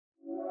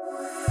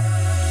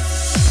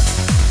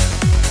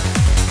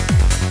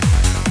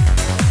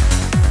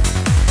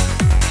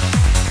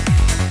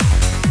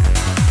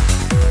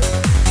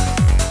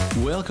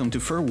welcome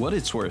to For What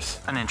It's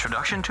Worth. An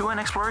introduction to an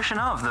exploration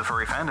of the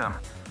furry fandom.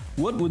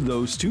 What would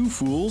those two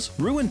fools,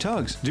 Rue and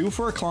Tugs, do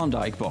for a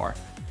Klondike bar?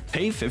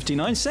 Pay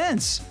 59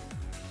 cents!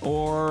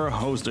 Or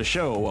host a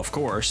show, of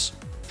course.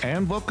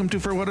 And welcome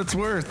to For What It's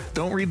Worth.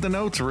 Don't read the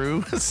notes,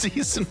 Rue.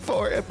 Season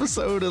 4,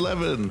 Episode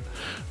 11.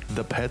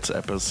 The Pets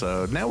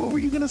episode. Now, what were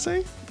you going to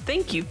say?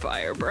 Thank you,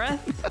 Fire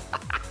Breath.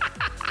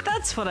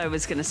 That's what I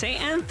was going to say.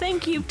 And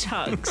thank you,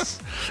 Tugs.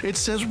 It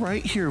says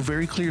right here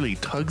very clearly,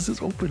 Tugs is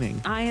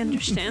opening. I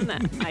understand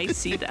that. I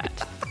see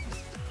that.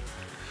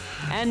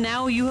 And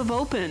now you have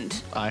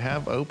opened. I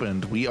have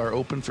opened. We are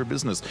open for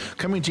business.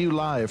 Coming to you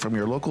live from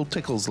your local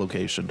Tickles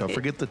location. Don't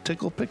forget the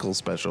Tickle Pickle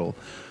special.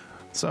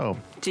 So.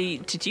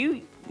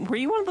 Were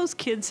you one of those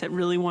kids that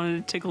really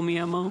wanted to tickle me,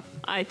 Elmo?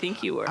 I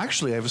think you were.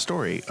 Actually, I have a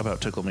story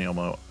about Tickle Me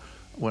Elmo.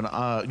 When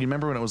you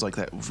remember when it was like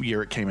that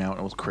year it came out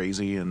and it was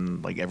crazy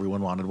and like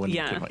everyone wanted one.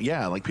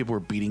 Yeah, like people were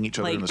beating each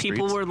other in the streets.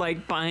 Like people were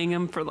like buying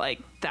them for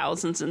like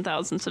thousands and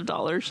thousands of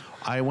dollars.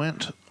 I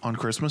went on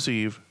Christmas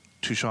Eve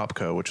to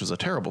Shopko, which is a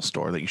terrible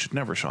store that you should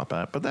never shop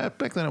at, but that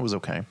back then it was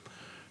okay.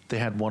 They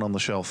had one on the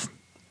shelf,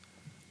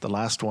 the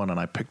last one, and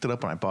I picked it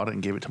up and I bought it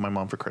and gave it to my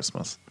mom for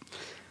Christmas.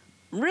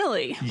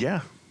 Really? Yeah.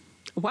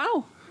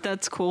 Wow.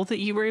 That's cool that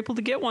you were able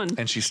to get one.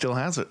 And she still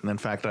has it. And in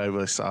fact,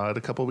 I saw it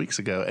a couple of weeks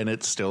ago, and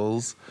it's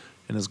still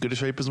in as good a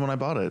shape as when I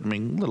bought it. I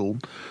mean, little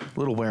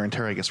wear and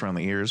tear, I guess, around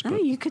the ears. No,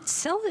 but you could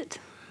sell it.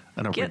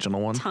 An original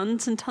one?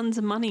 Tons and tons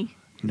of money.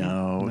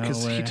 No,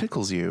 because he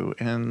tickles you,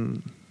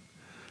 and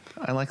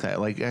I like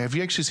that. Like, have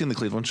you actually seen the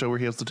Cleveland show where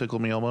he has to tickle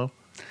me, Elmo?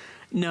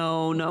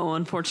 No,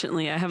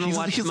 unfortunately. I haven't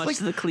watched much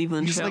of the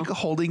Cleveland show. He's like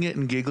holding it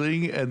and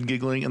giggling, and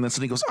then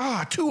suddenly he goes,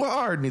 too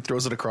hard, and he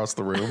throws it across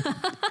the room.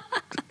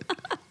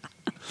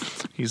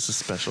 He's a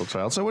special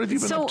child. So what have you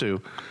been up to?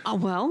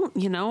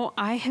 Well,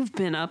 I have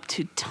been up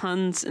to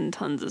tons and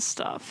tons of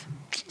stuff.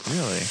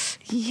 Really?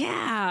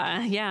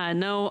 Yeah.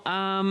 No,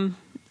 I'm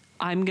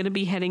going to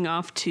be heading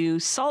off to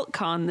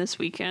SaltCon this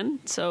weekend,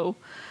 so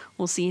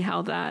we'll see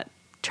how that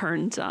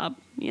turns up.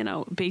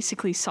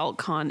 Basically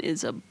SaltCon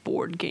is a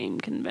board game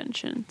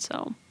convention,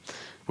 so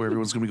where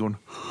everyone's going to be going,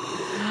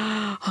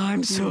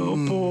 I'm so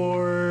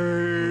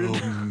bored.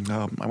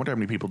 I wonder how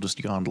many people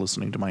just yawned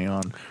listening to my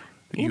yawn.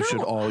 You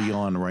should all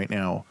yawn right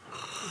now.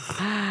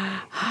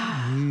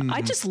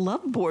 I just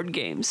love board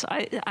games.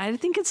 I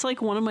think it's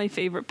like one of my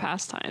favorite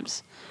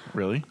pastimes.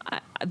 Really?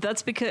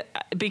 That's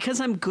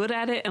because I'm good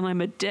at it and I'm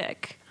a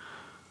dick.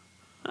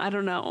 I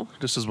don't know.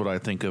 This is what I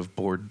think of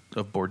board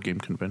game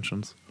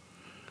conventions.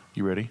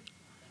 You ready?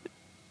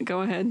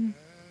 Go ahead.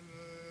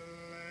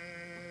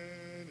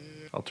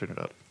 I'll turn it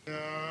up.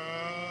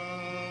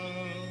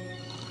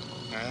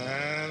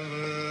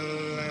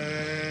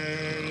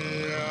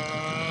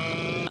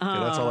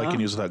 That's all I can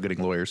use without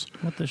getting lawyers.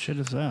 What the shit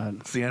is that?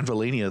 It's the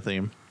Anvilania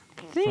theme.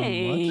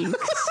 Thanks.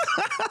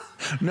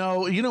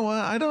 No, you know what?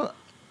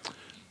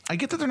 I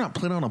get that they're not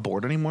playing on a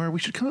board anymore. We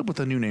should come up with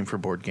a new name for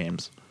board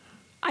games.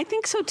 I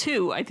think so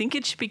too. I think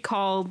it should be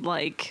called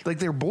like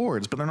they're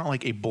boards, but they're not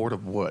like a board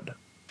of wood.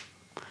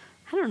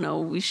 I don't know.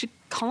 We should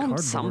call them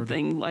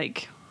something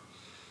like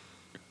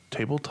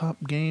tabletop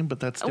game,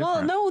 but that's different.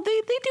 Well, no,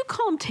 they do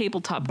call them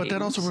tabletop but games.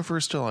 That also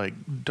refers to like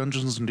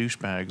Dungeons and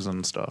Douchebags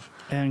and stuff.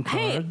 And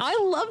cards. Hey, I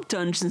love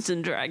Dungeons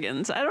and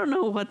Dragons. I don't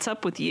know what's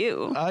up with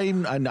you.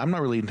 I'm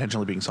not really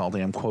intentionally being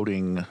salty. I'm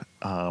quoting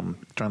John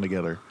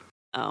Together.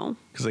 Oh.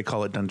 Because they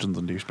call it Dungeons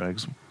and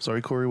Douchebags.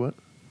 Sorry, Corey, what?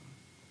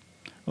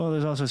 Well,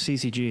 there's also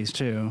CCGs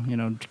too.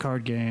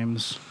 Card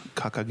games.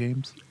 Caca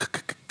games.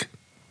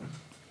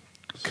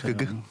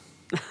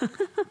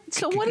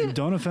 So what?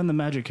 Don't offend the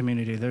Magic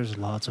community. There's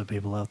lots of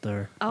people out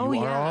there. Oh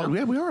yeah,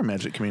 we are a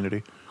Magic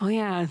community. Oh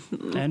yeah,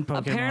 and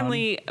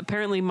Pokemon.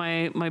 Apparently,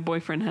 my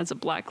boyfriend has a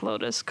Black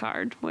Lotus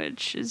card,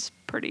 which is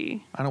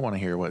pretty. I don't want to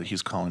hear what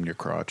he's calling your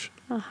crotch.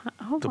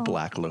 The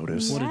Black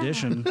Lotus. What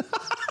edition?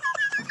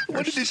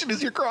 What edition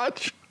is your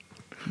crotch?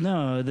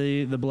 No,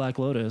 the Black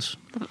Lotus.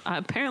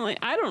 Apparently,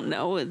 I don't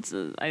know. I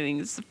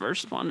think it's the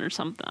first one or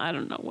something. I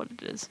don't know what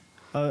it is.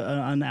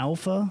 An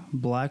alpha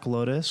Black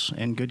Lotus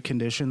in good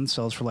condition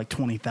sells for like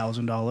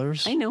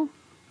 $20,000. I know.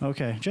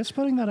 Okay, just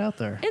putting that out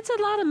there. It's a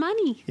lot of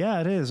money.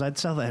 Yeah, it is. I'd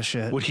sell that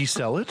shit. Would he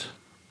sell it?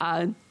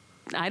 I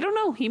don't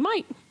know. He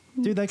might.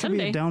 Dude, that could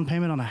Someday. be a down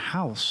payment on a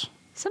house.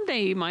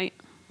 Someday he might.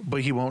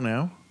 But he won't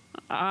now?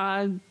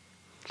 I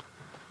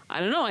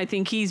don't know. I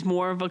think he's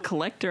more of a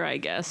collector, I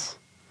guess.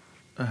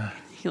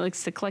 He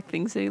likes to collect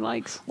things that he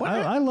likes.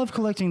 I love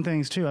collecting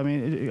things too. I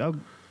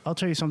mean, I'll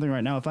tell you something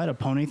right now. If I had a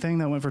pony thing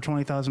that went for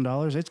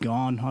 $20,000, it's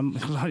gone.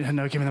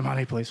 No, give me the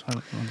money, please.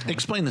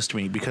 Explain this to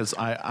me, because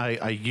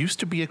I used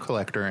to be a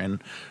collector,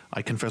 and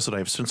I confess that I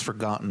have since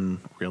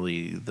forgotten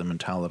really the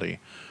mentality.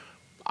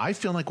 I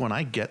feel like when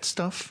I get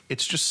stuff,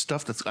 it's just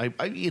stuff that's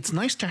it's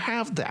nice to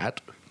have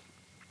that,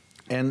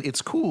 and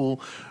it's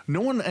cool. No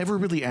one ever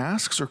really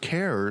asks or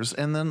cares,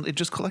 and then it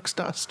just collects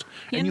dust,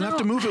 and you have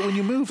to move it when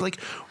you move.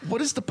 Like,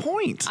 what is the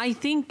point? I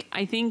think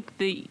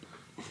the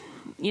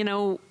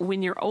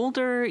when you're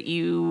older,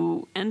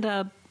 you end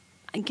up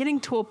getting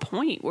to a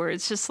point where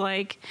it's just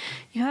like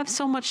you have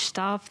so much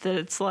stuff that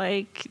it's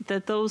like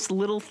that those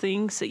little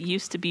things that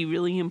used to be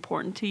really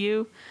important to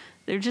you,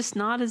 they're just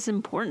not as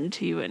important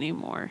to you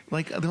anymore.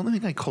 Like, the only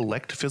thing I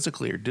collect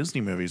physically are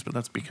Disney movies, but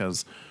that's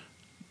because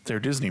they're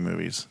Disney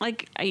movies.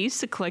 Like, I used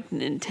to collect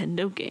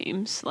Nintendo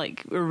games,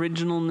 like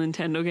original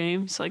Nintendo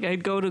games. Like,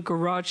 I'd go to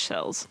garage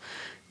sales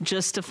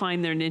just to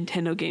find their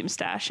Nintendo game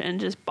stash and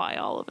just buy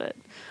all of it,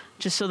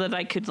 just so that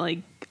I could, like,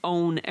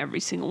 own every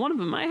single one of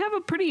them. I have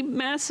a pretty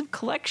massive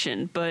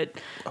collection, but...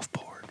 Of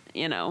porn.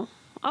 You know.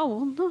 Oh,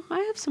 well, no, I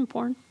have some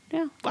porn.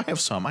 Yeah. I have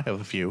some. I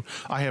have a few.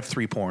 I have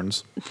 3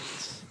 porns.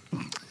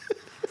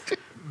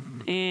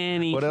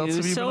 Anywho, What else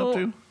have you been up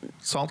to?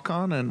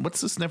 SaltCon, and what's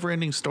this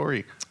never-ending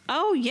story?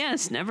 Oh,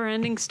 yes,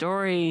 Neverending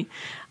Story.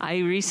 I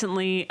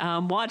recently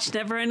watched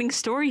Neverending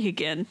Story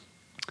again.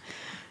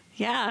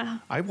 Yeah.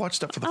 I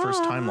watched that for the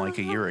first time like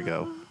a year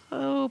ago.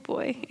 Oh,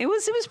 boy. It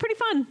was pretty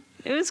fun.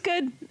 It was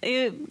good.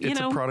 It's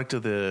a product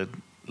of the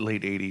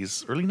late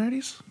 80s, early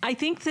 90s? I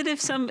think that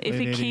if Late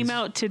it came 80s.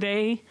 out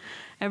today,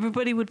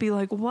 everybody would be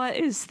like, what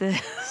is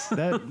this?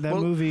 That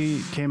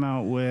movie came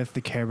out with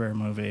the Care Bear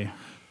movie.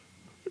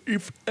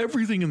 If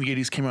everything in the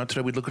 80s came out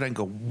today, we'd look at it and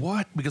go,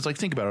 what? Because, like,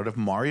 think about it. If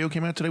Mario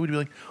came out today, we'd be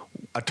like,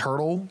 a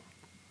turtle?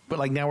 But,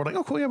 like, now we're like,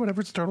 oh, cool, yeah, whatever.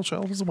 It's a turtle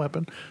shell. It's a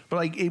weapon. But,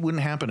 like, it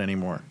wouldn't happen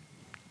anymore.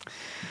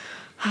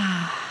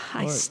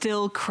 I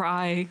still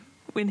cry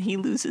when he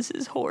loses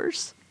his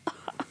horse.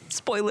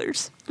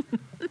 Spoilers.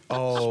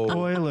 Oh.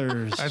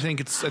 Spoilers. I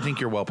think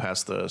you're well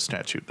past the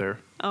statute there.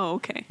 Oh,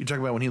 okay. You talk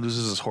about when he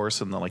loses his horse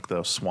in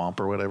the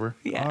swamp or whatever.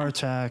 Yeah.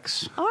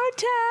 Artax.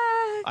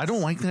 Artax. I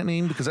don't like that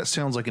name because that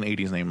sounds like an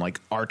 80s name,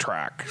 like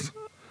Artrax.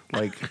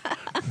 Like,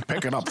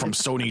 pick it up from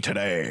Sony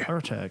today.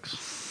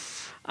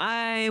 Artax.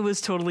 I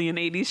was totally an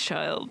 80s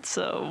child,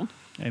 so...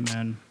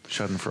 Amen.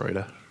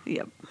 Schadenfreude.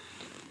 Yep.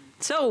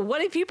 So,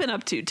 what have you been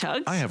up to,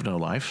 Tugs? I have no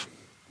life.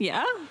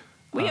 Yeah?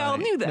 We all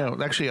knew that. No,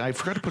 actually, I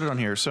forgot to put it on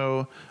here.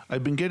 So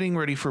I've been getting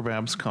ready for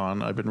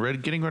BabsCon. I've been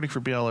getting ready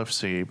for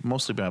BLFC,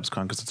 mostly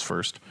BabsCon because it's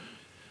first.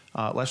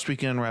 Last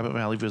weekend, Rabbit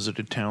Valley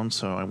visited town,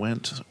 so I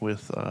went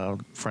with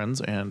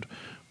friends, and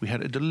we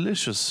had a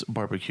delicious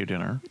barbecue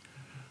dinner.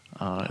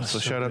 So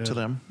shout out to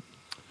them.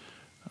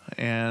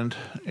 And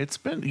it's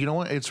been, you know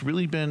what? It's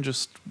really been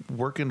just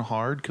working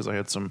hard because I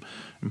had some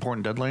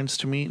important deadlines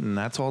to meet, and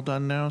that's all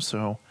done now.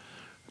 So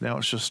now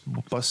it's just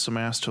bust some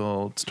ass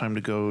till it's time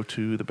to go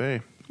to the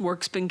Bay.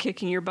 Work's been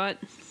kicking your butt.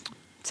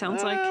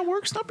 Sounds like.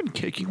 Work's not been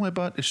kicking my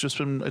butt. It's just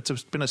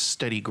been a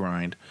steady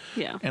grind.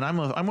 Yeah. And I'm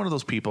one of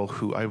those people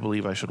who I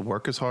believe I should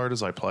work as hard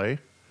as I play.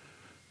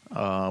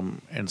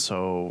 And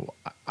so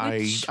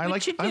I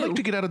like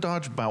to get out of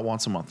Dodge about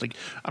once a month. Like,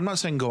 I'm not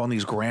saying go on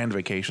these grand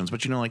vacations,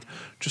 but like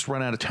just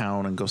run out of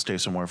town and go stay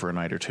somewhere for a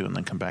night or two and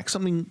then come back.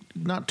 Something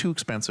not too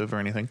expensive or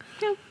anything.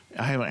 Yeah.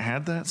 I haven't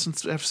had that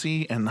since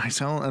FC, and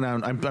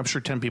I'm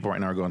sure 10 people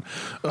right now are going,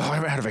 oh, I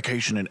haven't had a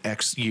vacation in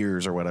X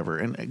years or whatever.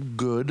 And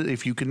good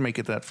if you can make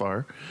it that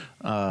far.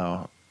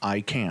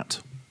 I can't.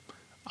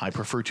 I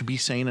prefer to be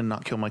sane and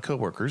not kill my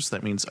coworkers.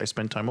 That means I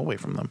spend time away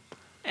from them.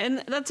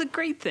 And that's a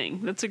great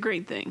thing. That's a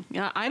great thing.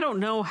 Yeah, I don't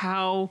know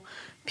how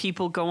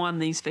people go on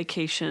these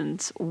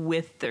vacations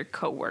with their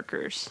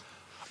coworkers.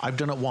 I've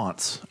done it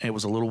once. It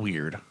was a little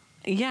weird.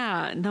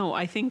 Yeah, no,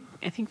 I think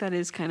that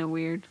is kind of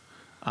weird.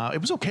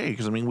 It was okay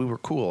because we were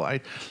cool.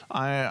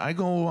 I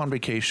go on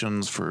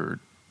vacations for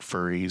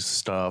furries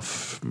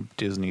stuff,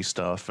 Disney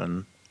stuff,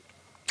 and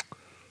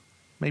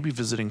maybe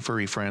visiting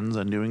furry friends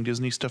and doing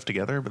Disney stuff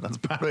together. But that's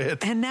about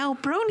it. And now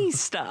brony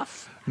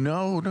stuff.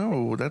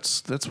 No,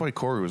 that's why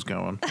Corey was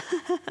going.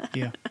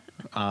 Yeah.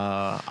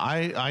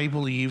 I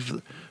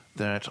believe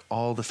that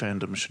all the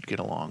fandoms should get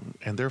along,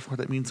 and therefore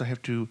that means I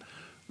have to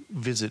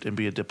visit and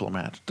be a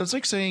diplomat. That's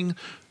like saying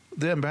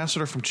the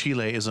ambassador from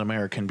Chile is an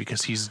American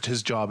because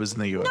his job is in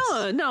the U.S.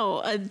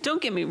 No, don't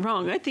get me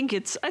wrong. I think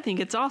it's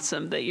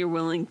awesome that you're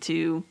willing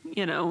to,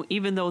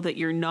 even though that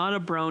you're not a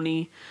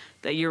brony,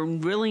 that you're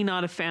really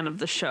not a fan of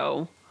the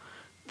show,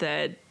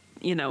 that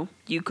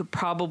you could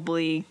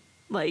probably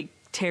like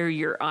tear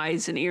your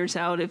eyes and ears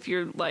out if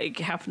you're like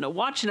having to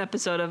watch an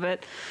episode of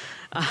it.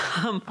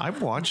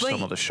 I've watched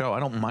some of the show.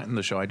 I don't mind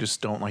the show. I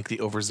just don't like the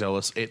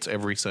overzealous "it's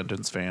every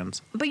sentence"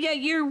 fans. But yeah,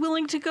 you're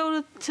willing to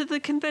go to the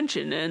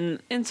convention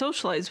and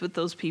socialize with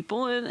those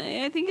people, and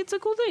I think it's a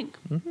cool thing.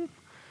 Mm-hmm.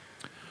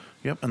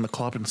 Yep, and the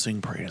Clop and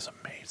Sing parade is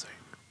amazing.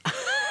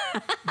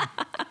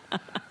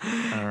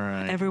 All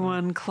right,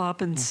 everyone clap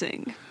and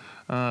sing.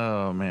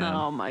 Oh man!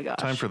 Oh my gosh!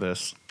 Time for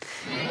this.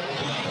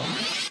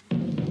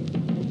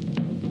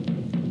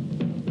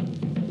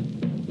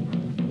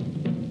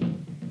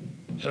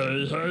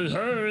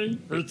 Hey,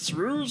 it's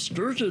Rue's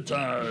Cookie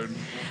time.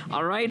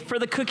 All right, for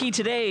the cookie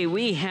today,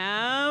 we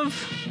have...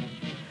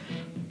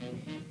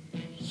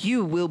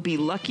 You will be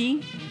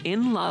lucky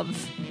in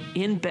love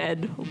in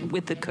bed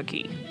with the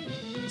cookie.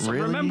 So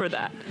Really? remember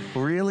that.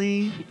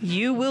 Really?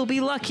 You will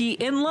be lucky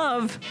in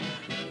love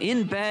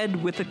in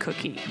bed with a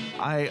cookie.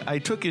 I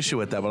took issue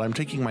with that, but I'm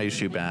taking my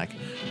issue back.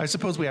 I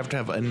suppose we have to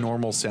have a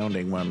normal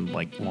sounding one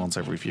like once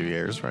every few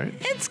years, right?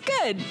 It's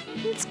good.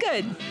 It's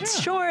good. It's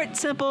short,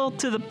 simple,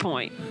 to the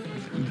point.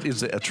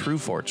 Is it a true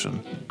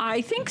fortune?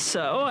 I think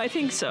so. I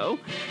think so.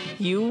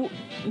 You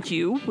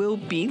will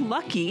be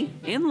lucky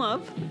in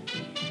love,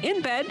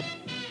 in bed,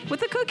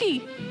 with a cookie.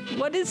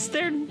 What is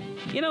there?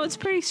 You know, it's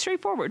pretty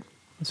straightforward.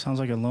 It sounds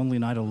like a lonely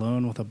night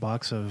alone with a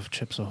box of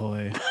Chips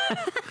Ahoy.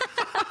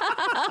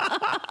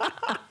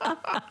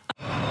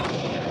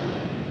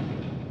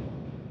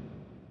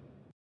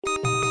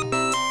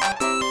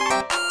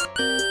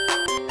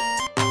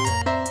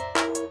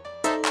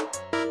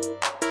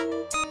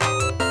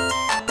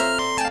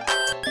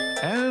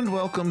 And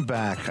welcome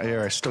back.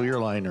 I stole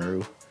your line,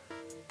 Rue.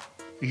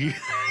 You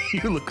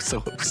look so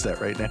upset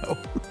right now.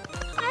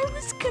 I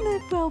was gonna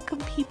welcome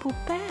people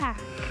back.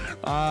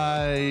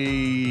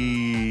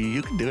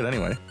 You can do it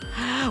anyway.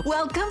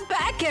 Welcome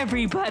back,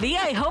 everybody.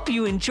 I hope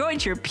you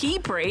enjoyed your pee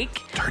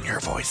break. Turn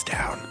your voice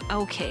down.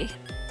 Okay.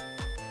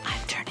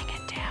 I'm turning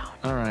it down.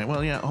 All right.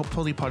 Well, yeah,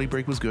 hopefully potty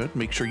break was good.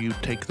 Make sure you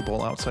take the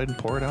bowl outside and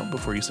pour it out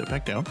before you sit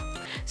back down.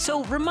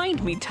 So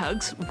remind me,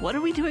 Tugs, what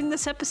are we doing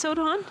this episode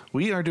on?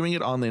 We are doing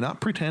it on the Not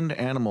Pretend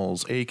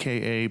Animals,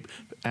 a.k.a.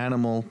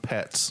 animal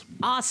pets.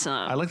 Awesome.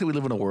 I like that we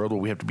live in a world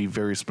where we have to be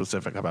very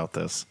specific about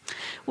this.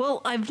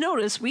 Well, I've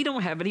noticed we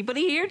don't have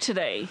anybody here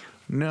today.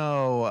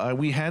 No,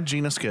 we had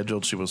Gina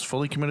scheduled. She was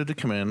fully committed to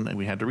come in, and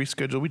we had to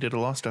reschedule. We did a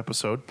lost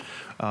episode,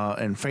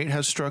 and fate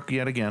has struck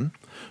yet again.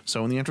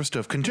 So in the interest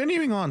of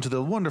continuing on to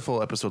the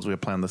wonderful episodes we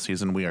have planned this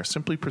season, we are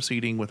simply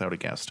proceeding without a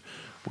guest.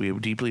 We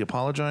deeply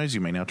apologize.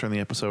 You may now turn the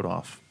episode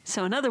off.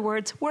 So in other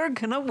words, we're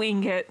going to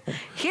wing it.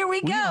 Here we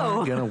We are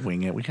go. going to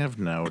wing it. We have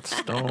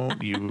notes.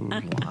 Don't you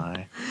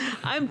lie.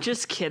 I'm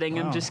just kidding.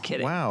 I'm just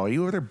kidding. Wow, are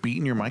you over there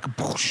beating your mic?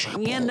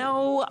 You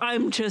know,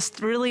 I'm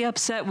just really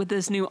upset with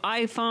this new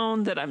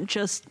iPhone that I'm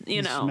just,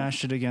 you know.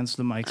 Smashed it against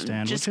the mic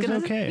stand, just which is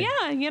gonna, okay.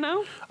 Yeah, you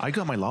know. I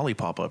got my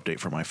Lollipop update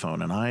for my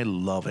phone, and I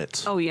love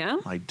it. Oh, yeah?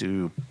 I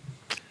do.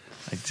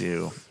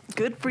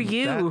 Good for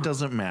you. That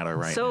doesn't matter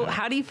right So now.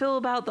 how do you feel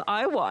about the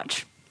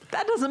iWatch?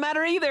 That doesn't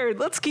matter either.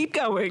 Let's keep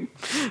going.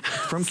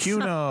 From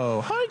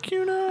Cuno. Hi,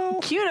 Cuno.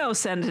 Cuno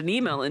sent an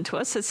email into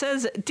us that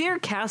says, Dear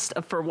Cast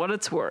of For What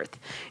It's Worth,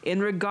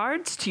 in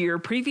regards to your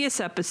previous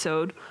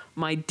episode,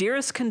 my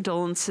dearest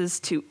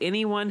condolences to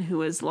anyone who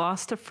has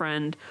lost a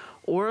friend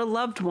or a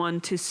loved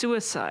one to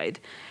suicide,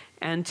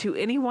 and to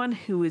anyone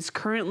who is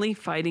currently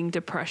fighting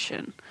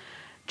depression.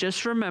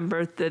 Just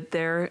remember that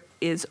there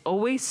is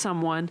always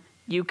someone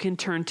you can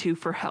turn to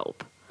for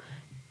help.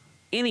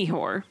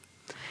 Anyhow,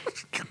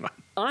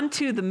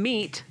 onto the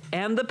meat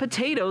and the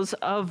potatoes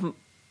of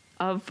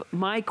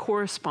my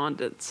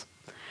correspondence.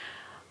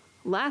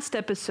 Last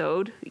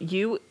episode,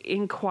 you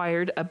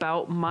inquired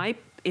about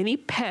any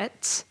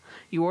pets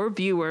your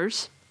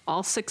viewers,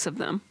 all 6 of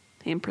them,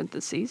 in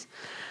parentheses,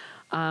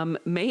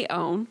 may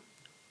own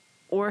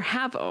or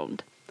have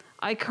owned.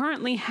 I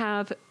currently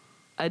have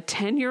a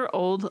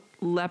 10-year-old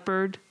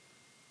leopard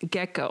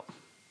gecko,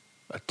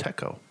 A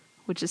Teco.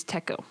 which is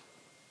Teco,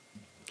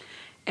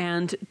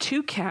 and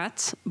 2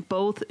 cats,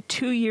 both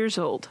 2 years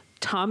old,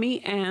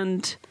 Tommy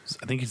and...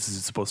 I think it's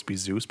supposed to be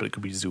Zeus, but it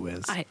could be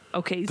Suez.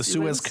 The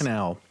Suez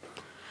Canal.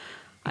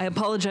 I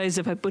apologize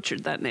if I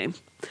butchered that name.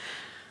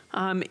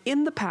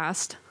 In the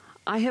past,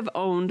 I have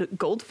owned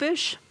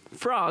goldfish,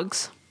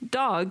 frogs,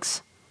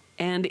 dogs,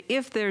 and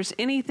if there's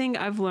anything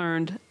I've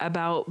learned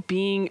about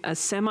being a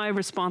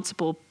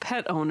semi-responsible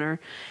pet owner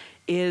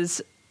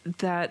is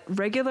that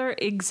regular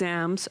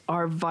exams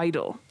are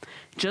vital.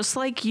 Just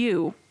like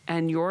you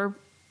and your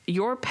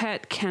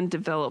pet can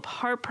develop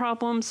heart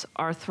problems,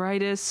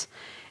 arthritis,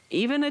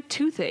 even a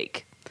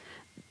toothache.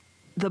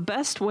 The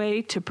best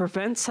way to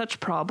prevent such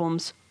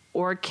problems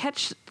or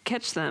catch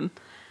them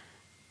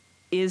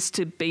is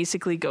to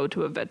basically go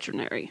to a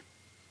veterinary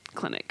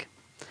clinic.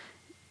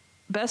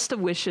 Best of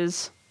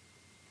wishes,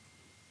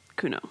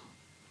 Cuno.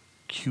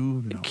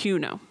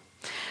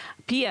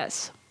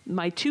 P.S.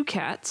 My 2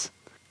 cats,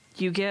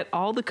 you get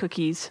all the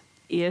cookies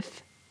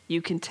if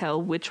you can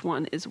tell which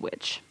one is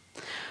which.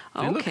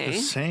 They look the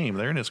same.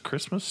 They're in his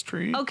Christmas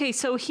tree. Okay,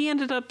 so he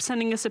ended up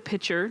sending us a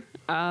picture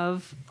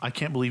of... I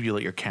can't believe you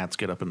let your cats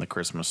get up in the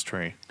Christmas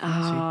tree.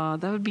 that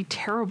would be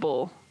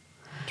terrible.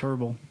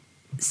 Terrible.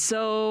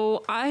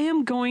 So I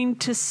am going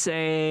to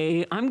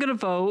say, I'm going to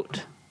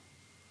vote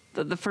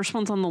that the first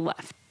one's on the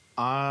left.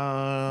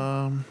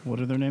 What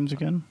are their names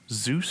again?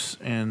 Zeus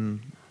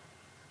and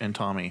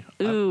Tommy.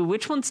 Ooh,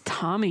 which one's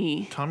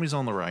Tommy? Tommy's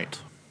on the right.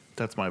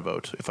 That's my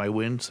vote. If I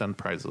win, send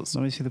prizes.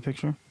 Let me see the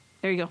picture.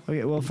 There you go.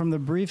 Okay, well, from the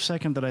brief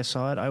second that I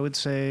saw it, I would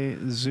say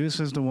Zeus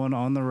is the one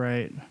on the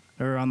right,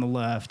 or on the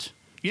left.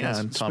 Yeah, That's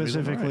and Tommy's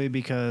on the specifically right.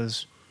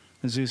 because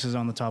Zeus is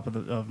on the top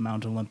of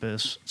Mount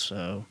Olympus,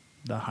 so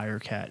the higher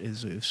cat is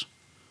Zeus.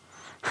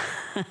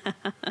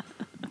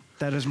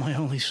 That is my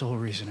only sole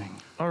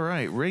reasoning. All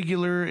right,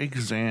 regular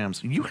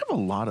exams. You have a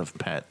lot of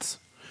pets.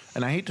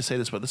 And I hate to say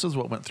this, but this is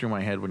what went through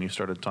my head when you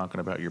started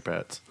talking about your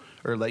pets,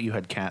 or that you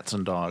had cats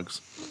and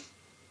dogs.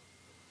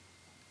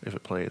 if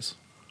it plays.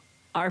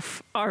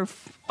 Arf,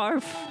 arf,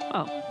 arf.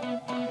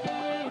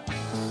 Oh,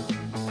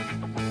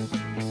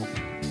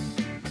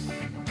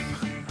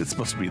 It's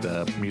supposed to be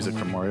the music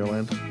from Mario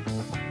Land.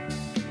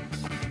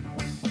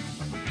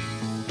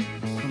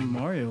 From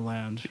Mario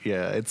Land.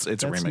 Yeah, it's a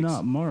That's remix.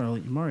 not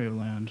Mario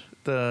Land.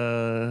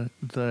 The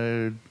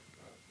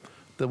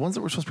ones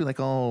that were supposed to be like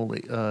all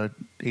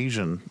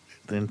Asian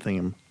in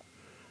theme.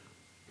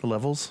 The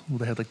levels,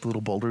 they had like the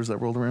little boulders that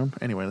rolled around.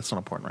 Anyway, that's not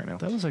important right now.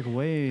 That was like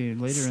way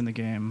later in the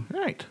game.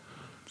 Right.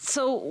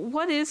 so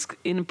what is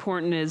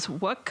important is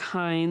what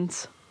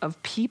kinds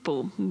of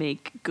people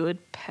make good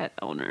pet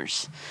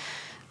owners.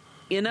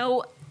 You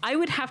know, I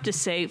would have to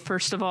say,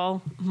 first of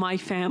all, my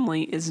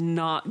family is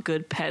not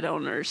good pet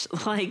owners.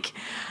 Like,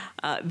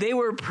 they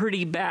were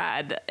pretty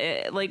bad.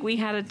 Like, we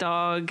had a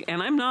dog,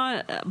 and I'm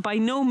not, by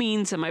no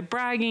means am I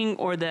bragging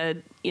or that,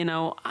 you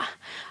know,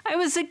 I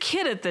was a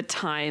kid at the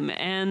time,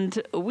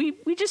 and we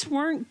just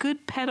weren't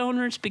good pet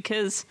owners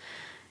because,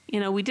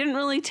 you know, we didn't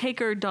really take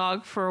our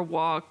dog for a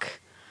walk.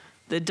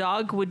 The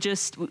dog would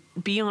just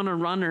be on a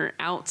runner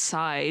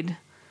outside.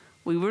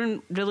 We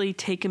wouldn't really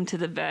take him to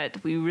the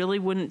vet. We really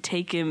wouldn't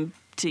take him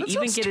to That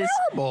even sounds get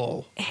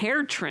terrible. his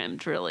hair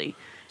trimmed, really.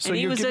 So And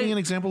he you're was giving an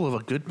example of a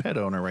good pet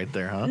owner right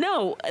there, huh?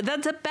 No,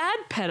 that's a bad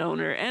pet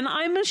owner, and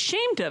I'm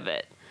ashamed of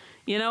it.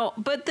 You know,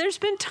 but there's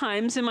been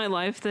times in my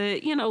life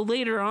that, you know,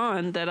 later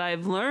on that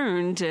I've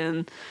learned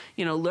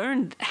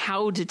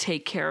how to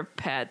take care of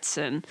pets.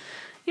 And,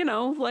 you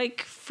know,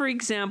 like, for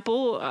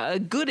example, a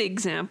good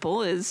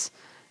example is,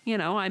 you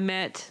know, I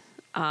met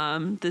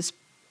this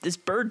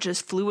bird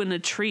just flew in a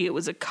tree. It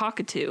was a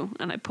cockatoo,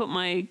 and I put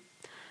my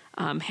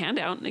hand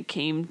out, and it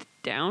came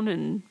down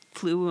and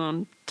flew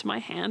onto my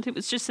hand. It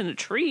was just in a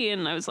tree,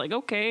 and I was like,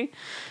 okay.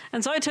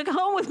 And so I took it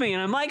home with me,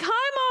 and I'm like, hi,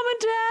 Mom and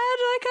Dad,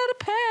 I got a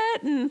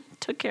pet, and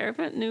took care of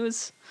it. And it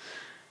was,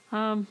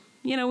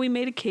 you know, we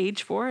made a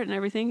cage for it and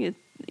everything. It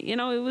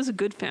was a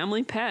good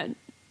family pet,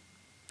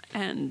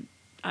 and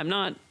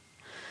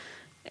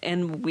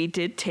and we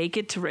did take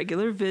it to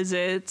regular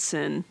visits,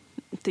 and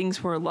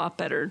things were a lot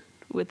better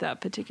with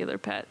that particular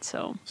pet.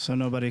 So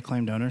nobody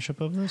claimed ownership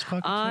of this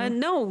cockatoo?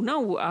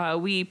 no.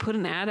 We put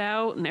an ad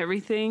out and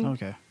everything.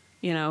 Okay.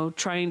 You know,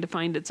 trying to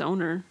find its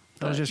owner.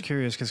 I was But, just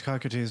curious because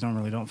cockatoos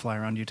normally don't fly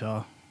around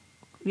Utah.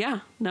 yeah,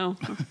 no.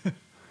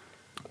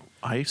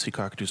 I see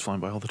cockatoos flying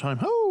by all the time.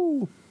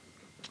 Oh!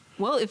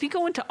 Well, if you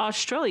go into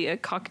Australia,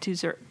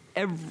 cockatoos are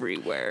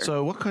everywhere.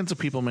 So what kinds of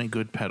people make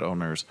good pet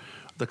owners?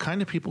 The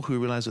kind of people who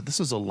realize that this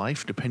is a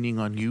life depending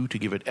on you to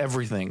give it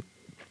everything.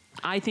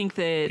 I think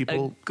that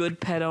People- a good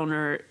pet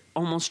owner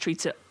almost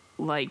treats it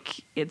like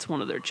it's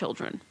one of their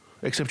children.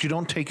 Except you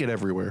don't take it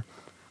everywhere.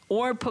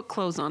 Or put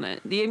clothes on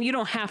it. You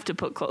don't have to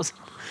put clothes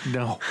on.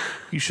 No,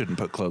 you shouldn't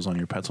put clothes on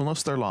your pets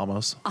unless they're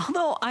llamas.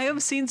 Although I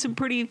have seen some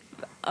pretty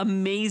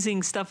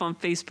amazing stuff on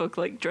Facebook,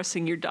 like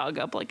dressing your dog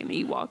up like an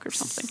Ewok or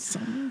something.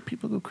 Some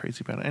people go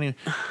crazy about it. Anyway,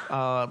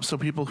 so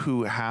people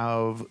who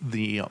have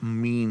the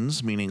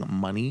means, meaning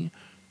money,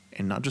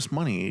 and not just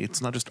money.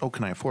 It's not just, oh,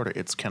 can I afford it?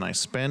 It's, can I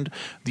spend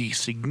the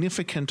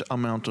significant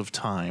amount of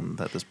time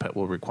that this pet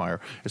will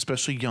require,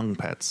 especially young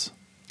pets?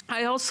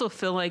 I also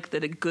feel like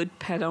that a good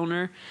pet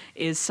owner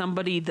is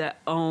somebody that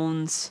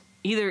owns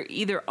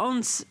either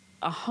owns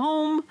a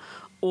home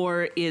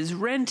or is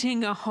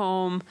renting a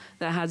home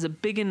that has a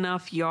big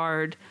enough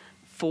yard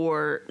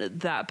for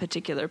that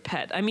particular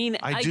pet. I mean,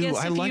 I do. guess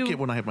I if like you, it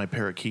when I have my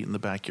parakeet in the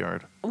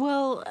backyard.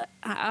 Well,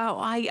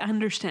 I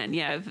understand.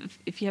 Yeah,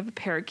 if you have a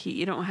parakeet,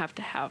 you don't have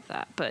to have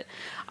that. But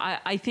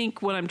I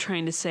think what I'm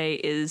trying to say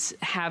is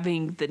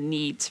having the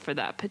needs for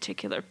that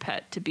particular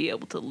pet to be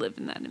able to live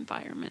in that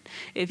environment.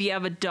 If you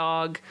have a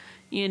dog,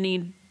 you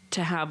need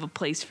to have a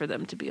place for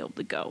them to be able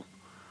to go.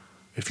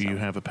 If you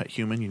have a pet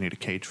human, you need a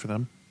cage for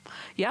them.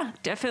 Yeah,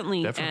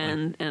 definitely.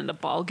 And a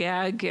ball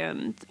gag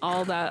and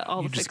all that.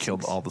 All You the just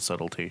killed fixings. all the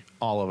subtlety.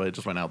 All of it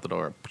just went out the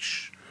door.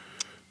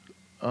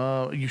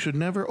 You should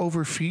never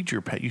overfeed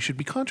your pet. You should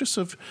be conscious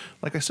of,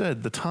 like I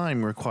said, the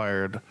time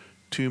required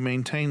to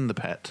maintain the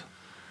pet.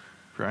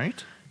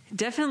 Right?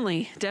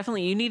 Definitely.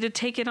 You need to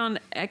take it on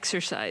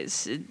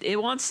exercise.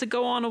 It wants to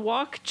go on a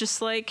walk,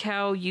 just like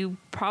how you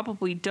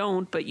probably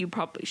don't, but you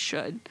probably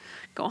should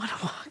go on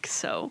a walk.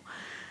 So,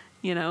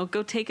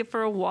 go take it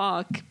for a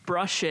walk,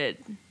 brush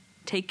it,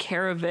 take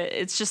care of it.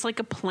 It's just like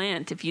a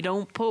plant. If you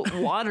don't put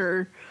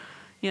water,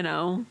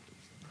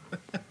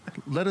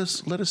 Let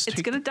us it's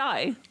take going to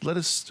die. Let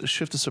us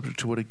shift the subject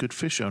to what a good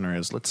fish owner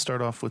is. Let's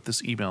start off with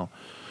this email.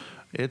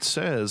 It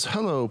says,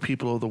 "Hello,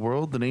 people of the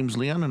world. The name's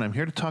Leon, and I'm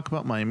here to talk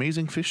about my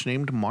amazing fish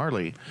named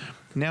Marley.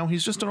 Now,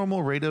 he's just a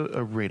normal red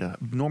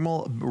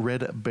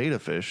beta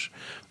fish,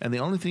 and the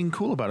only thing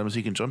cool about him is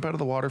he can jump out of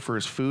the water for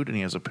his food, and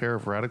he has a pair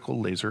of radical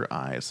laser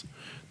eyes.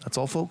 That's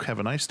all, folk. Have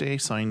a nice day.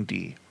 Signed,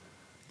 D."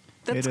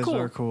 That's Betas cool.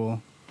 are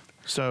cool.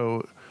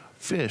 So,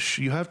 fish,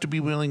 you have to be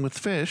willing with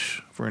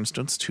fish, for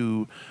instance,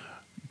 to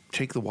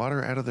take the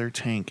water out of their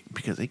tank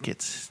because it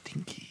gets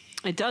stinky.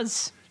 It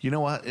does. You know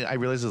what? I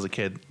realized as a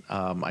kid,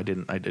 I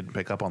didn't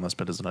pick up on this,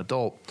 but as an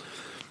adult,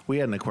 we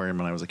had an aquarium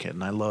when I was a kid,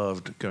 and I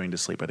loved going to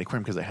sleep at the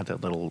aquarium because they had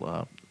that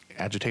little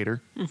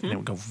agitator, and it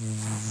would go,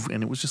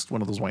 and it was just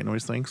one of those white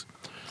noise things.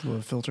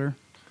 Fluid filter.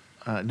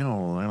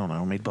 No, I don't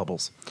know. Made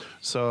bubbles.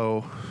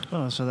 So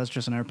So that's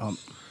just an air pump.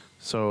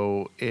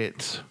 So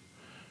it.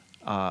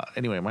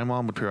 Anyway, my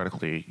mom would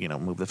periodically,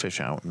 move the fish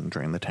out and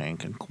drain the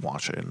tank and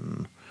wash it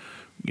and,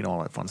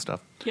 all that fun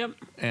stuff. Yep.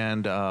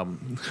 And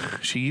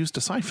she used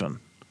a siphon,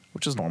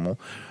 which is normal.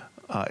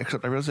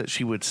 Except I realized that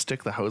she would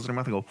stick the hose in her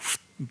mouth and go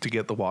to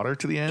get the water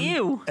to the end.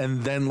 Ew.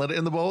 And then let it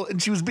in the bowl.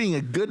 And she was being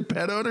a good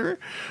pet owner.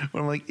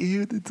 I'm like,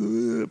 ew.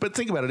 But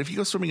think about it. If you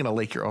go swimming in a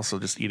lake, you're also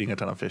just eating a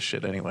ton of fish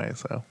shit anyway.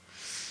 So.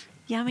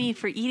 Yummy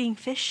for eating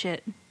fish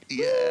shit.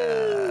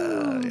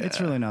 Yeah. It's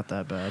really not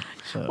that bad.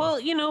 So.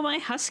 Well, my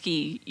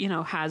husky,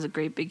 has a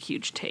great big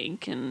huge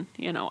tank, and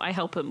I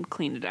help him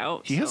clean it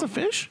out. He has a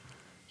fish?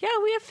 Yeah,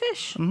 we have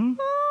fish. Mm-hmm.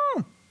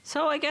 Oh.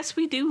 So I guess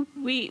we do.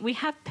 We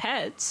have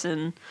pets,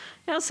 and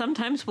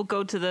sometimes we'll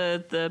go to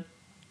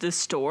the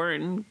store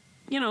and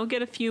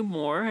get a few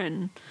more,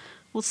 and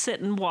we'll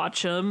sit and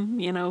watch them,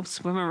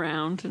 swim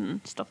around and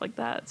stuff like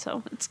that.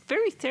 So it's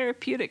very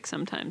therapeutic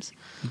sometimes.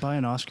 Buy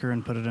an Oscar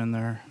and put it in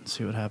there and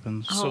see what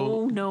happens.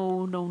 Oh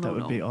no! That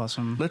would be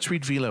awesome. Let's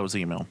read Velo's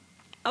email.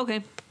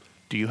 Okay.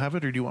 Do you have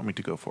it, or do you want me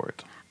to go for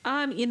it?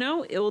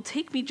 It will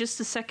take me just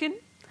a second.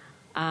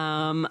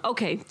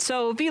 Okay,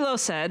 so Velo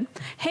said,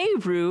 "Hey,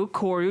 Rue,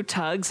 Koru,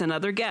 Tugs, and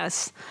other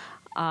guests.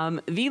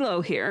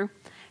 Velo here.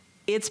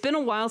 It's been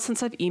a while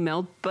since I've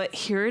emailed, but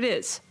here it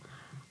is.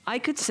 I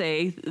could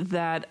say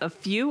that a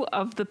few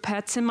of the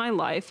pets in my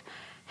life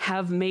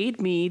have made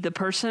me the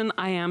person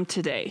I am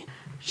today.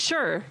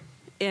 Sure,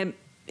 it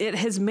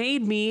has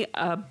made me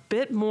a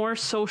bit more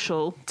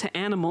social to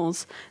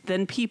animals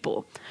than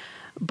people,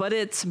 but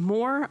it's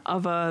more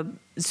of a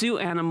zoo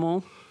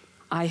animal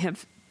I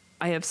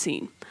have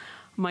seen.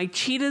 My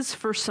cheetah's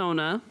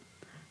persona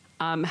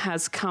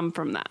has come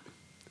from that.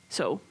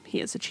 So he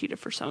has a cheetah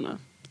persona,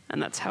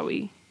 and that's how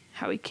he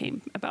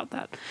came about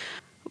that.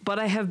 But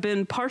I have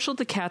been partial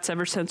to cats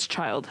ever since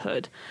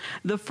childhood.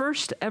 The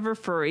first ever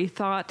furry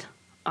thought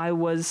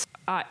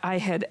I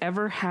had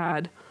ever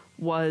had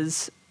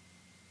was,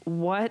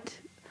 what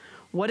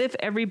if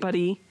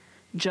everybody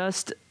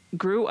just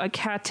grew a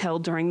cattail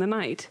during the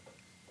night?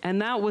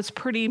 And that was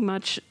pretty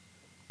much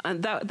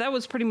that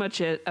was pretty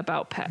much it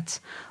about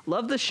pets.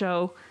 Love the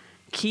show.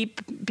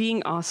 Keep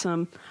being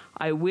awesome.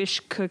 I wish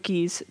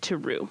cookies to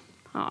Rue."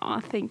 Aw,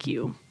 thank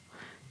you.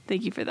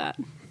 Thank you for that.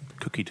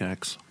 Cookie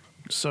tax.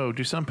 So,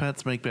 do some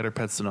pets make better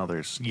pets than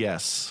others?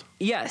 Yes.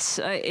 Yes.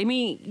 I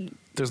mean,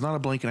 There's not a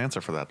blanket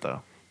answer for that,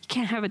 though. you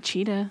can't have a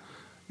cheetah.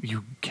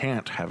 You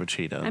can't have a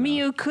cheetah. I mean,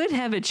 you could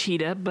have a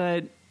cheetah,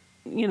 but,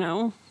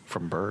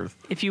 from birth.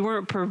 if you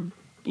weren't,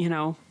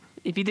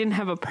 if you didn't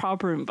have a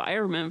proper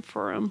environment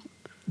for them.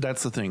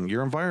 That's the thing.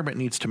 Your environment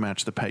needs to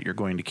match the pet you're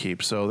going to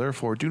keep. So,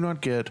 therefore, do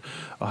not get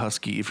a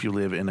husky if you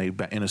live in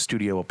a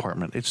studio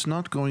apartment. It's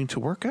not going to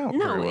work out very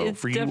No, well it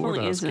for you or the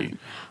definitely husky. isn't.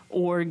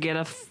 Or get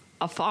a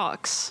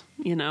fox,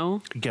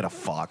 Get a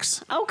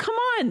fox. Oh, come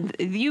on.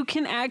 You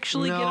can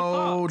actually get a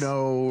fox.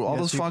 No. All Yes,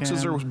 those you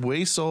foxes can. are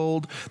way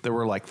sold. There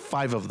were like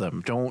 5 of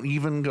them. Don't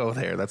even go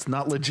there. That's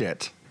not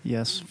legit.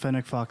 Yes,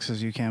 fennec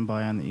foxes you can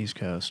buy on the East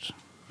Coast.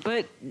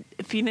 But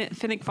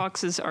fennec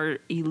foxes are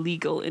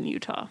illegal in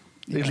Utah.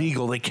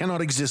 Illegal. They cannot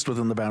exist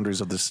within the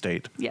boundaries of this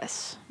state.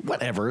 Yes.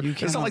 Whatever. You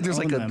It's not cannot like there's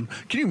like own a. them.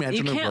 Can you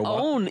imagine a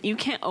robot? You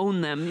can't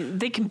own them.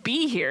 They can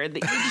be here. You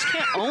just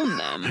can't own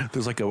them.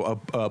 There's like a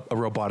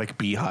robotic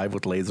beehive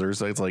with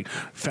lasers. It's like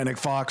fennec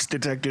fox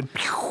detected.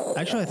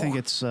 Actually, I think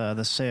it's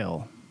the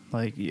sale.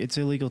 Like, it's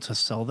illegal to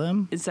sell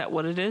them, Is that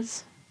what it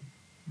is?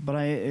 but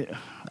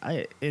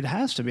it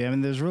has to be. I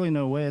mean, there's really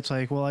no way. It's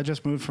like, well, I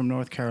just moved from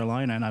North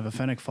Carolina and I have a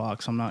fennec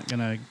fox. I'm not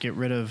gonna get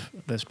rid of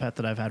this pet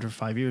that I've had for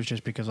 5 years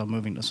just because I'm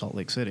moving to Salt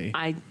Lake City.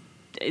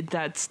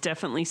 That's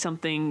definitely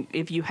something.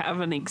 If you have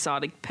an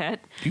exotic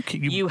pet, You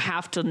you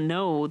have to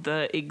know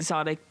the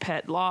exotic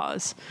pet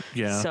laws.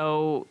 Yeah.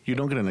 So You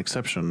don't get an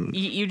exception.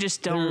 you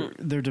just don't.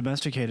 They're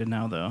domesticated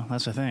now, though.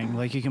 That's the thing.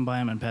 Like, you can buy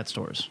them in pet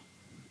stores.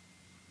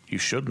 You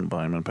shouldn't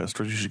buy them in pet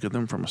stores. You should get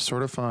them from a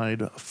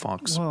certified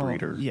fox Well,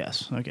 breeder.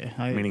 yes. Okay.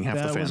 Meaning half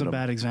the that was a fandom.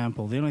 bad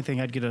example. The only thing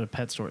I'd get at a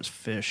pet store is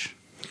fish.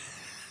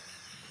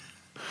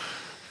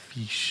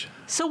 Yeesh.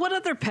 So what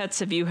other pets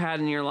have you had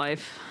in your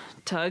life,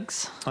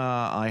 Tugs?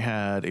 I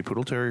had a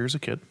poodle terrier as a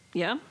kid.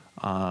 Yeah.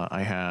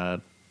 I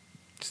had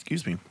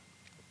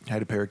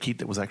a parakeet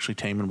that was actually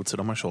tame and would sit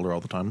on my shoulder all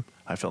the time.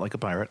 I felt like a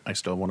pirate. I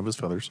still have one of his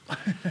feathers.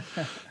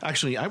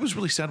 Actually, I was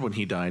really sad when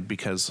he died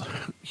because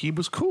he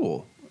was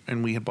cool.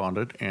 And we had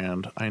bonded,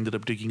 and I ended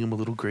up digging him a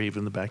little grave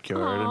in the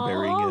backyard and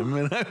burying him.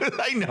 And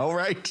I know,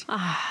 right?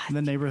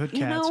 The neighborhood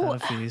cats know,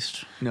 had a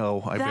feast.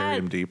 No, I buried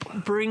him deep.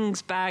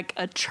 Brings back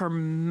a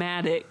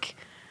traumatic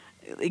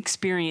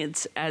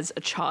experience as a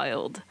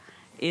child.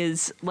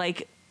 Is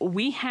like,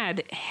 we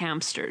had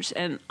hamsters,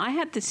 and I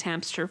had this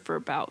hamster for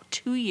about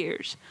 2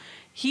 years.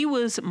 He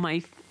was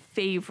my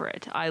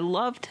favorite. I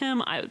loved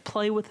him. I would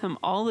play with him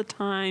all the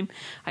time.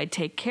 I'd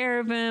take care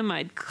of him.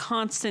 I'd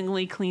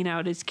constantly clean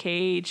out his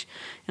cage,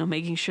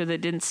 making sure that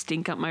it didn't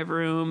stink up my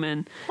room.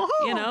 And,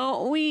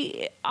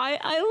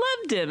 I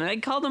loved him. I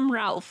called him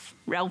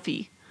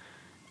Ralphie.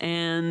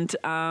 And,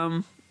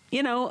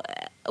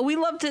 we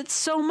loved it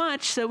so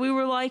much that we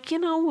were like, you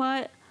know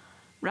what?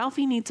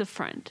 Ralphie needs a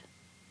friend.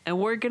 And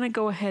we're going to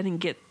go ahead and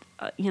get,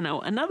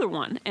 another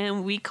one.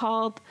 And we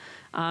called,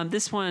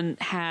 this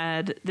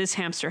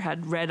hamster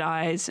had red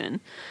eyes. And,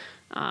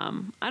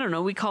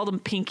 we called him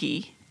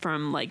Pinky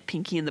from like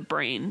Pinky and the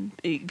Brain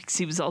because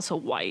he was also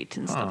white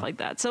and stuff like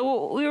that.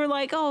 So we were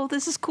like, oh,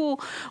 this is cool.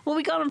 Well,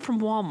 we got him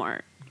from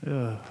Walmart.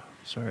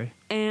 Sorry.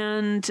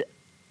 And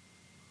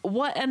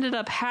what ended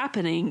up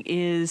happening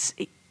is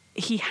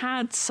he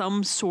had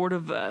some sort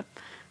of a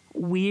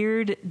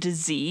weird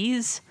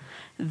disease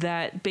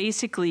that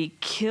basically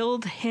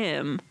killed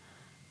him.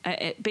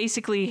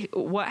 Basically,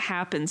 what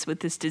happens with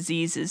this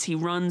disease is he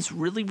runs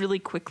really, really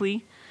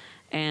quickly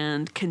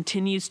and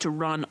continues to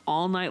run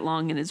all night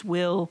long in his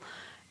will.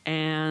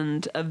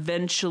 And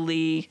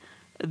eventually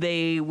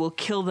they will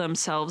kill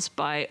themselves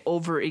by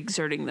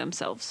overexerting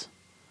themselves.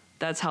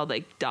 That's how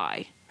they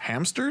die.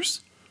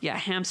 Hamsters? Yeah,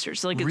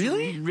 hamsters. Like,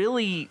 really? It's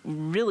really,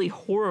 really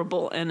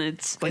horrible. And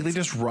it's they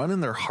just run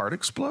and their heart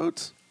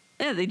explodes?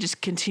 Yeah, they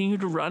just continue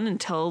to run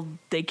until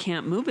they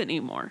can't move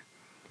anymore.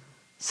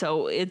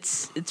 So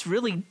it's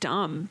really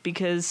dumb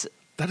because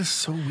that is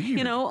so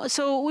weird.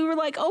 So we were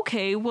like,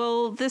 okay,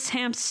 well, this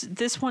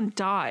one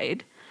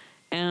died.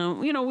 And,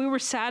 we were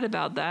sad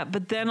about that.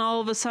 But then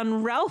all of a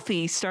sudden,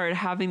 Ralphie started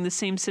having the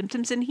same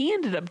symptoms and he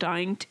ended up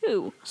dying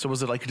too. So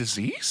was it like a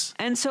disease?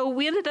 And so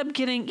we ended up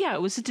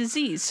it was a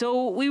disease.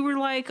 So we were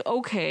like,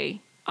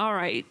 okay, all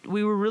right.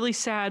 We were really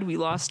sad. We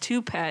lost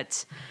 2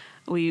 pets.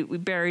 We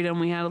buried them.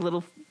 We had a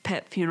little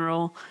pet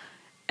funeral.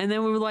 And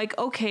then we were like,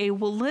 okay,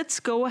 well, let's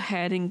go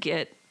ahead and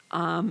get,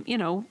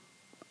 a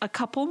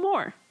couple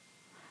more.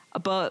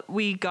 But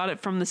we got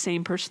it from the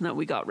same person that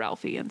we got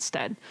Ralphie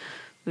instead.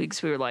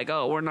 Because we were like,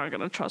 oh, we're not going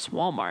to trust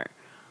Walmart.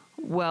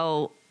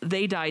 Well,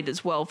 they died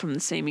as well from the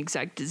same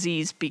exact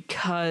disease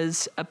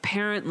because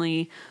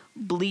apparently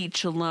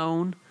bleach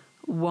alone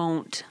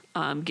won't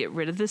get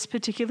rid of this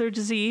particular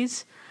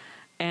disease.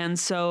 And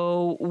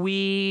so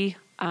we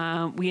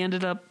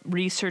ended up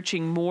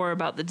researching more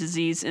about the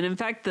disease. And in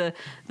fact, the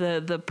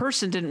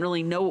person didn't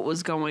really know what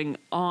was going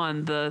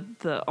on,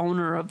 the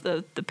owner of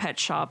the pet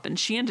shop. And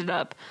she ended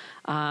up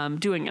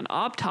doing an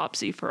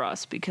autopsy for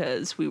us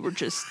because we were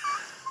just...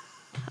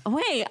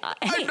 Wait,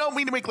 I don't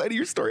mean to make light of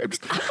your story. I'm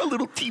just a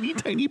little teeny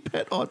tiny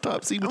pet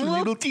autopsy with a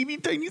little teeny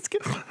tiny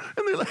skin,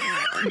 and they're like,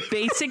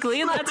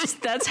 basically, and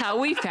that's how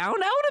we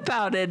found out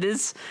about it.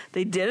 Is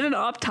they did an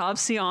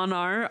autopsy on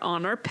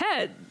our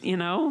pet,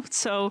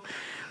 So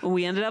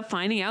we ended up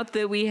finding out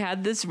that we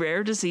had this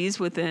rare disease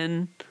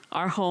within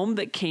our home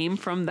that came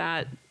from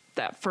that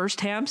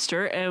first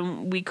hamster,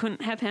 and we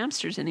couldn't have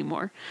hamsters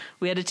anymore.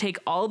 We had to take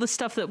all the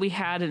stuff that we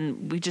had,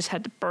 and we just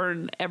had to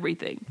burn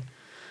everything.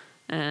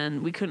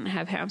 And we couldn't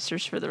have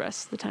hamsters for the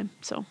rest of the time.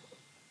 So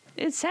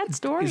it's a sad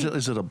story.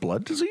 Is it a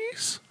blood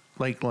disease?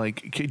 Like,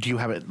 do you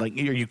have it? Like,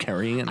 are you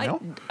carrying it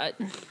now?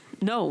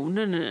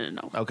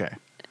 No. Okay.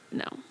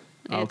 No.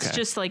 It's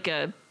just like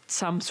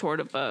some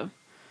sort of a...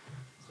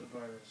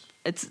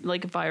 It's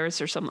like a virus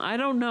or something. I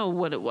don't know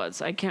what it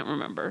was. I can't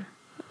remember.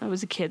 I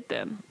was a kid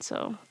then,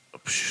 so...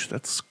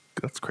 That's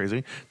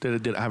crazy.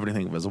 Did it have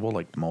anything visible,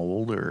 like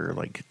mold or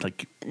like?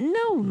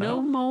 No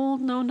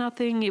mold, no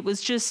nothing. It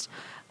was just...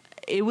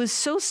 It was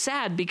so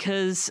sad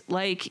because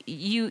like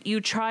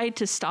you tried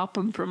to stop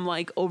them from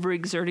like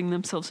overexerting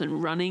themselves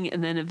and running,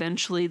 and then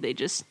eventually they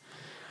just,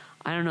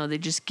 I don't know, they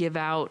just give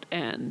out.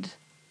 And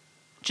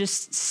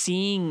just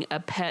seeing a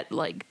pet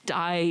like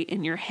die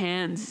in your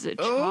hands as a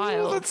child.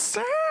 Oh, that's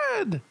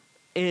sad.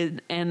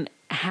 And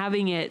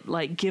having it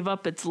like give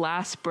up its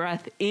last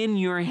breath in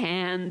your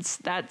hands,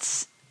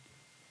 that's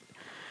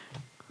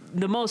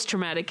the most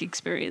traumatic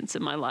experience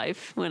in my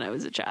life when I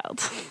was a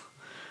child.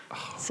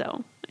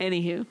 So,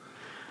 anywho.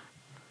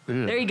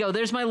 Ew. There you go.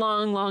 There's my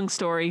long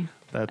story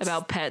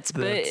about pets.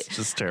 But that's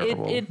just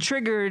terrible. It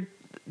triggered,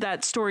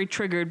 that story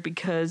triggered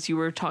because you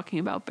were talking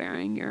about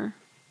burying your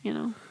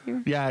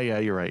Yeah,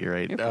 you're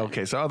right.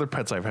 Okay, so other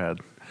pets I've had.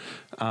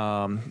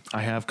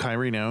 I have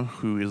Kyrie now,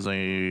 who is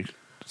a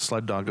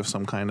sled dog of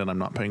some kind, and I'm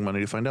not paying money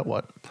to find out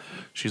what.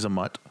 She's a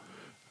mutt.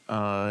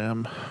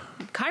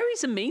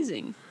 Kyrie's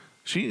amazing.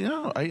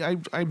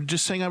 I'm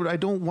just saying I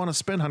don't want to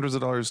spend hundreds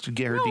of dollars to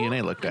get her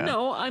DNA looked at.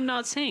 No, I'm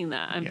not saying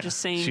that. I'm just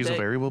saying she's a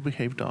very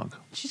well-behaved dog.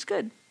 She's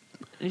good.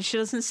 And she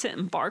doesn't sit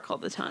and bark all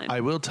the time.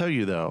 I will tell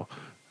you, though,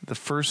 the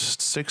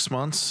first 6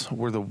 months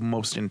were the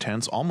most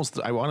intense.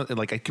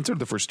 I consider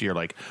the first year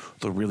like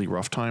the really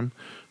rough time.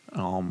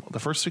 The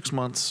first 6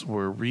 months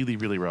were really,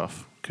 really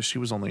rough because she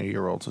was only a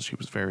year old, so she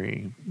was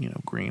very,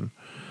 green.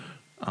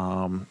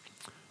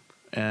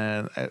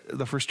 And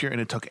the first year, and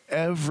it took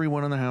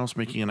everyone in the house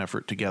making an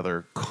effort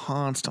together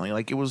constantly.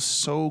 Like, it was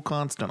so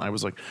constant. I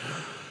was like,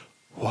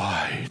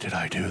 why did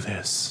I do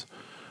this?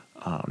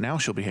 Now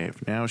she'll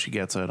behave. Now she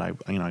gets it. I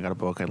got a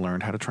book. I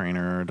learned how to train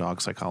her,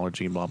 dog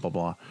psychology, blah, blah,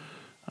 blah.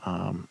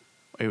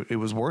 It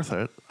was worth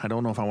it. I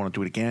don't know if I want to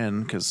do it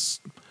again because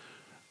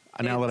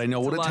now that I know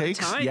what it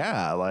takes.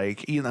 Yeah.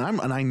 Like, and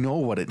I know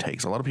what it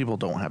takes. A lot of people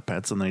don't have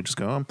pets and they just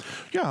go,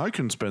 yeah, I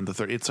can spend the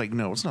 30. It's like,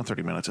 no, it's not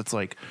 30 minutes. It's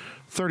like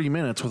 30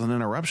 minutes with an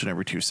interruption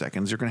every 2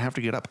 seconds. You're going to have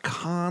to get up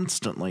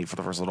constantly for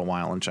the first little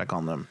while and check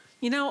on them.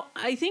 You know,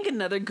 I think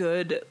another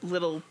good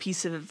little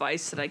piece of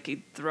advice that I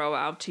could throw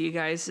out to you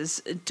guys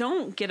is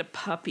don't get a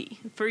puppy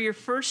for your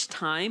first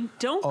time.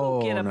 Don't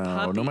go get a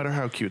puppy. No matter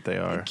how cute they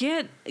are.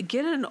 Get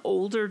an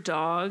older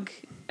dog,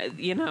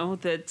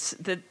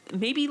 that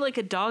maybe like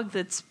a dog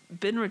that's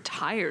been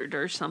retired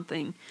or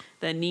something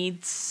that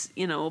needs,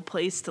 a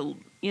place to,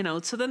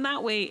 so then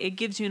that way it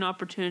gives you an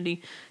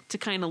opportunity to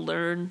kind of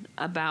learn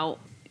about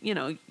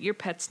your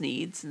pet's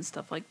needs and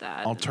stuff like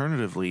that.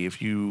 Alternatively,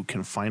 if you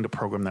can find a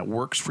program that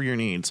works for your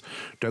needs,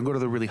 don't go to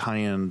the really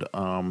high-end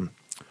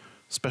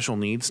special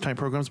needs type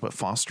programs, but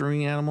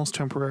fostering animals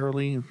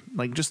temporarily,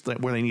 like just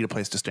where they need a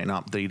place to stay.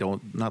 Not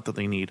that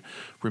they need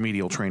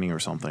remedial training or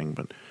something,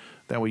 but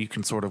that way you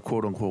can sort of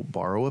quote unquote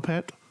borrow a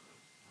pet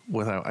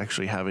without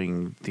actually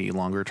having the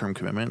longer term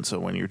commitment. So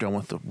when you're done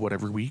with the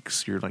whatever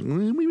weeks, you're like,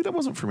 maybe that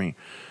wasn't for me,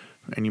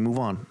 and you move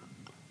on.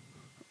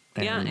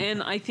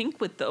 And I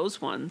think with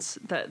those ones,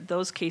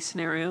 those case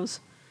scenarios,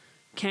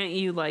 can't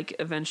you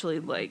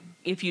eventually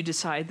if you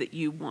decide that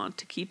you want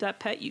to keep that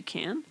pet, you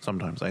can?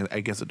 Sometimes. I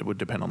guess it would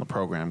depend on the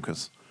program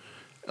because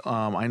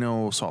I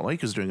know Salt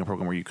Lake is doing a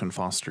program where you can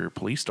foster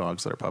police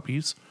dogs that are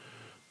puppies.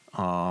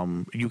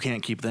 You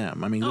can't keep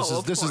them. I mean,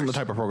 this isn't the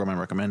type of program I'm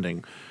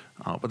recommending,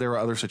 but there are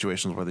other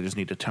situations where they just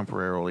need to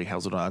temporarily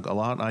house a dog.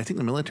 I think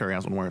the military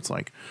has one where it's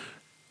like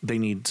they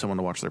need someone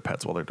to watch their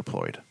pets while they're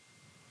deployed.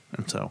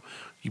 And so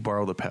you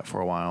borrow the pet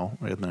for a while,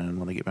 and then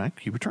when they get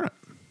back, you return it.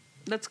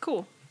 That's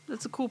cool.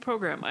 That's a cool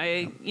program.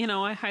 I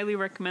highly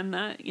recommend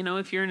that,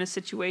 if you're in a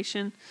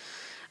situation.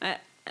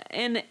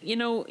 And,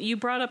 you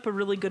brought up a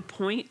really good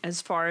point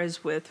as far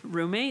as with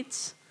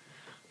roommates.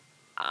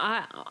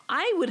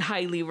 I would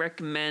highly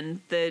recommend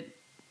that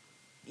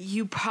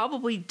you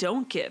probably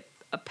don't get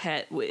a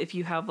pet if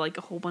you have, a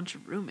whole bunch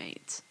of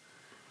roommates.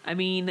 I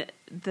mean,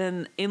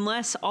 then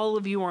unless all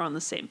of you are on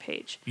the same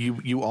page.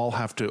 You all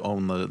have to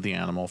own the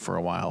animal for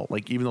a while.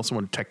 Even though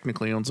someone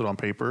technically owns it on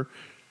paper,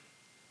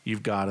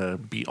 you've got to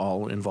be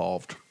all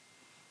involved.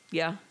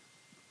 Yeah,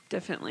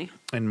 definitely.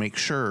 And make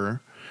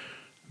sure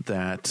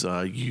that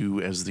you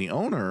as the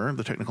owner,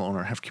 the technical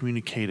owner, have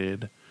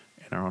communicated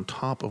and are on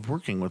top of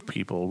working with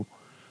people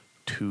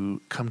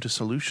to come to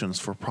solutions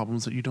for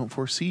problems that you don't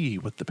foresee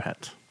with the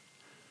pet.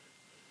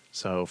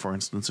 So, for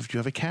instance, if you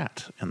have a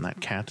cat and that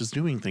cat is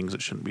doing things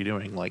it shouldn't be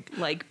doing, like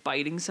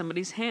biting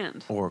somebody's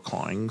hand, or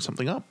clawing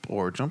something up,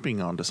 or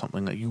jumping onto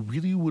something that you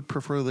really would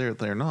prefer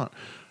they're not,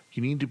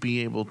 you need to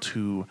be able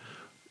to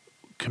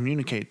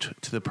communicate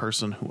to the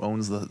person who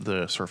owns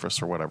the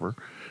surface or whatever,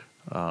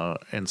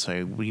 and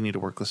say, we need to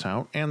work this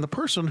out. And the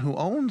person who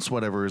owns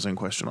whatever is in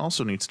question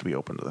also needs to be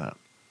open to that.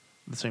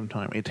 At the same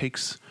time, it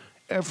takes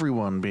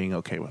everyone being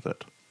okay with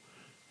it.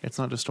 It's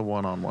not just a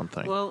one-on-one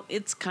thing. Well,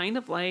 it's kind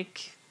of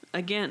like,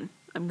 again,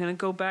 I'm going to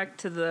go back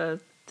to the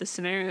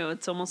scenario.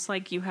 It's almost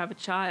like you have a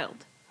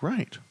child.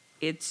 Right.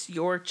 It's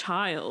your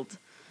child.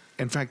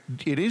 In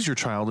fact, it is your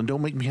child, and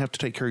don't make me have to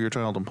take care of your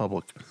child in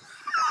public.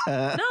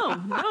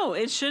 No,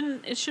 it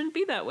shouldn't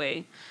be that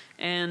way.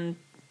 And,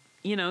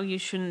 you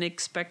shouldn't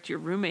expect your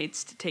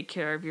roommates to take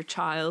care of your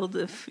child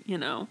if,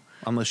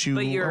 Unless you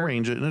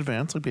arrange it in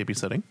advance, like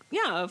babysitting.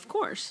 Yeah, of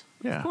course.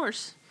 Yeah. Of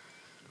course.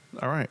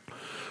 All right.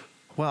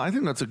 Well, I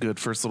think that's a good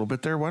first little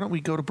bit there. Why don't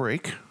we go to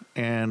break?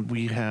 And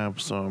we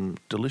have some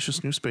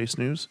delicious new space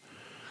news.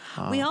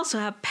 We also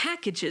have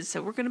packages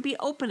that we're going to be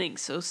opening,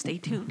 so stay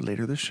tuned.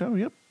 Later this show,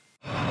 yep.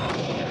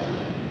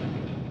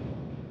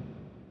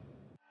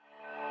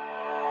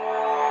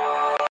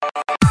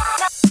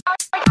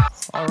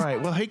 All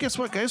right. Well, hey, guess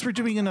what, guys? We're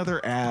doing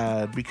another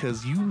ad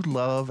because you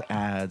love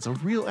ads. A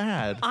real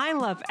ad. I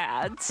love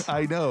ads.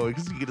 I know,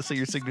 because you get to say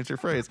your signature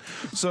phrase.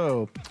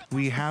 So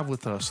we have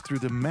with us, through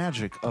the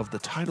magic of the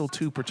Title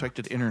II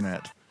protected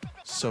internet,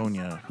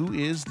 Sonia, who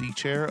is the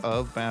chair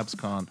of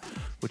BabsCon,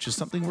 which is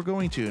something we're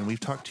going to, and we've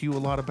talked to you a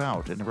lot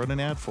about and run an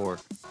ad for.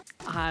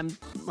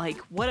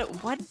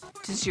 What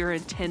does your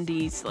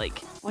attendees,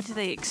 what do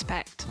they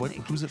expect?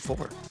 Who's it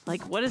for?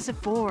 What is it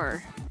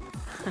for?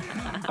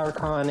 Our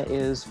con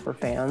is for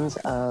fans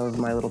of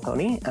My Little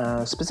Pony.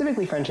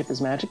 Specifically, Friendship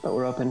is Magic, but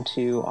we're open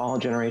to all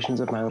generations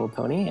of My Little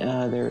Pony.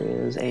 There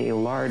is a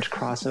large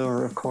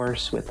crossover, of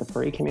course, with the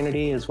furry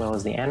community as well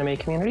as the anime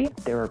community.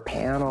 There are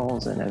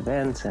panels and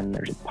events, and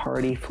there's a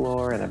party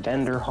floor and a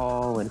vendor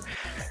hall, and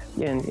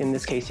in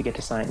this case, you get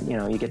to sign.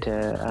 You get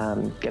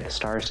to get the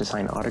stars to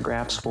sign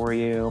autographs for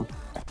you.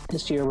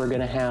 This year, we're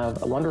going to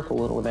have a wonderful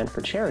little event for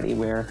charity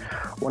where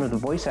one of the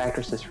voice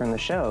actresses from the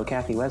show,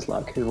 Kathy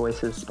Wesluck, who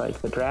voices Spike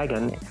the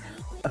Dragon,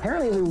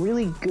 apparently is a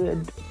really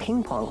good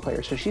ping pong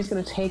player. So she's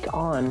going to take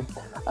on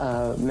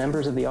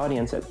members of the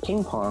audience at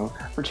ping pong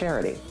for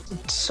charity.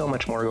 So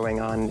much more going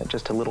on.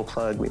 Just a little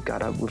plug. We've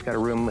got a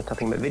room with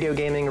nothing but video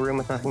gaming, a room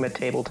with nothing but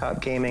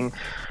tabletop gaming.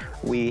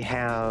 We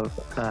have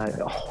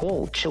a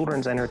whole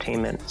children's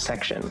entertainment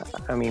section.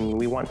 I mean,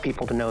 we want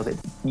people to know that,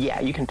 yeah,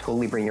 you can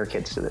totally bring your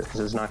kids to this.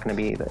 This is not going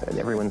to be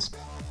everyone's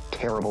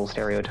terrible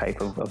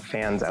stereotype of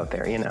fans out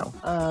there, you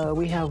know.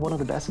 We have one of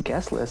the best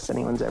guest lists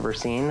anyone's ever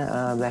seen.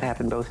 That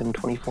happened both in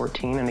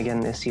 2014 and again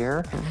this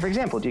year. For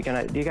example, do you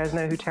guys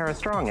know who Tara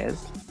Strong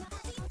is?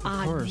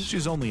 Of course.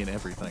 She's only in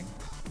everything.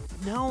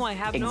 No, I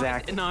have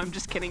Exactly. no. I'm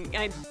just kidding.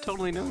 I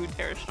totally know who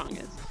Tara Strong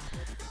is.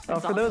 Well,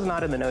 for those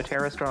not in the know,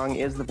 Tara Strong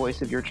is the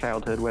voice of your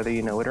childhood, whether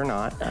you know it or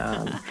not.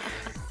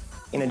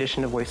 In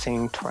addition to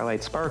voicing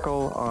Twilight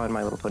Sparkle on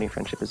My Little Pony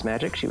Friendship is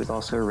Magic, she was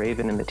also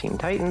Raven in the Teen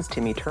Titans,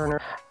 Timmy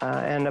Turner,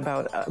 and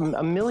about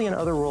a million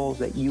other roles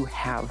that you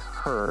have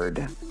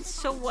heard.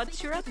 So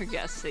what's your other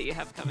guests that you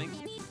have coming?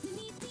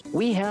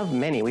 We have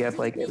many. We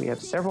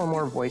have several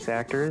more voice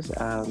actors.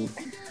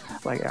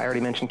 Like I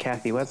already mentioned,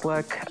 Kathy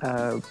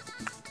Wesluck.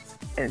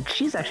 And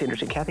she's actually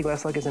interesting. Kathy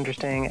Wesluck is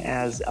interesting,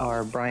 as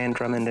are Brian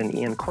Drummond and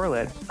Ian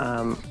Corlett,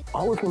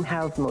 all of whom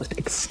have the most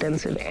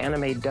extensive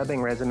anime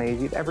dubbing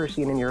resumes you've ever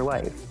seen in your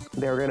life.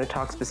 They're going to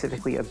talk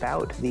specifically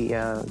about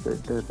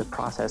the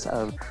process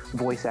of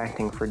voice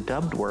acting for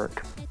dubbed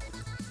work,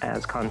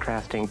 as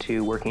contrasting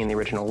to working in the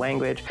original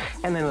language,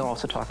 and then they'll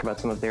also talk about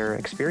some of their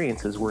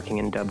experiences working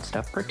in dubbed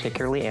stuff,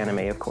 particularly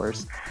anime, of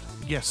course.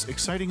 Yes,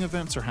 exciting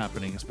events are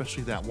happening,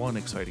 especially that one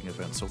exciting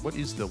event. So what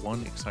is the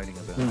one exciting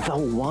event? The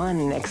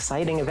one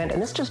exciting event,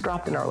 and this just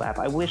dropped in our lap.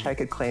 I wish I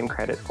could claim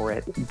credit for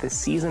it. The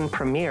season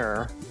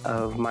premiere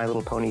of My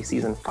Little Pony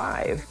Season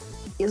 5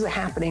 is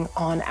happening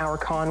on our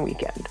con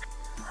weekend.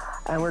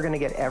 And we're going to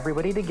get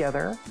everybody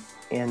together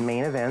in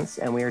main events,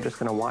 and we are just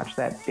going to watch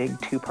that big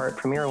 2-part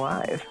premiere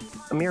live.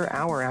 A mere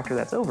hour after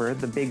that's over,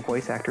 the big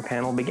voice actor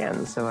panel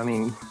begins. So, I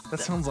mean...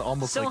 That sounds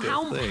almost So like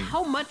a thing.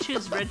 how much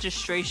is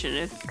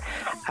registration?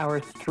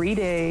 Our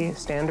 3-day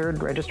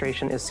standard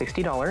registration is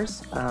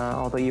 $60.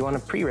 Although you want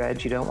to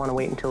pre-reg, you don't want to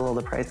wait until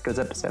the price goes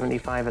up to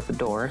 $75 at the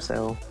door.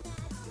 So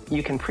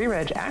you can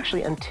pre-reg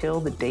actually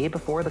until the day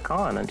before the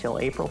con, until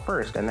April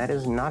 1st, and that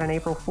is not an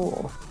April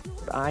Fool.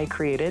 I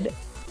created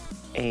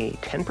a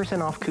 10%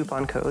 off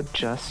coupon code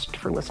just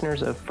for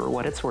listeners of For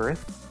What It's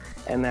Worth,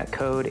 and that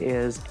code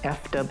is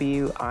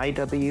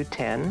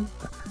FWIW10.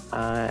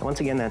 Once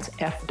again, that's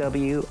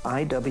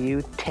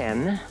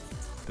FWIW10.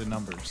 The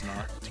numbers,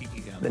 not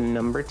TEN. The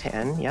number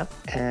 10, yep.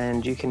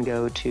 And you can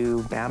go to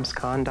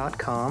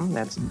babscon.com.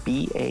 That's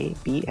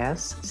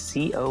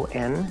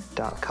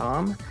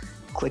BABSCON.com.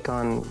 Click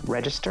on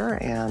register,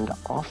 and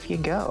off you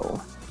go.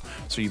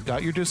 So you've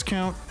got your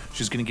discount.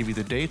 She's going to give you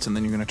the dates, and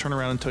then you're going to turn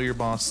around and tell your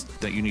boss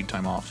that you need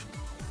time off.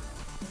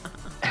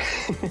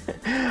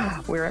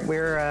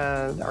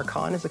 Our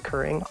con is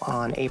occurring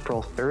on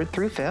April 3rd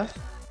through 5th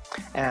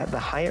at the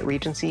Hyatt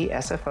Regency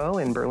SFO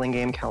in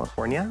Burlingame,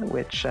 California,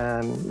 which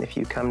if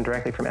you come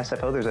directly from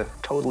SFO, there's a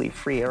totally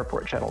free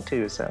airport shuttle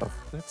too. So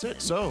That's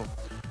it. So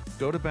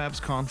go to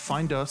BabsCon,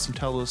 find us, and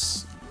tell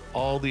us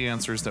all the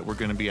answers that we're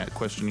going to be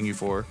questioning you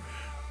for,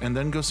 and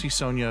then go see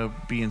Sonia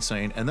be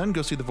insane, and then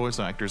go see the voice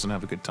actors and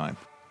have a good time.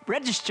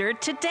 Register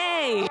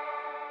today!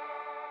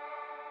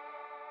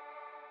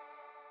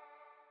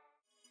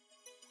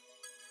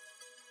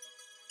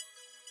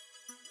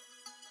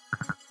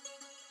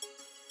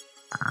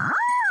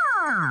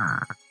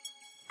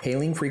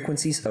 Hailing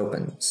frequencies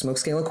open.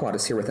 Smokescale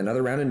Aquatis here with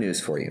another round of news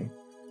for you.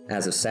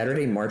 As of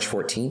Saturday, March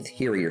 14th,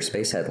 here are your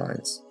space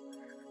headlines.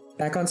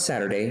 Back on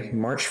Saturday,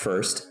 March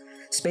 1st,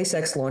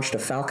 SpaceX launched a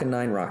Falcon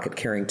 9 rocket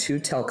carrying 2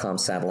 Telcom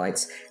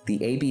satellites,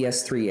 the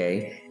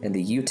ABS-3A and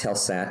the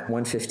Eutelsat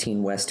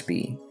 115 West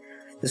B.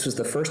 This was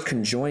the first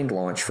conjoined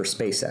launch for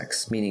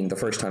SpaceX, meaning the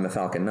first time a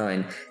Falcon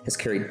 9 has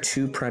carried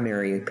 2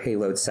 primary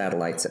payload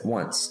satellites at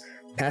once,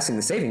 passing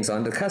the savings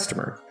on to the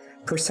customer.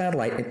 Per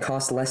satellite, it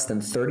cost less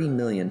than $30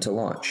 million to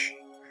launch.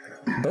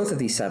 Both of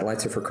these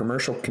satellites are for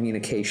commercial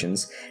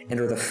communications and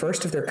are the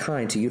first of their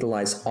kind to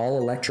utilize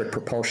all-electric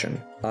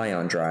propulsion,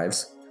 ion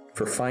drives,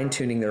 for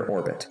fine-tuning their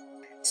orbit.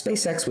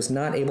 SpaceX was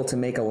not able to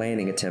make a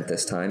landing attempt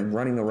this time,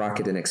 running the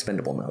rocket in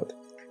expendable mode.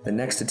 The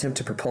next attempt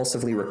to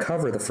propulsively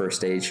recover the first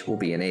stage will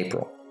be in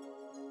April.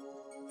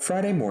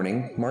 Friday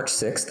morning, March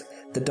 6th,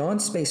 the Dawn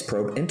space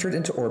probe entered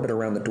into orbit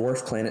around the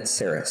dwarf planet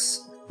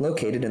Ceres,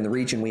 located in the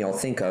region we all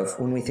think of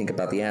when we think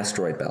about the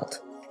asteroid belt.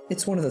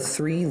 It's one of the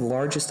 3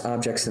 largest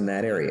objects in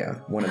that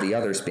area, one of the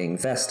others being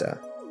Vesta,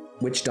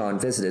 which Dawn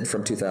visited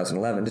from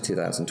 2011 to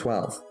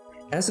 2012.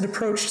 As it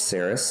approached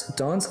Ceres,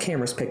 Dawn's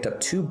cameras picked up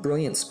 2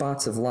 brilliant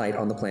spots of light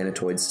on the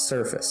planetoid's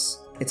surface.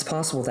 It's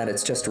possible that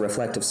it's just a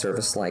reflective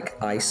surface like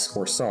ice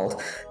or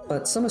salt,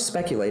 but some have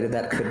speculated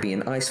that could be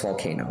an ice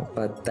volcano,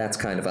 but that's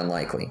kind of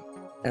unlikely.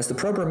 As the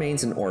probe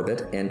remains in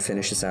orbit and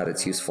finishes out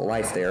its useful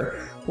life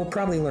there, we'll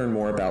probably learn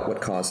more about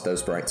what caused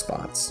those bright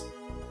spots.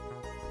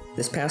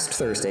 This past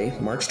Thursday,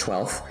 March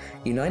 12th,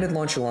 United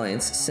Launch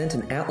Alliance sent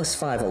an Atlas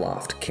V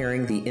aloft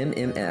carrying the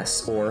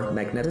MMS, or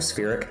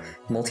Magnetospheric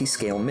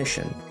Multiscale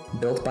Mission,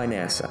 built by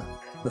NASA.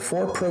 The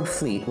 4-probe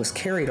fleet was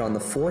carried on the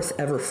 4th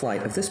ever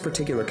flight of this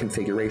particular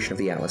configuration of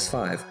the Atlas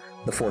V,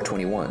 the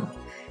 421,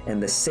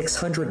 and the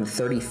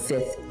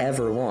 635th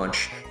ever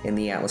launch in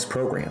the Atlas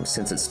program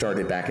since it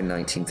started back in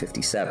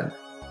 1957.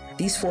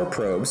 These 4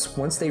 probes,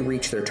 once they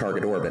reach their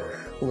target orbit,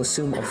 will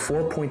assume a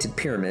 4-pointed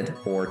pyramid,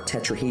 or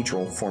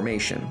tetrahedral,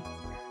 formation.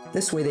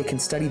 This way they can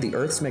study the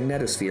Earth's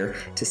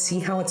magnetosphere to see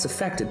how it's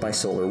affected by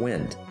solar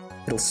wind.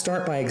 It'll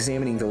start by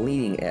examining the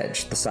leading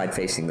edge, the side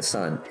facing the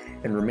sun,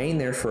 and remain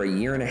there for a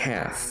year and a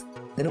half.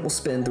 Then it will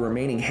spend the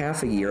remaining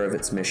half a year of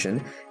its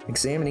mission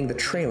examining the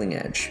trailing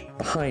edge,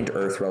 behind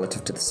Earth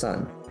relative to the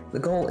sun. The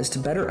goal is to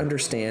better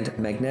understand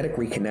magnetic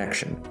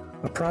reconnection,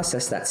 a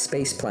process that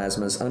space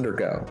plasmas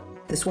undergo.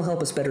 This will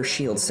help us better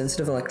shield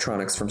sensitive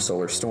electronics from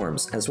solar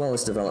storms, as well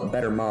as develop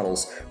better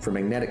models for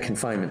magnetic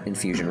confinement in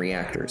fusion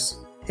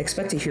reactors.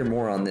 Expect to hear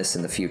more on this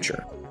in the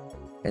future.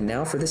 And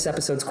now for this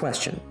episode's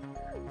question.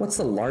 What's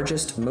the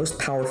largest, most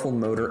powerful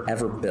motor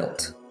ever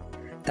built?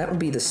 That would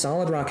be the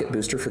solid rocket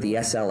booster for the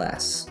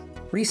SLS.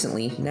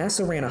 Recently,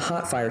 NASA ran a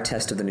hot fire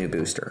test of the new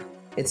booster.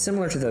 It's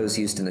similar to those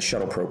used in the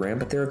shuttle program,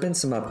 but there have been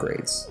some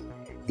upgrades.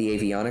 The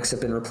avionics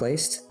have been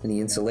replaced, and the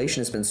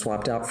insulation has been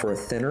swapped out for a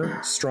thinner,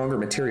 stronger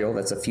material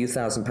that's a few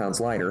thousand pounds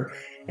lighter,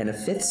 and a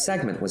 5th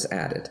segment was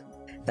added.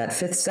 That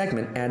 5th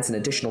segment adds an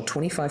additional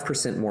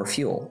 25% more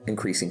fuel,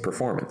 increasing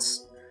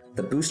performance.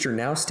 The booster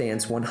now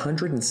stands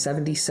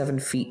 177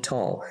 feet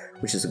tall,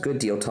 which is a good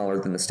deal taller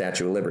than the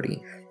Statue of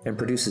Liberty, and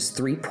produces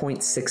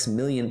 3.6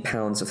 million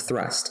pounds of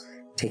thrust,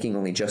 taking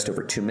only just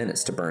over 2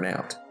 minutes to burn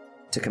out.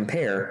 To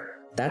compare,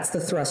 that's the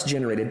thrust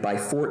generated by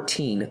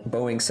 14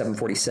 Boeing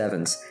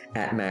 747s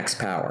at max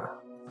power.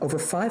 Over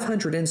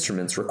 500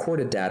 instruments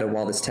recorded data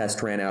while this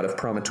test ran out of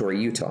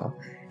Promontory, Utah,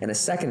 and a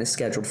second is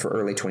scheduled for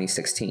early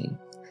 2016.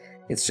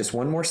 It's just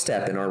one more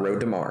step in our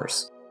road to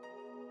Mars.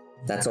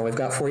 That's all we've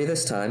got for you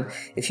this time.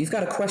 If you've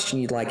got a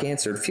question you'd like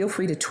answered, feel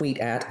free to tweet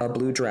at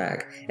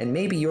 @BlueDrag, and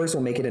maybe yours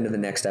will make it into the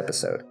next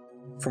episode.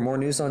 For more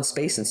news on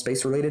space and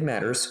space-related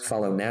matters,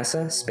 follow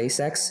NASA,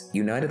 SpaceX,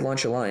 United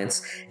Launch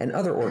Alliance, and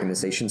other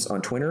organizations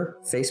on Twitter,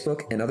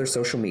 Facebook, and other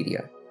social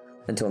media.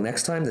 Until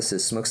next time, this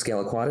is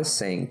Smokescale Aquatis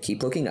saying,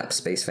 keep looking up,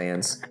 space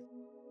fans.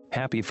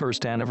 Happy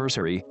first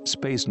anniversary,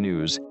 Space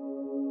News.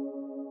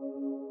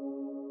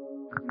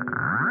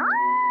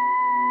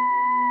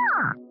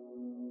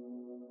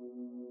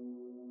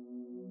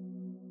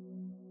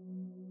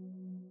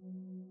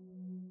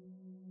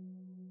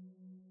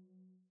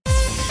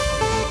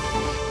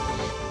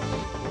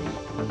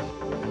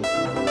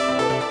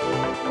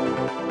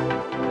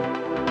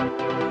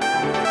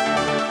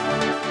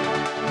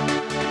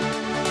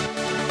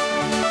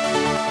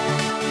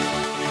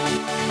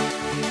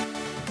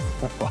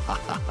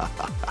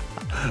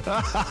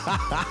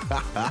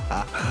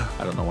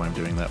 I don't know why I'm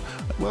doing that.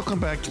 Welcome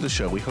back to the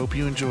show. We hope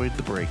you enjoyed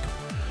the break.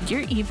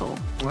 You're evil.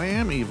 I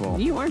am evil.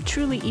 You are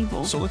truly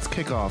evil. So let's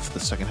kick off the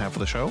second half of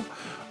the show.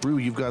 Rue,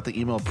 you've got the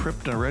email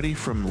prepped already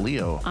from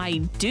Leo. I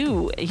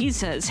do. He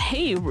says,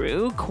 "Hey,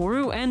 Rue,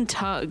 Koru, and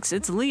Tugs.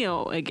 It's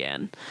Leo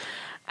again.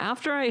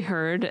 After I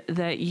heard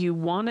that you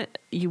wanted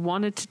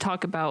to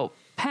talk about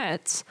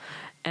pets,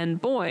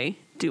 and boy,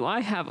 do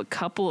I have a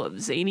couple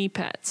of zany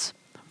pets.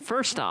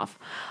 First off,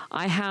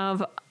 I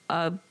have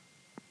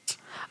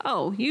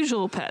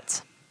usual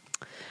pets.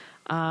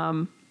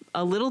 A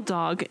little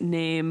dog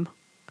named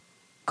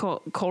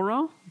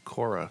Koro.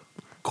 Cora,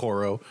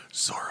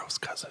 Zorro's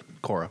cousin.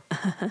 Cora.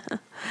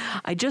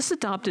 I just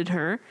adopted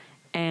her,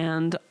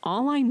 and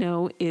all I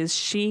know is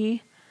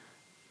she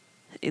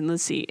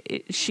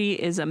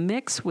is a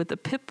mix with a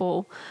pit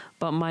bull,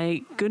 but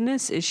my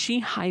goodness, is she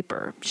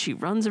hyper. She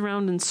runs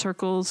around in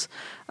circles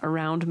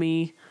around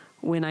me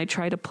when I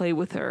try to play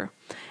with her,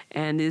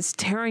 and is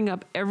tearing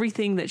up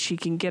everything that she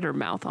can get her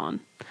mouth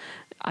on.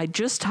 I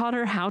just taught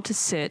her how to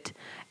sit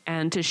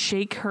and to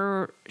shake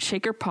her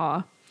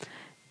paw,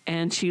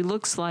 and she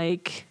looks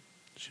kawaii.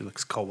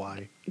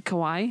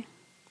 Kawaii?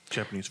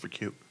 Japanese for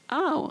cute.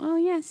 Oh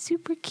yeah,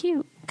 super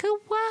cute.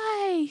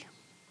 Kawaii.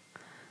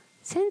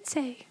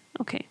 Sensei.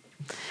 Okay.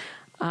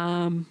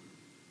 Got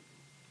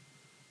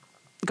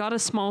a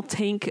small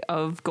tank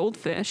of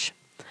goldfish,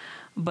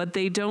 but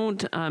they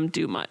don't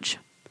do much.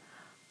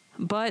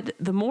 But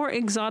the more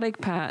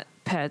exotic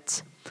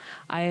pets,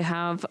 I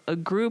have a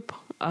group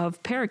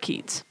of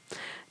parakeets.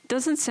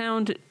 Doesn't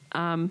sound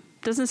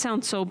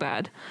so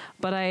bad,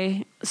 but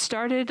I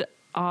started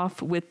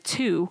off with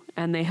 2,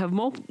 and they have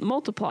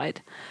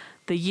multiplied.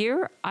 The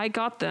year I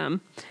got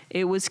them,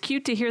 it was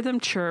cute to hear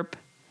them chirp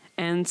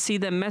and see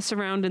them mess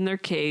around in their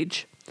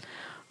cage.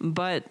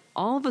 But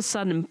all of a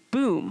sudden,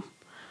 boom,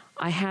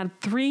 I had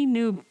 3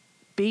 new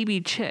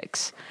baby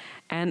chicks.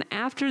 And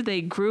after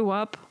they grew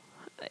up,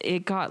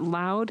 it got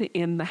loud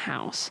in the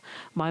house.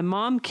 My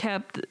mom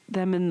kept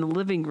them in the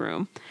living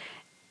room.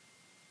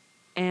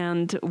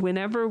 And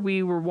whenever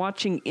we were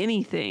watching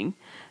anything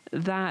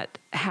that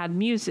had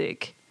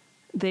music,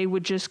 they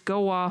would just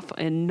go off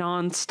and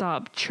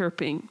nonstop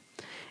chirping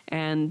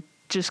and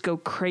just go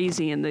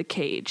crazy in the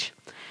cage.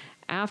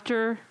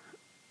 After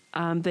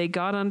they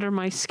got under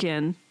my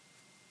skin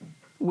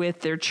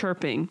with their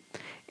chirping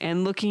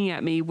and looking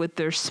at me with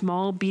their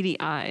small beady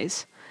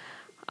eyes,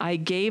 I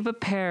gave a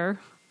pair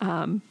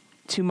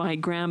to my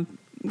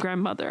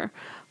grandmother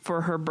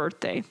for her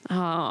birthday.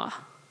 I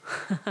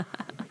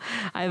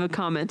have a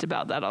comment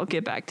about that. I'll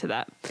get back to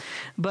that.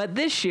 But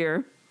this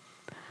year,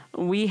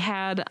 we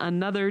had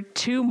another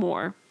 2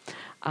 more.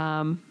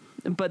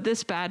 But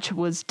this batch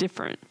was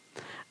different.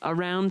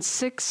 Around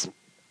 6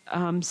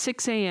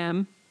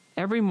 a.m.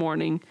 every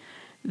morning,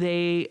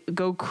 they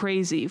go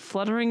crazy,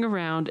 fluttering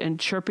around and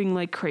chirping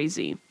like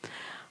crazy.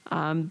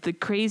 The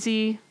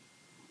crazy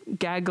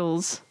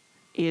gaggles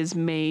is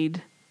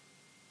made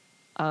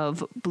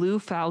of Blue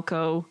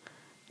Falco,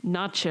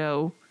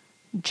 Nacho,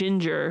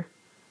 Ginger,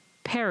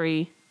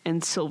 Perry,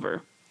 and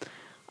Silver.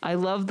 I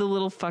love the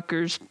little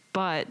fuckers,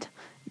 but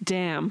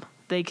damn,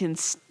 they can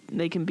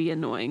be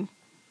annoying.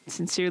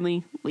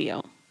 Sincerely,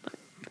 Leo.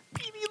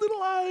 Beady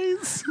little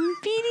eyes.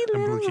 Beady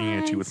little eyes. I'm looking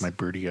at you with my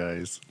birdie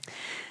eyes.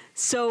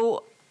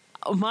 So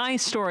my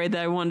story that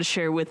I wanted to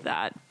share with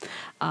that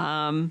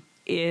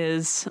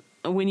is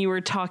when you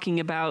were talking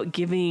about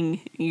giving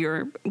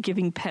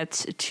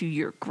pets to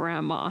your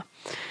grandma.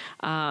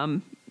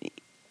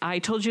 I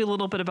told you a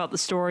little bit about the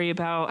story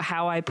about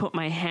how I put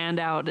my hand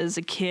out as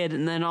a kid,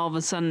 and then all of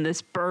a sudden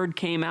this bird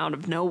came out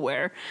of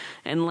nowhere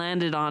and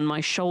landed on my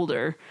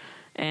shoulder,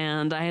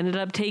 and I ended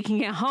up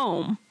taking it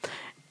home.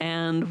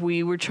 And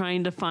we were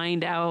trying to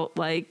find out,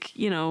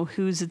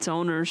 whose its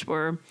owners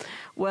were.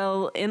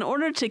 Well, in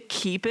order to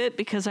keep it,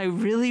 because I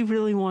really,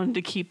 really wanted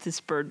to keep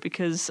this bird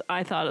because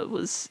I thought it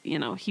was,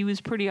 he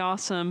was pretty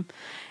awesome.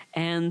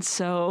 And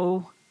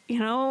so,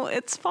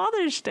 it's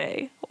Father's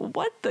Day.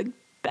 What the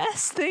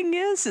best thing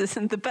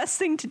the best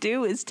thing to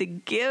do is to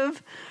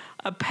give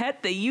a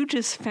pet that you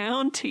just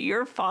found to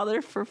your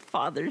father for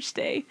Father's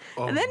Day.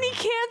 Oh. And then he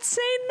can't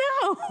say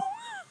no.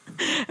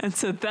 And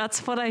so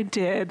that's what I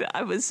did.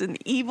 I was an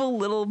evil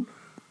little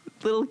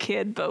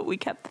kid, but we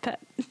kept the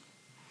pet.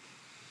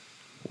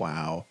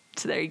 Wow.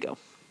 So there you go.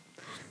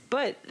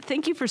 But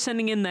thank you for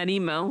sending in that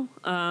email.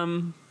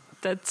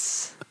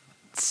 That's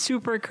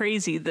super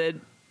crazy that,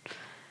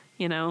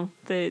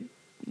 that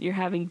you're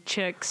having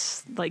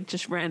chicks,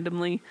 just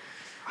randomly.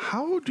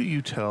 How do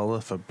you tell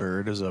if a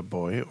bird is a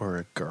boy or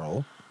a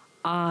girl?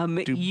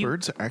 Do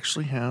birds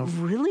actually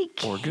have really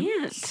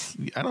organs?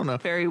 I don't know.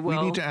 Very well.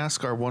 We need to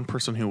ask our one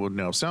person who would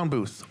know. Sound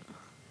booth.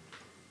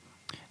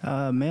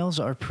 Males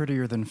are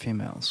prettier than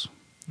females.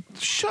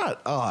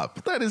 Shut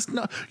up. That is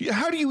not.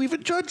 How do you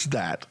even judge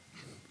that?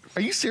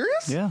 Are you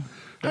serious? Yeah,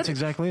 that's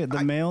exactly it.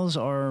 The males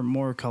are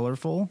more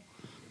colorful,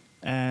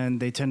 and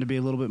they tend to be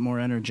a little bit more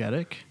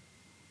energetic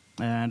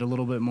and a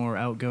little bit more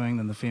outgoing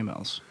than the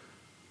females.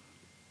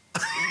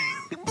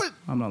 But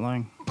I'm not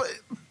lying.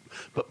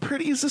 But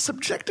pretty is a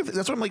subjective.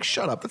 That's why I'm like,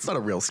 shut up. That's not a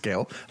real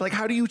scale. Like,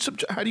 how do you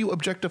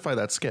objectify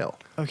that scale?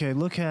 Okay,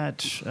 look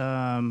at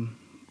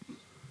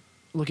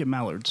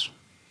mallards.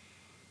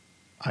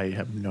 I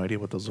have no idea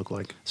what those look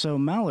like. So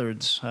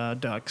mallards,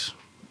 ducks.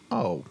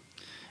 Oh.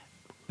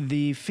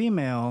 The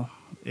female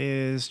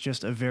is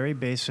just a very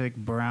basic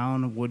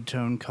brown wood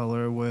tone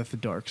color with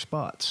dark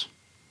spots.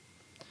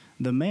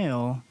 The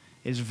male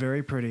is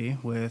very pretty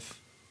with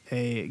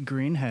a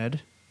green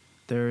head.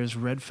 There's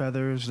red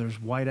feathers, there's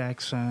white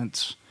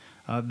accents.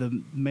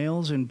 The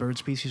males in bird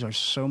species are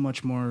so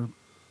much more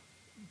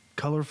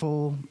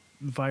colorful,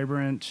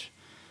 vibrant,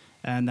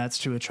 and that's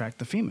to attract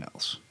the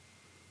females.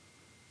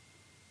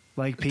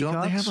 Like peacocks.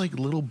 Don't they have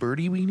little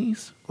birdie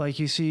weenies? Like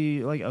you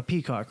see a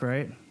peacock,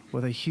 right?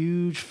 With a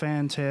huge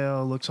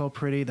fantail, looks all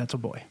pretty, that's a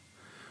boy.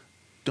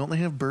 Don't they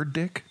have bird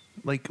dick?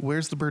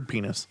 Where's the bird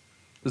penis?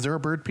 Is there a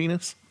bird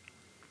penis?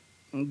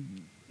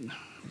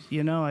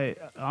 I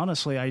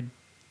honestly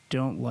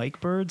don't like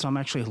birds. I'm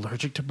actually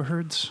allergic to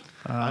birds.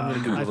 I'm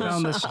going to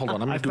Google this. Hold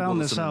on, I'm going to Google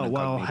this. I found this out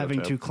while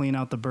having to clean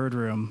out the bird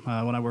room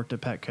when I worked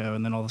at Petco,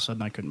 and then all of a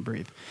sudden I couldn't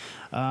breathe.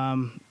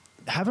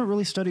 Haven't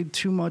really studied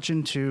too much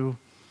into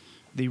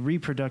the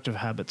reproductive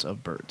habits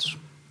of birds.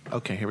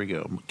 Okay, here we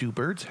go. Do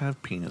birds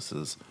have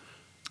penises?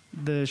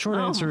 The short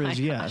answer is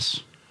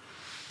yes.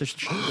 The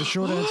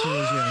short answer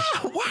is yes.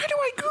 Why do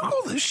I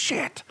Google this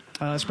shit?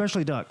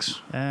 Especially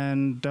ducks.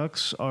 And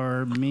ducks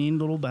are mean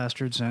little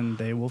bastards, and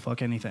they will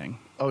fuck anything.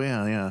 Oh,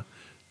 yeah.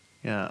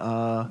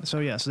 So,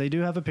 yes, they do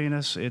have a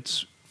penis.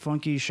 It's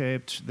funky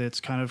shaped. It's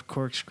kind of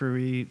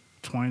corkscrewy,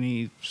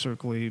 twiny,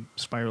 circly,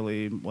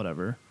 spirally,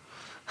 whatever.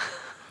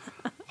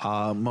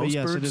 But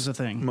yes, it is a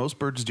thing. Most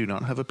birds do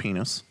not have a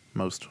penis.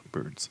 Most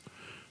birds.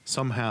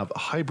 Some have a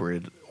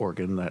hybrid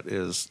organ that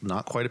is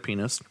not quite a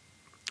penis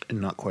and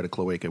not quite a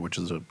cloaca, which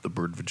is the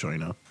bird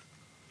vagina.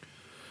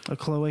 A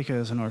cloaca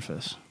is an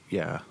orifice.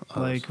 Yeah.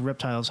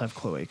 Reptiles have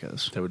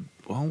cloacas. That would.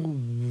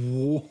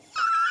 Oh,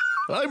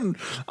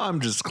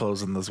 I'm just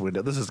closing this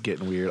window. This is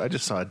getting weird. I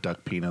just saw a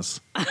duck penis.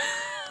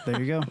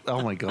 There you go.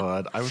 Oh my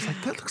god. I was like,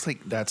 that looks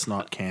like that's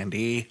not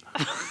candy.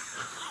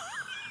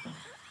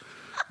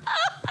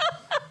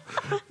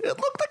 It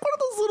looked like one of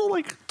those little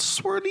like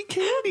swirly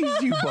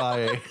candies you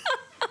buy.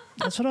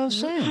 That's what I was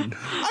saying.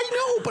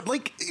 I know, but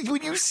like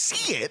when you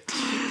see it,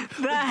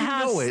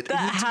 That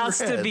has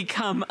to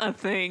become a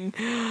thing.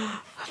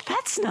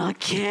 That's not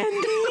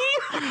candy.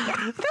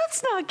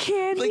 That's not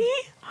candy. Like,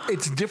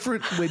 it's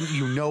different when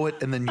you know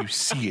it and then you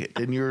see it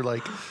and you're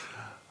like,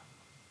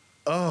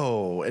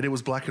 oh, and it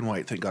was black and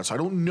white, thank God. So I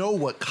don't know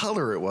what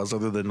color it was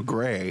other than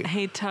gray.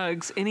 Hey,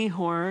 Tugs, any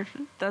whore,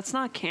 that's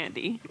not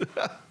candy.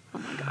 Oh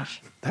my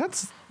gosh.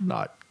 That's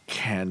not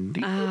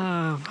candy.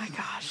 Oh my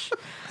gosh.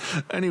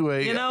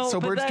 Anyway, You know, so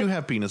but birds that- do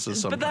have penises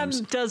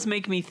sometimes. But that does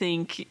make me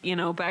think,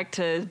 back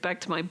to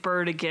my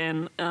bird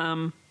again.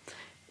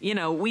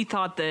 We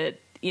thought that,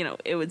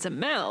 it was a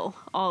male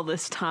all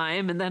this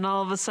time, and then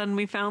all of a sudden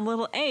we found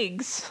little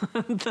eggs.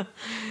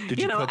 Did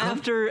you cook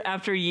them?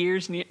 after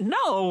years and years.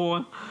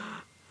 No,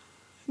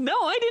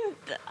 I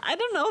didn't. I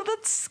don't know.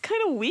 That's kind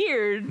of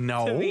weird.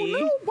 No, to me.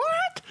 no,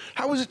 what?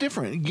 How is it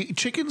different?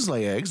 Chickens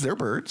lay eggs; they're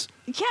birds.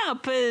 Yeah,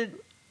 but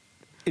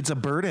It's a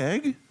bird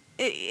egg,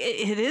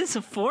 it is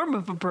a form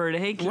of a bird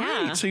egg.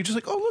 right? Yeah. So you're just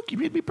like, oh look, you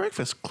made me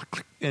breakfast, click,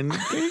 click, and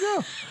there you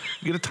go.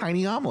 You get a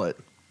tiny omelet.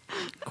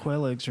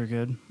 Quail eggs are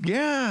good.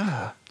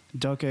 Yeah.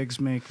 Duck eggs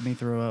make me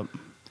throw up.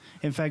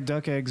 In fact,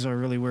 duck eggs are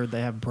really weird.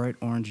 They have bright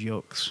orange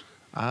yolks.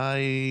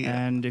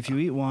 And if you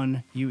eat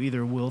one, you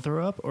either will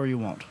throw up or you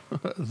won't.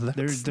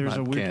 There's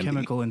a weird candy.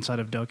 chemical inside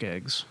of duck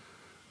eggs.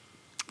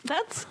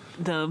 That's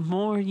the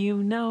more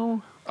you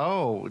know.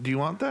 Oh, do you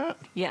want that?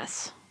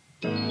 Yes.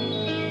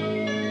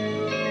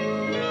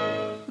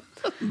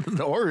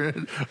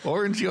 The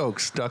orange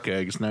yolks, duck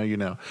eggs. Now you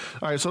know.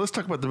 All right, so let's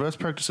talk about the best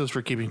practices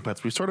for keeping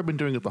pets. We've sort of been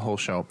doing it the whole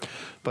show,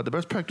 but the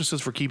best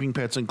practices for keeping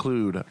pets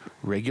include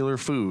regular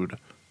food,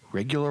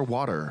 regular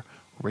water,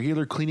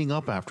 regular cleaning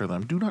up after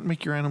them. Do not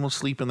make your animals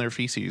sleep in their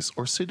feces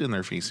or sit in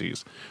their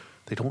feces.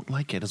 They don't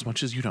like it as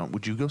much as you don't.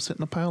 Would you go sit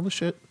in a pile of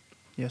shit?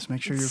 Yes,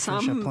 make sure your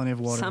fish have plenty of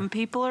water. Some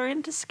people are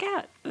into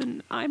scat,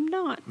 and I'm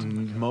not.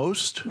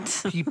 Most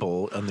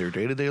people in their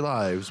day-to-day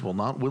lives will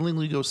not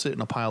willingly go sit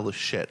in a pile of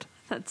shit.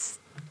 That's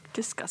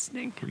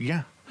disgusting.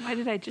 Yeah. Why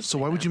did I just So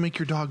say why would that? you make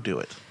your dog do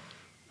it?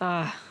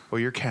 Or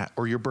your cat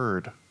or your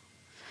bird?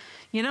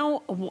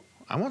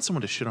 I want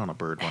someone to shit on a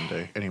bird one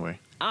day. Anyway.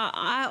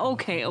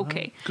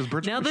 Okay. 'Cause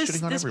birds now are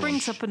shitting on this everyone.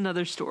 brings up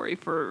another story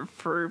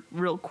for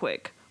real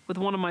quick with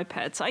one of my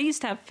pets. I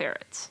used to have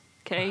ferrets.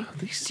 Okay.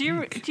 They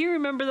Do you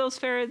remember those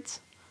ferrets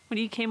when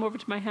you came over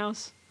to my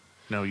house?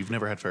 No, you've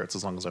never had ferrets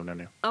as long as I've known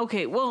you.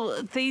 Okay,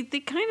 well, they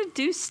kind of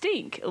do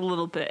stink a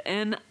little bit.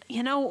 And,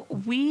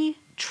 we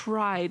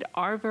tried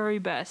our very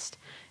best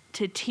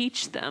to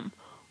teach them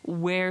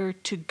where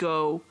to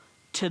go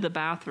to the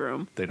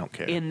bathroom. They don't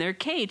care. In their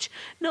cage.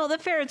 No, the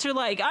ferrets are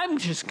like, I'm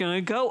just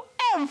going to go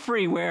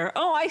everywhere.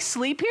 Oh, I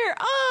sleep here.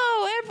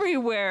 Oh,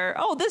 everywhere.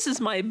 Oh, this is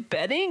my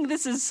bedding.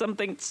 This is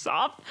something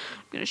soft. I'm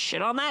going to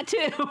shit on that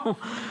too.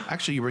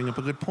 Actually, you bring up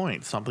a good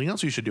point. Something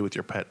else you should do with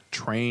your pet.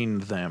 Train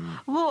them.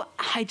 Well,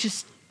 I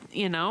just,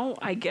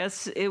 I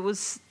guess it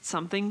was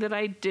something that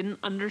I didn't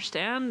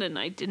understand and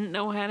I didn't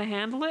know how to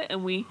handle it.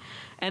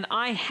 And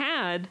I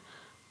had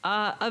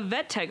a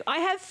vet tech. I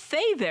had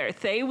Faye there.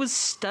 Faye was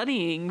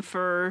studying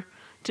to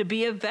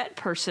be a vet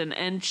person.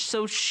 And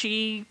so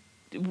she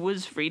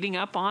was reading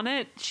up on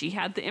it. She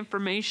had the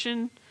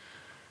information.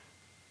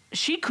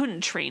 She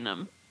couldn't train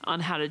them on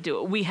how to do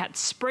it. We had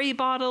spray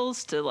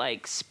bottles to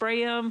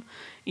spray them,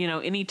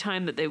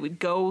 anytime that they would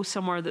go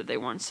somewhere that they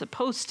weren't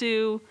supposed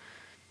to.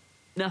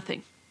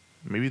 Nothing.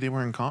 Maybe they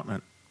were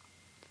incontinent.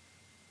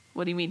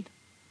 What do you mean?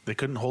 They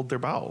couldn't hold their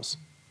bowels.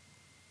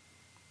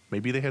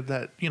 Maybe they had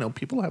that,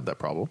 people have that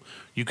problem.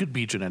 You could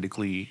be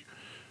genetically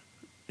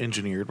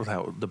engineered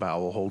without the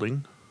bowel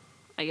holding.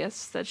 I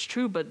guess that's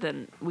true, but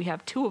then we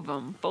have two of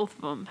them, both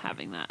of them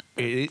having that.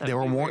 There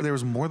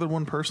was more than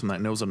one person that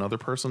knows another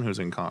person who's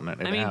incontinent.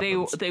 It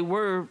happens. they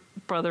were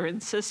brother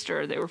and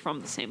sister. They were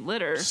from the same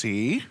litter.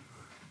 See?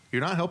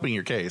 You're not helping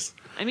your case.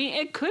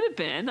 It could have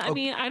been.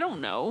 I don't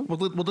know. Well,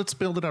 let's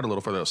build it out a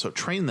little further. So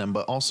train them,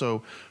 but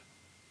also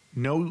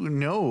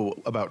know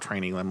about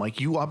training them. Like,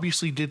 you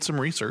obviously did some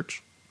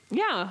research.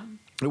 Yeah.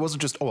 It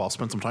wasn't just, I'll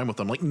spend some time with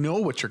them. Like, know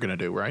what you're going to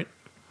do, right?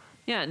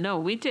 Yeah, no,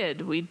 we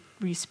did. We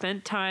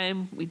spent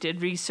time. We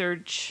did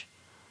research.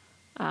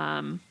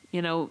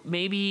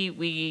 Maybe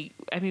we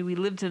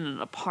lived in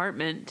an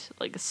apartment,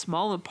 like a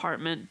small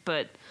apartment,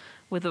 but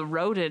with a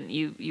rodent,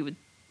 you would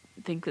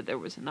think that there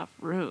was enough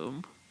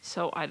room.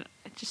 So I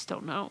just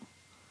don't know.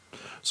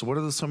 So what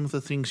are some of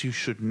the things you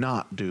should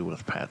not do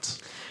with pets?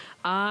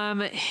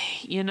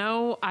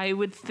 I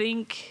would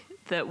think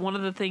that one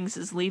of the things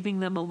is leaving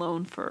them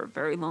alone for a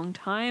very long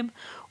time,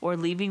 or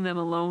leaving them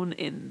alone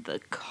in the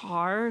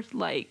car,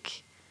 leaving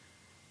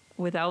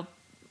them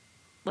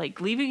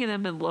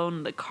alone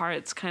in the car.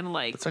 It's kind of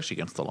like... It's actually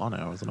against the law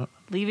now, isn't it?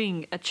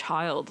 Leaving a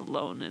child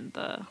alone in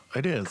the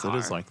It is. car. It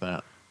is like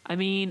that.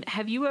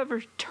 Have you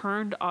ever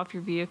turned off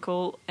your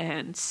vehicle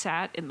and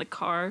sat in the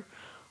car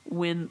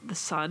when the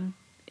sun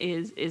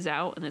is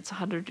out and it's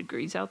 100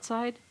 degrees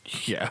outside?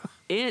 Yeah.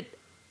 It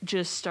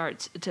just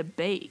starts to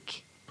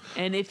bake.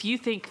 And if you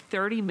think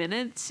 30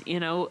 minutes,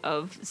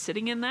 of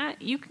sitting in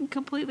that, you can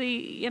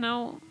completely,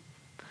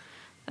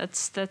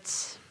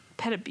 that's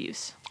pet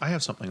abuse. I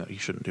have something that you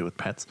shouldn't do with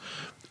pets.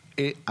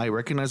 I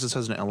recognize this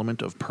has an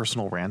element of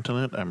personal rant in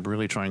it. I'm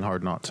really trying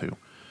hard not to.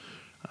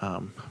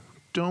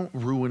 Don't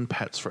ruin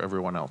pets for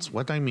everyone else.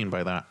 What I mean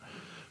by that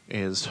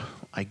is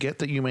I get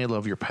that you may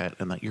love your pet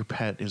and that your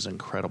pet is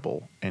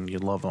incredible and you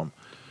love them.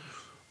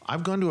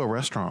 I've gone to a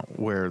restaurant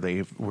where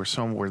they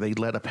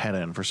let a pet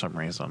in for some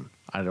reason.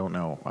 I don't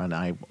know, and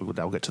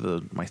I'll get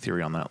to my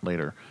theory on that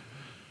later.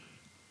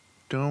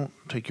 Don't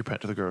take your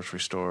pet to the grocery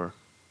store.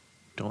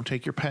 Don't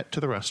take your pet to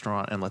the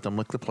restaurant and let them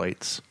lick the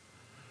plates.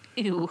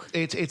 Ew.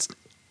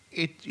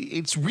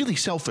 It's really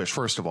selfish,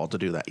 first of all, to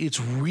do that. It's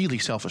really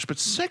selfish. But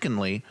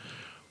secondly,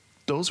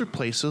 those are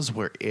places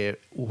where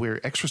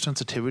extra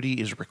sensitivity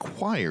is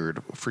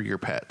required for your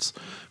pets.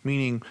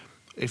 Meaning,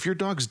 if your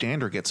dog's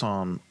dander gets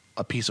on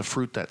a piece of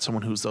fruit that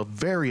someone who's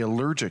very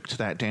allergic to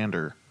that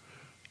dander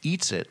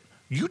eats it,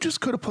 you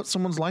just could have put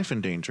someone's life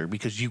in danger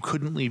because you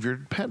couldn't leave your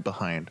pet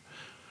behind.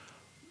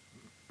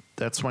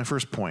 That's my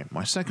first point.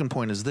 My second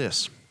point is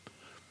this.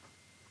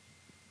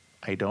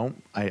 I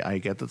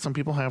get that some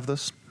people have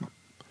this.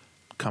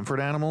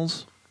 Comfort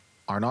animals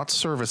are not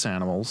service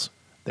animals.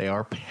 They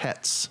are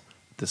pets.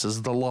 This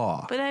is the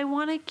law. But I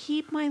want to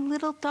keep my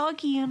little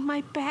doggy in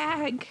my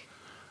bag.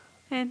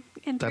 And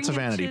that's a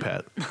vanity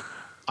pet.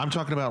 I'm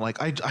talking about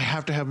like I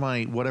have to have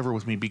my whatever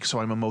with me so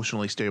I'm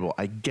emotionally stable.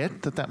 I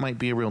get that might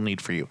be a real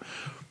need for you.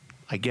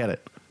 I get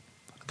it.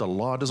 The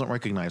law doesn't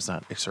recognize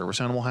that. A service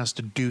animal has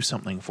to do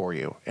something for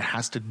you. It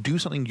has to do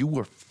something you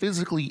are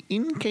physically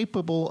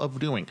incapable of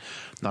doing.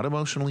 Not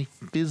emotionally,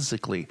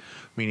 physically.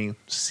 Meaning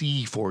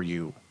see for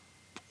you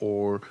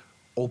or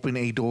open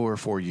a door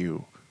for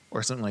you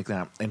or something like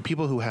that. And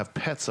people who have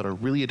pets that are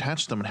really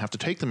attached to them and have to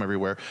take them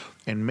everywhere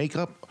and make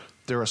up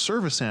they're a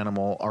service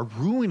animal are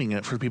ruining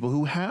it for people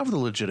who have the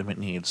legitimate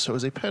needs. So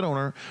as a pet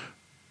owner,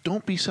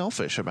 don't be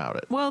selfish about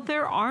it. Well,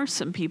 there are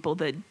some people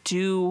that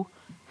do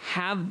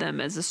have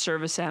them as a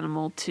service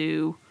animal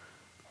to,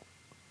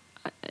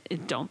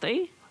 don't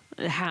they?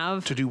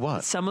 Have to do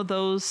what? Some of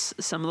those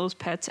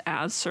pets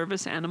as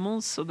service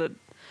animals, so that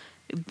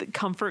the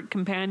comfort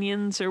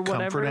companions or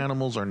whatever. Comfort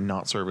animals are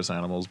not service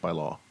animals by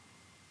law.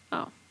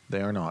 Oh,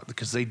 they are not,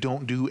 because they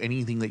don't do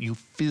anything that you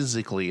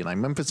physically, and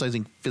I'm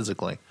emphasizing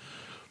physically,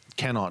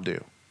 cannot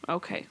do.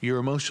 Okay. Your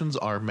emotions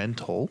are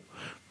mental.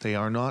 They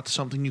are not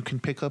something you can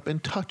pick up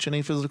and touch in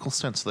a physical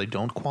sense. They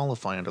don't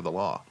qualify under the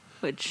law.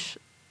 Which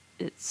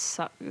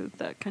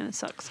that kind of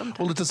sucks sometimes.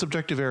 Well, it's a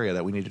subjective area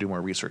that we need to do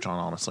more research on,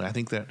 honestly. I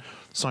think that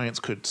science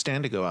could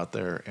stand to go out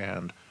there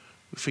and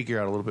figure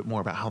out a little bit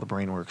more about how the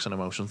brain works and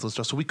emotions and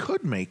stuff. So we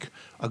could make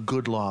a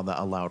good law that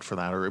allowed for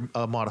that, or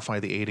modify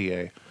the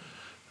ADA.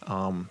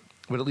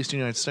 But at least in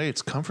the United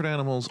States, comfort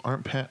animals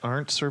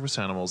aren't service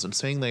animals. And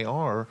saying they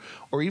are,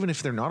 or even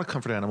if they're not a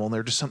comfort animal and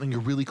they're just something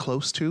you're really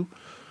close to,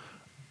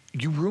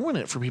 you ruin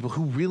it for people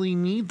who really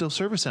need those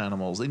service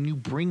animals. And you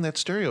bring that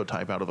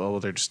stereotype out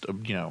of, they're just,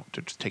 they're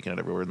just taking it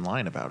everywhere and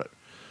lying about it.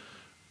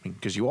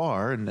 Because you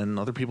are, and then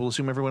other people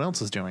assume everyone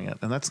else is doing it.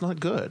 And that's not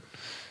good.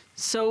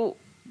 So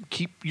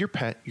keep your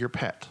pet your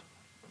pet.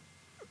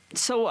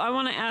 So I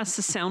want to ask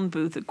the sound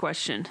booth a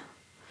question.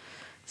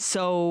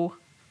 So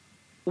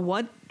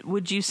what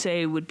would you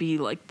say would be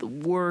like the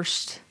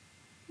worst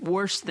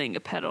thing a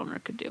pet owner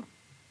could do?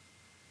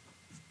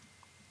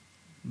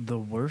 The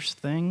worst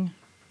thing?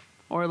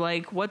 Or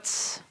like I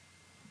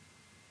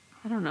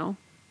don't know.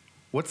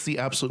 What's the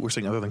absolute worst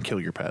thing other than kill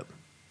your pet?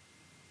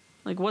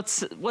 Like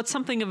what's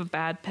something of a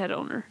bad pet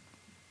owner?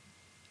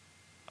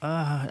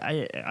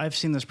 I've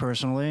seen this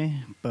personally,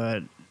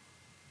 but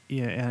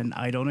yeah, and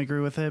I don't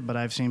agree with it, but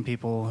I've seen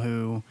people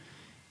who,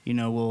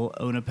 will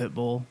own a pit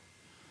bull,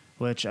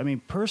 which, I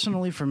mean,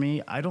 personally for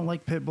me, I don't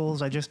like pit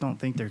bulls. I just don't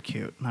think they're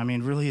cute. I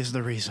mean, really is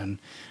the reason.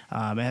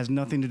 It has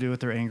nothing to do with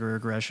their anger or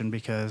aggression,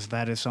 because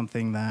that is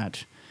something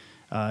that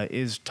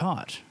is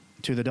taught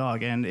to the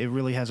dog, and it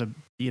really has a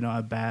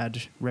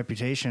bad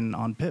reputation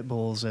on pit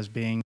bulls as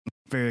being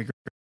very aggressive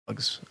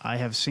dogs. I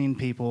have seen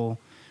people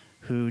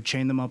who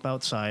chain them up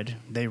outside.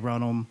 They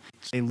run them.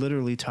 They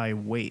literally tie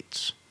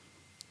weights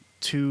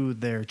to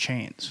their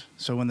chains.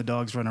 So when the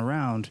dogs run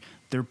around,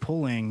 they're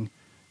pulling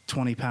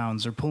 20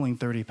 pounds, they're pulling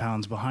 30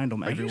 pounds behind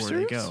them everywhere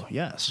they go.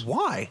 Yes.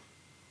 Why?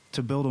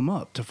 To build them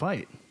up, to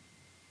fight.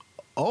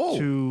 Oh.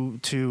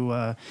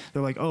 They're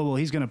like, oh, well,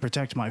 he's going to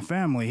protect my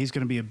family. He's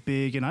going to be a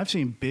big, and I've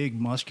seen big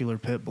muscular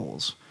pit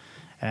bulls.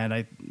 And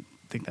I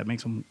think that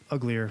makes them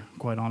uglier,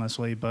 quite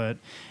honestly. But,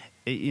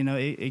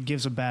 it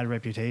gives a bad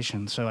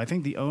reputation. So I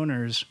think the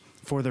owners,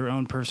 for their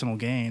own personal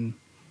gain,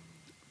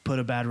 put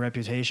a bad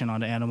reputation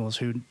on animals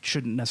who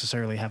shouldn't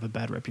necessarily have a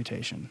bad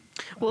reputation.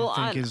 Well,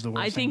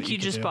 I think you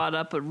just brought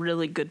up a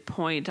really good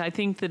point. I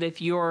think that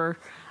if you're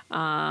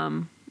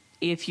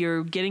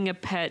getting a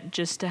pet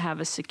just to have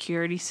a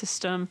security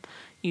system,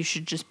 you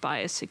should just buy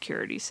a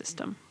security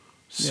system.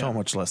 So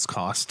much less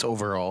cost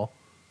overall.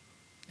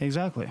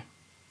 Exactly.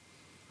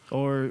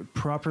 Or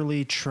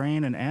properly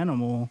train an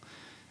animal.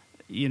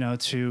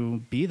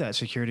 to be that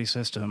security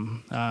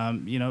system.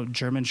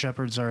 German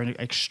Shepherds are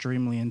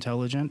extremely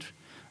intelligent.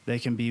 They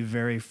can be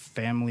very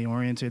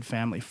family-oriented,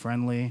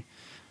 family-friendly,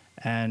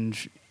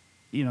 and,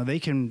 they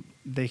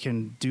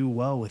can do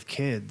well with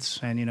kids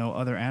and,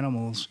 other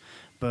animals,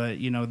 but,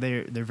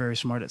 they're very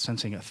smart at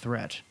sensing a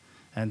threat.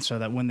 And so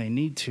that when they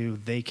need to,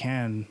 they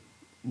can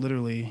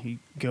literally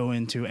go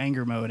into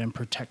anger mode and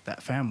protect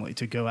that family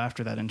to go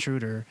after that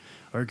intruder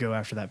or go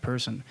after that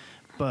person.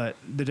 But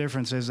the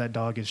difference is that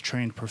dog is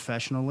trained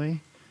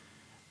professionally.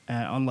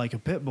 Unlike a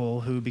pit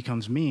bull who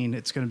becomes mean,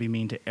 it's going to be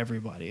mean to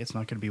everybody. It's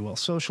not going to be well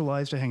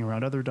socialized to hang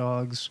around other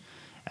dogs,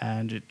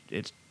 and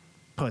it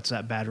puts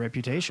that bad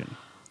reputation.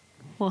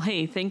 Well,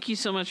 hey, thank you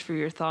so much for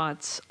your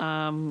thoughts.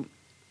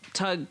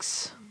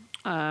 Tugs,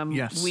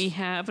 yes. We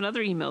have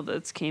another email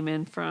that's came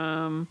in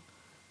from...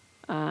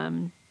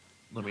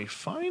 Let me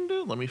find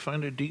it.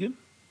 Deegan.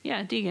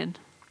 Yeah, Deegan.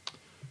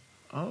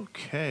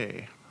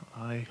 Okay.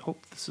 I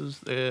hope this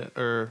is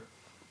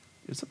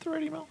is it the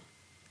right email?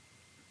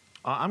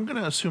 I'm going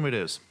to assume it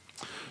is.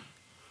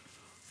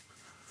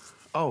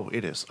 Oh,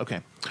 it is. Okay.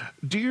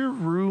 Dear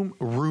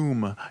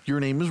Room, your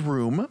name is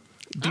Room.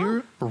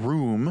 Dear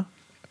Room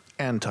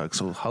and Tugs.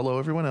 So hello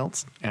everyone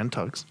else and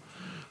Tugs.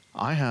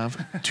 I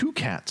have 2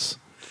 cats.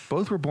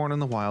 Both were born in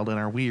the wild and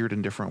are weird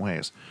in different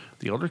ways.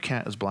 The older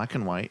cat is black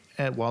and white,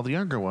 while the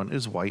younger one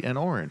is white and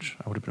orange.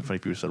 I would have been funny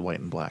if you said white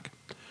and black.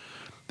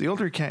 The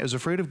older cat is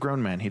afraid of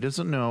grown men. He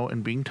doesn't know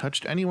and being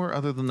touched anywhere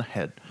other than the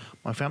head.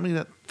 My family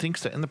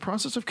thinks that in the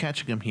process of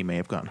catching him, he may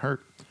have gotten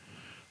hurt.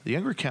 The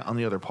younger cat on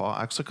the other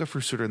paw acts like a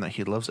frustrator in that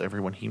he loves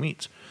everyone he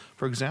meets.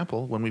 For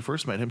example, when we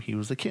first met him, he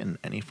was a kitten,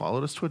 and he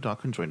followed us to a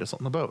dock and joined us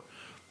on the boat.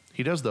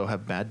 He does, though,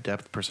 have bad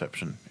depth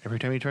perception. Every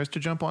time he tries to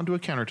jump onto a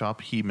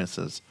countertop, he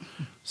misses.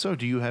 So,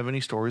 do you have any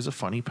stories of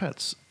funny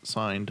pets?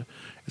 Signed,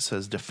 it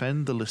says,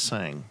 Defend the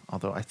Lisang.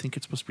 Although I think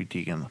it's supposed to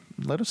be Deegan.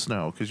 Let us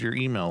know, because your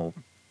email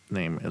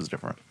name is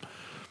different.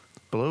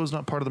 Below is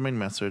not part of the main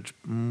message.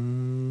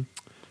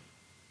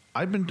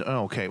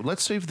 Okay,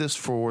 let's save this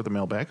for the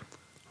mailbag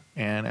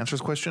and answer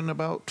this question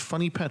about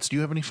funny pets. Do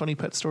you have any funny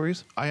pet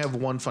stories? I have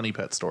one funny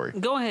pet story.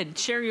 Go ahead,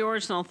 share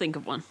yours and I'll think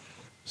of one.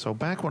 So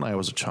back when I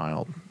was a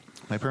child,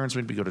 my parents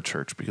made me go to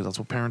church because that's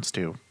what parents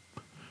do.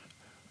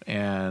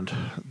 And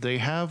they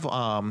have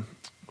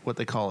what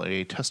they call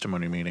a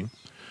testimony meeting,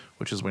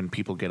 which is when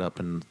people get up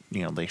and,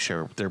 they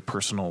share their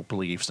personal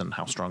beliefs and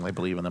how strong they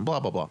believe in them,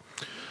 blah, blah, blah.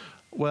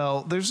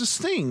 Well, there's this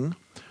thing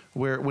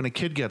where when a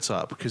kid gets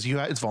up, because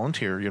it's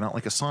volunteer, you're not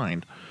like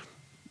assigned.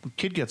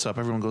 Kid gets up,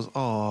 everyone goes,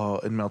 oh,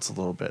 it melts a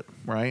little bit,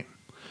 right?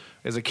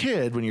 As a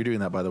kid, when you're doing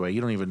that, by the way, you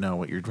don't even know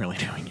what you're really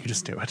doing. You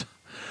just do it.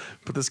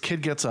 But this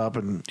kid gets up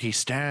and he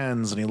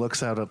stands and he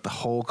looks out at the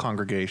whole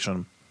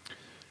congregation,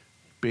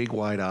 big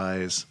wide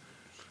eyes,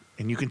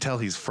 and you can tell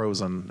he's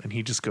frozen. And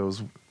he just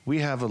goes, we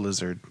have a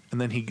lizard. And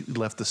then he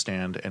left the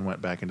stand and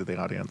went back into the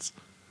audience.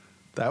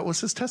 That was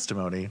his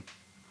testimony.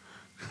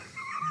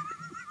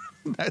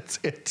 That's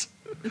it.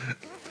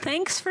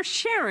 Thanks for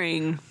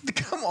sharing.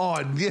 Come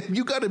on.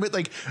 You got to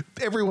admit,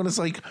 everyone is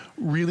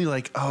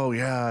really oh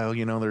yeah,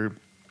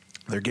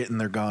 they're getting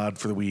their God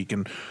for the week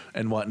and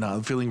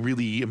whatnot, feeling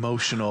really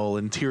emotional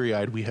and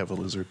teary-eyed. We have a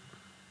lizard.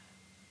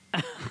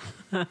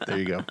 There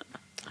you go.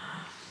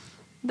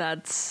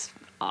 That's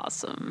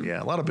awesome.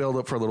 Yeah, a lot of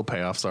build-up for a little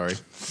payoff, sorry.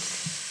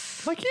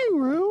 Like you,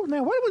 Rue.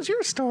 Now, what was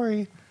your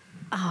story?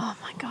 Oh,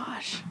 my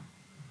gosh.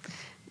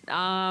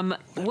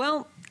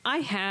 Well, I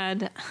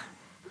had,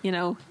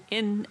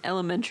 in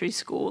elementary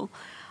school,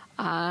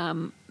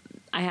 I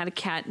had a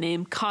cat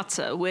named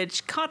Katze,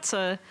 which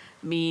Katze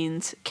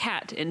means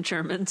cat in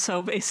German.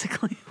 So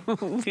basically,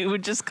 we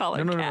would just call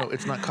her cat. No.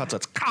 It's not Katze.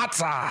 It's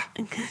Katze.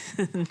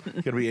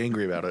 You gotta be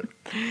angry about it.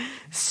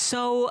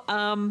 So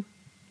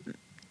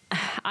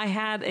I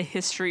had a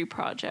history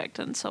project.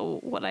 And so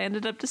what I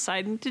ended up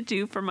deciding to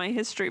do for my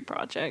history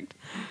project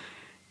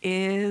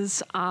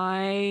is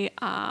I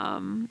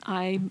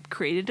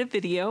created a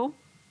video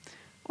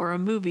or a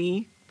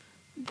movie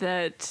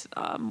that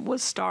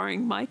was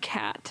starring my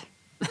cat.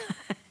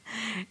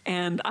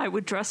 And I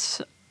would dress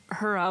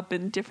her up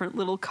in different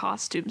little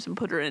costumes and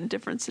put her in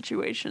different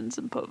situations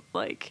and put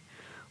like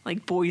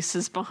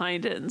voices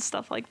behind it and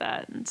stuff like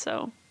that. And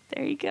so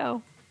there you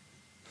go.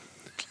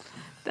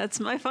 That's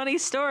my funny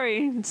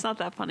story. It's not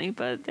that funny,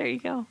 but there you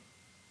go.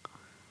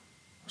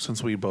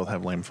 Since we both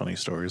have lame funny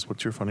stories,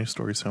 what's your funny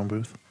story, Sound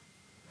Booth?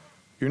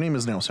 Your name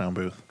is now Sound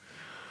Booth.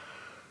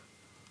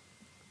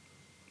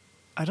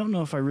 I don't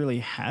know if I really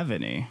have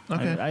any.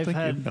 Okay,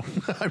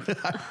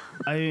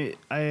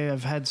 I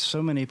have had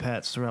so many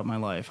pets throughout my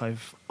life.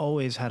 I've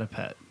always had a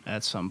pet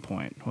at some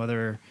point,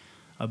 whether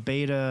a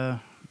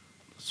beta,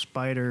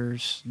 spider,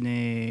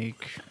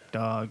 snake,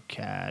 dog,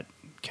 cat,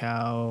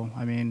 cow.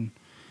 I mean,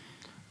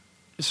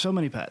 so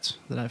many pets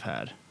that I've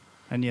had.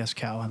 And yes,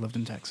 cow. I lived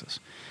in Texas.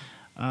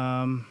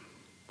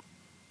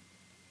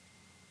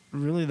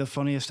 Really, the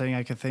funniest thing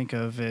I could think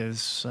of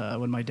is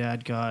when my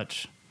dad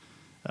got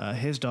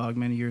his dog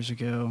many years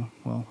ago.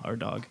 Well, our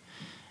dog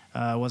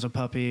was a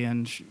puppy,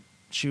 and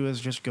she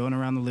was just going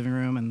around the living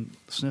room and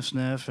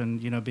sniff,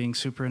 and, you know, being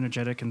super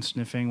energetic and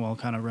sniffing while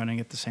kind of running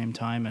at the same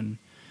time. And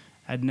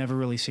I'd never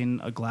really seen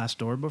a glass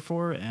door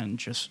before, and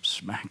just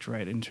smacked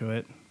right into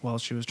it while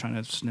she was trying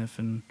to sniff.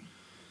 And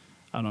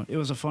I don't know, it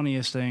was the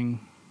funniest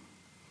thing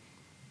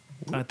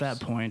at that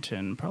point,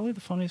 and probably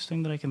the funniest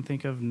thing that I can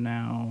think of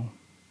now.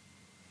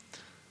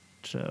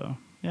 So,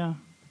 yeah,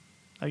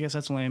 I guess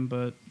that's lame,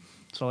 but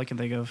that's all I can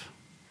think of.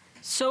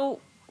 So,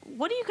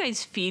 what do you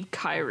guys feed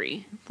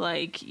Kyrie?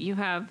 Like, you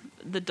have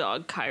the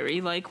dog Kyrie.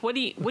 Like, what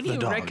do you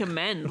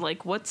recommend?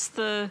 Like, what's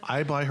the...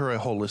 I buy her a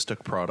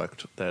holistic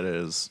product that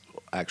is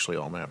actually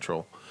all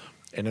natural.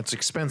 And it's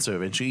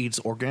expensive, and she eats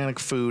organic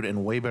food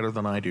and way better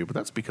than I do. But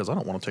that's because I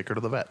don't want to take her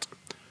to the vet.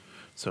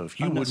 So if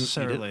you wouldn't eat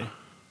it...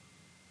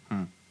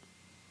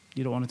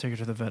 You don't want to take her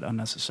to the vet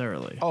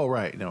unnecessarily. Oh,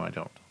 right. No, I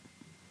don't.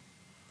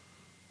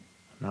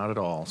 Not at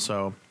all.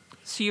 So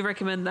you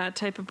recommend that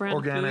type of brand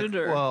organic, food?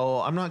 Or?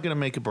 Well, I'm not going to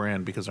make a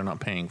brand because they're not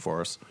paying for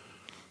us.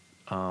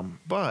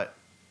 But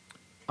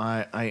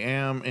I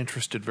am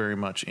interested very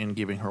much in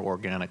giving her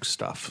organic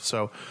stuff.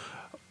 So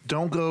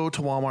don't go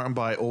to Walmart and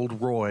buy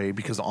Old Roy,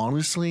 because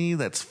honestly,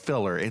 that's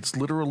filler. It's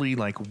literally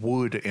like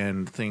wood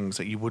and things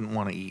that you wouldn't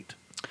want to eat.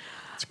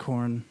 It's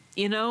corn.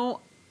 You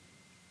know,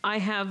 I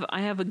have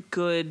a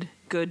good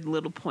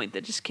little point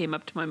that just came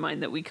up to my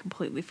mind that we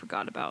completely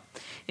forgot about.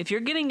 If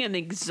you're getting an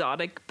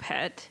exotic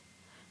pet,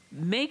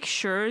 make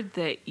sure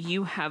that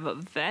you have a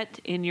vet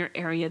in your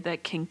area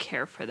that can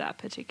care for that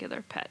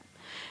particular pet.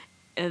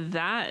 And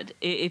that,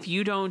 if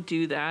you don't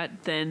do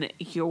that, then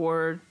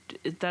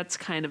that's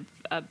kind of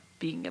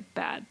being a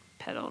bad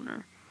pet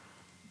owner,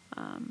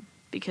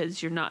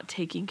 because you're not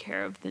taking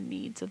care of the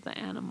needs of the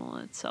animal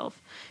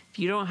itself. If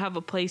you don't have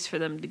a place for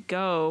them to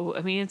go,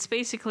 I mean, it's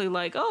basically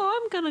like,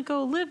 oh, I'm going to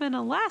go live in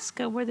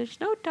Alaska where there's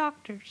no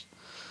doctors.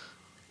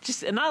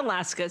 Just not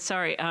Alaska,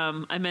 sorry.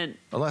 I meant...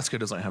 Alaska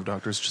doesn't have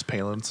doctors, just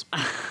Palins.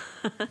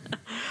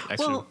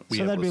 Actually, well,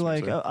 so that'd be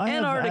like...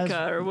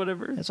 Antarctica or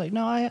whatever. It's like,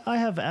 no, I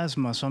have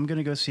asthma, so I'm going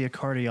to go see a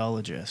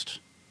cardiologist.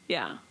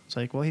 Yeah. It's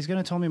like, well, he's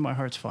going to tell me my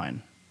heart's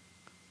fine.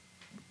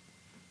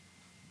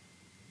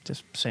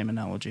 Just same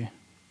analogy.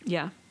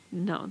 Yeah.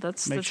 No,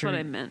 that's what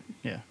I meant.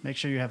 Yeah. Make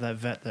sure you have that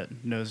vet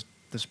that knows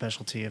the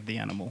specialty of the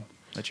animal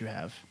that you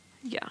have.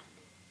 Yeah.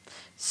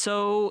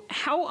 So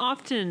how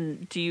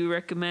often do you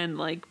recommend,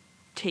 like,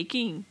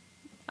 taking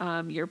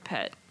your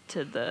pet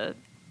to the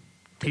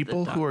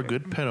people the who are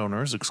good pet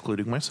owners,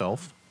 excluding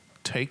myself,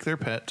 take their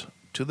pet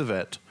to the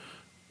vet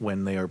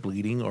when they are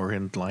bleeding or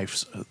in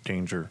life's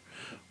danger.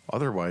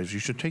 Otherwise, you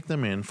should take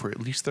them in for at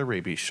least their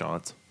rabies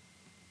shots,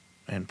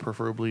 and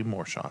preferably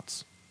more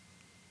shots.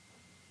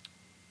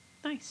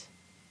 Nice.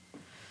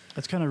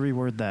 Let's kind of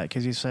reword that,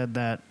 because you said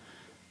that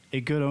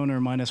a good owner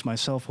minus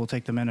myself will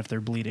take them in if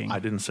they're bleeding. I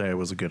didn't say I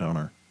was a good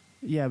owner.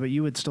 Yeah, but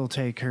you would still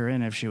take her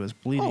in if she was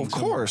bleeding. Oh, of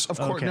course.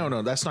 Okay.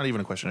 No, that's not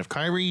even a question. If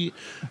Kyrie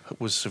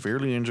was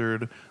severely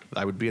injured,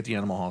 I would be at the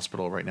animal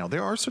hospital right now.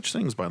 There are such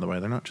things, by the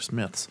way. They're not just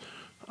myths.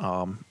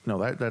 No,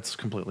 that's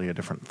completely a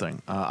different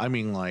thing. I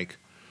mean, like,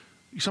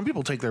 some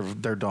people take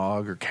their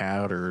dog or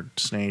cat or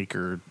snake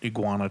or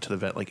iguana to the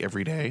vet like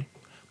every day.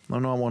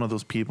 I'm not one of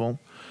those people.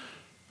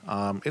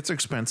 It's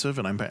expensive,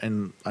 and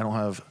I don't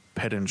have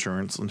pet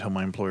insurance until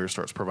my employer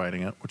starts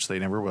providing it, which they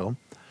never will.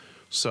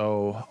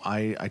 So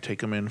I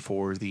take them in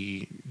for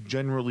the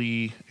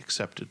generally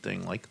accepted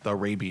thing, like the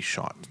rabies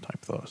shot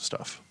type of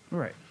stuff.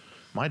 Right.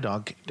 My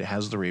dog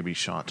has the rabies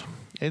shot.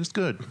 It's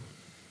good.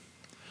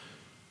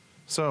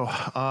 So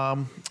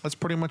that's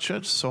pretty much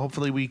it. So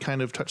hopefully we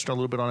kind of touched a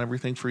little bit on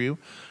everything for you.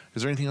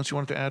 Is there anything else you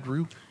wanted to add,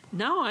 Rue?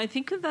 No, I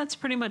think that's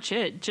pretty much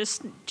it.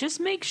 Just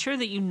make sure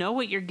that you know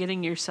what you're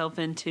getting yourself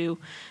into.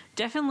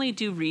 Definitely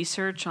do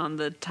research on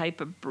the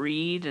type of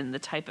breed and the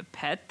type of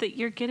pet that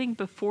you're getting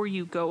before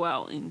you go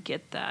out and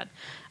get that.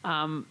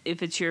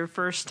 If it's your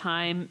first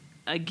time,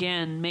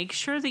 again, make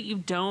sure that you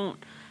don't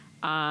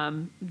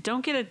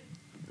get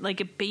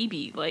a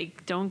baby.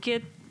 Like, don't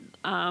get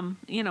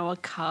a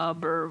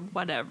cub or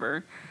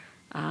whatever,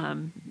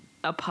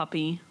 a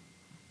puppy.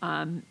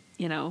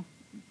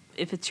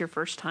 If it's your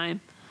first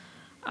time.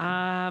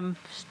 I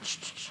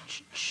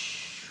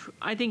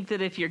think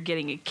that if you're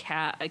getting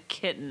a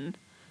kitten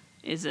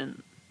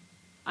isn't,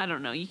 I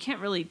don't know, you can't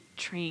really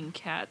train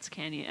cats,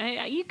 can you?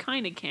 You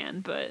kind of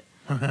can, but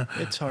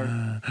it's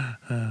hard.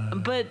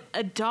 But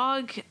a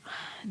dog,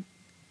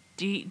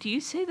 do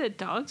you say that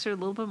dogs are a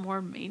little bit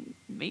more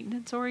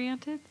maintenance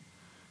oriented?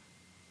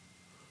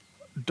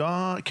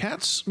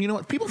 Cats, you know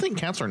what? People think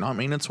cats are not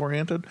maintenance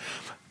oriented.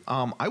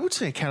 I would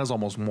say a cat is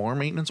almost more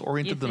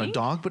maintenance-oriented than a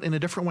dog, but in a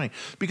different way.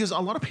 Because a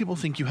lot of people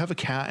think you have a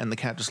cat and the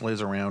cat just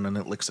lays around and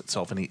it licks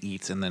itself and it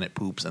eats and then it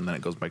poops and then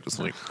it goes back to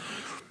sleep.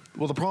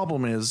 Well, the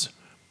problem is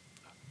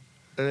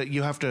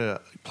you have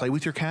to play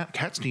with your cat.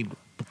 Cats need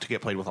to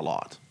get played with a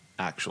lot,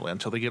 actually,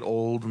 until they get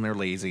old and they're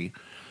lazy.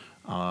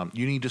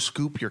 You need to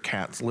scoop your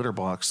cat's litter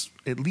box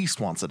at least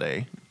once a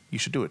day. You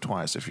should do it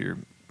twice if you're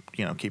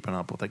keeping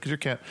up with it.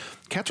 Because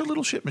cats are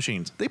little shit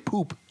machines. They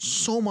poop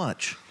so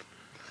much.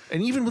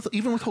 And even with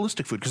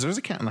holistic food, because there's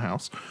a cat in the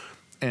house,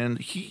 and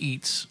he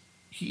eats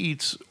he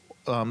eats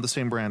the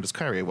same brand as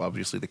Kyrie, well,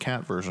 obviously the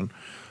cat version.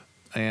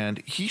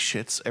 And he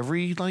shits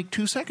every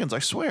 2 seconds, I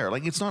swear.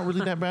 It's not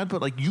really that bad,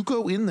 but you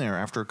go in there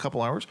after a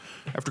couple hours,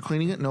 after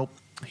cleaning it, nope,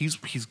 he's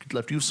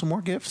left you some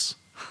more gifts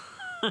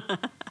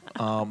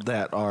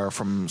that are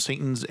from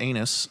Satan's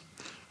anus.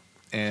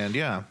 And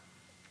yeah,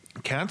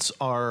 cats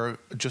are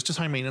just as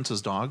high maintenance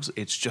as dogs.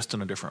 It's just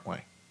in a different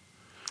way.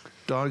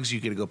 Dogs,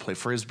 you get to go play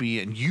Frisbee,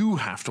 and you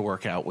have to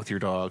work out with your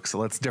dog,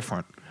 so that's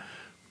different.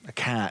 A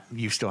cat,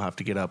 you still have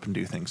to get up and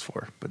do things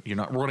for, but you're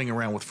not running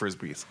around with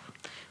Frisbees.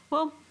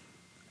 Well,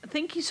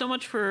 thank you so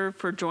much for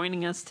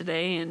joining us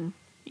today and,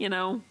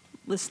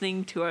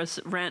 listening to us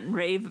rant and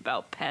rave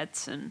about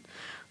pets. And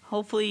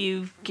hopefully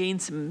you've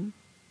gained some,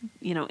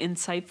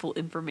 insightful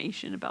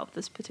information about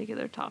this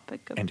particular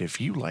topic. And if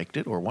you liked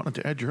it or wanted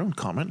to add your own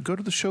comment, go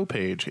to the show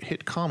page,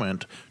 hit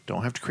comment.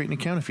 Don't have to create an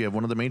account if you have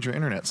one of the major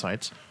internet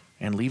sites,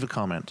 and leave a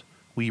comment.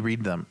 We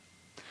read them.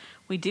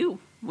 We do.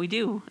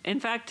 In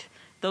fact,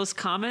 those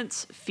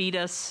comments feed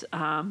us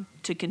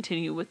to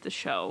continue with the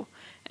show.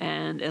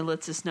 And it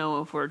lets us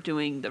know if we're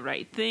doing the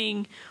right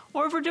thing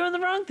or if we're doing the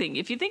wrong thing.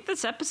 If you think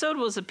this episode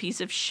was a piece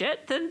of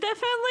shit, then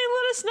definitely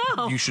let us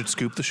know. You should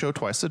scoop the show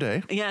twice a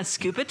day. Yeah,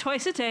 scoop it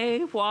twice a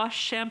day. Wash,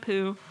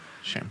 shampoo.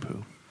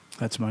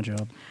 That's my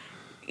job.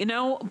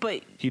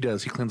 But... He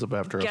does. He cleans up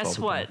after us all the time. Guess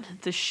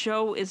what? The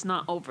show is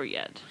not over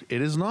yet.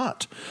 It is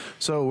not.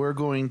 So we're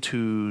going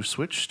to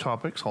switch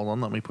topics. Hold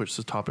on. Let me push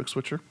the topic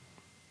switcher.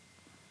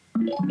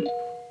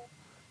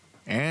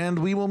 And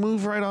we will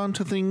move right on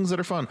to things that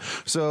are fun.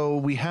 So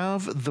we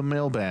have the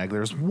mailbag.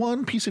 There's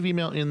one piece of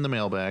email in the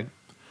mailbag.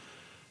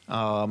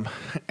 And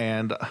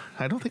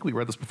I don't think we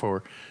read this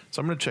before. So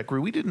I'm going to check.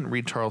 We didn't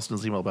read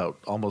Charleston's email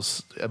about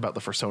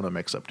the Fursona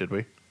mix-up, did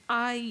we?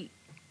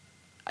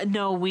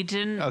 No, we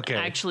didn't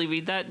actually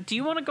read that. Do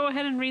you want to go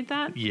ahead and read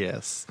that?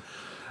 Yes.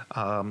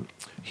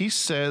 He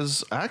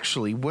says,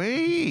 actually,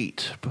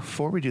 wait.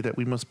 Before we do that,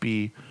 we must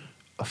be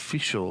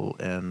official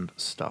and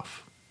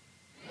stuff.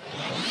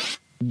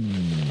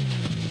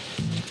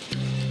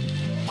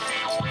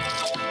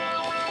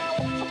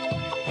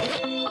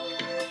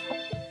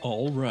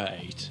 All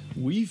right,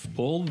 we've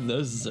pulled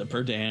the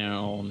zipper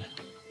down.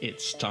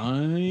 It's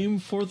time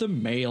for the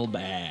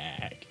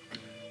mailbag.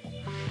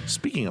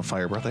 Speaking of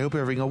Fire Breath, I hope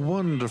you're having a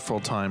wonderful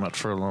time at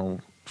Fernal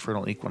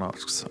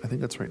Equinox. I think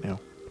that's right now.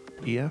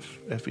 EF?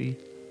 FE?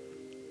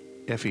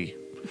 FE.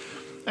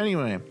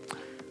 Anyway,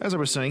 as I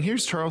was saying,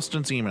 here's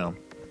Charleston's email.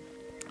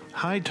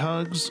 Hi,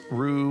 Tugs,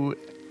 Rue,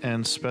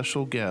 and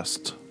special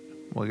guest.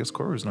 Well, I guess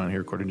Cora's not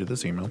here according to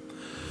this email.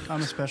 I'm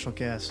a special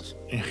guest.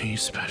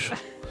 He's special.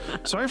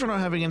 Sorry for not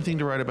having anything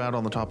to write about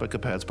on the topic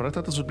of pets, but I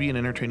thought this would be an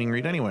entertaining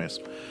read anyways.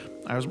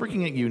 I was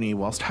working at uni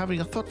whilst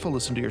having a thoughtful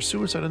listen to your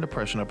suicide and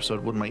depression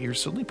episode when my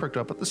ears suddenly perked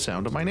up at the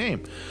sound of my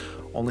name.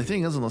 Only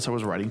thing is, unless I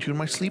was writing to you in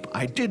my sleep,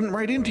 I didn't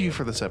write into you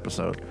for this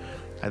episode.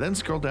 I then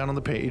scrolled down on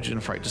the page in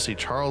fright to see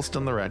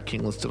Charleston the Rat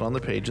King listed on the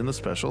page in the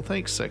special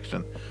thanks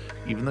section.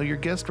 Even though your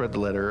guest read the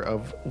letter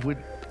of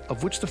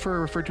which the furry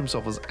referred to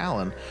himself as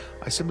Alan,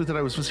 I simply thought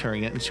I was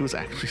mishearing it and she was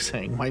actually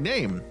saying my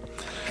name.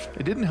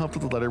 It didn't help that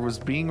the letter was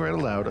being read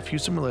aloud. A few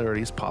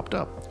similarities popped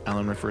up.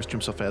 Alan refers to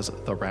himself as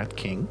the Rat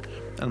King,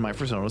 and my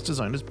Fursona's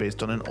design is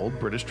based on an old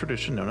British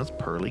tradition known as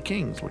Pearly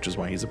Kings, which is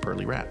why he's a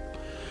pearly rat.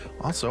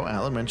 Also,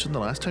 Alan mentioned the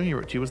last time he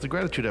wrote to you was the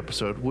gratitude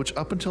episode, which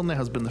up until now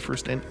has been the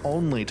first and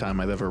only time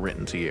I've ever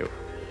written to you.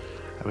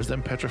 I was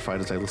then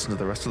petrified as I listened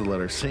to the rest of the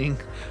letter,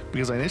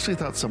 because I initially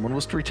thought someone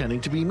was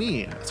pretending to be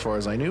me. As far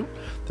as I knew,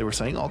 they were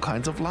saying all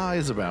kinds of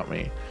lies about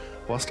me.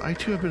 Whilst I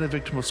too have been a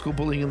victim of school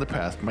bullying in the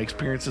past, my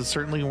experiences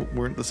certainly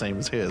weren't the same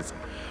as his.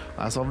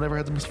 Also, I've never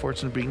had the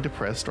misfortune of being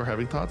depressed or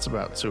having thoughts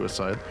about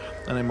suicide,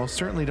 and I most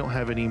certainly don't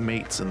have any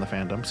mates in the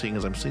fandom, seeing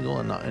as I'm single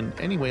and not in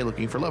any way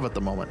looking for love at the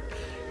moment.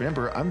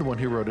 Remember, I'm the one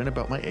who wrote in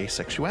about my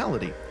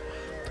asexuality.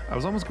 I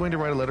was almost going to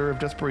write a letter of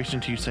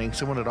desperation to you saying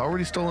someone had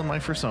already stolen my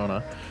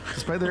Fursona,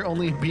 despite their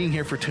only being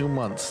here for 2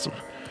 months.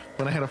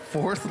 When I had a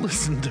fourth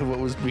listen to what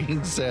was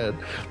being said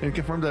and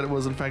confirmed that it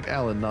was in fact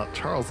Alan, not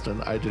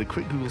Charleston, I did a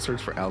quick Google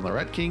search for Alan the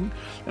Rat King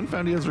and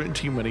found he has written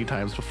to you many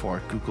times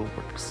before. Google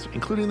works,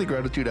 including the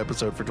gratitude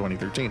episode for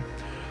 2013.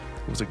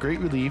 It was a great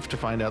relief to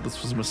find out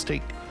this was a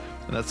mistake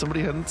and that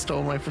somebody hadn't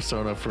stolen my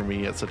Fursona for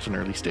me at such an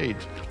early stage.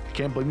 You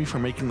can't blame me for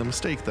making the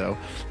mistake though,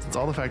 since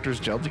all the factors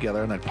gelled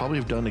together and I'd probably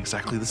have done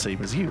exactly the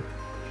same as you.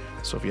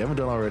 So if you haven't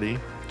done already,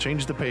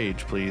 change the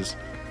page, please.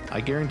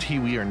 I guarantee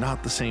we are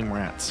not the same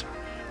rats.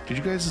 Did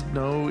you guys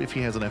know if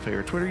he has an FA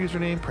or Twitter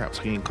username? Perhaps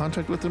getting in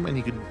contact with him and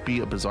he could be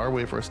a bizarre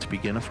way for us to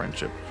begin a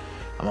friendship.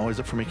 I'm always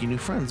up for making new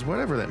friends,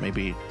 whatever that may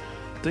be.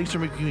 Thanks for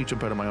making me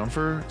jump out of my own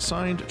fur.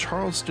 Signed,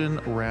 Charleston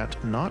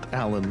Rat, not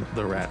Alan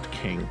the Rat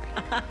King.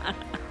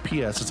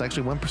 P.S. It's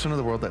actually 1% of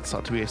the world that's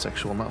thought to be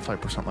asexual, not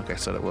 5% like I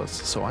said it was.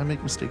 So I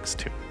make mistakes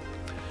too.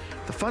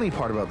 The funny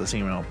part about this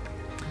email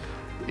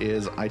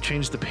is I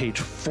changed the page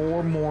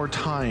 4 more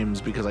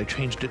times because I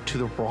changed it to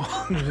the wrong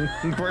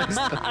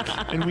person.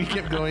 And we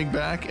kept going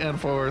back and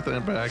forth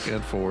and back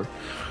and forth.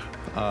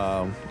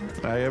 I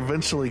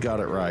eventually got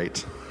it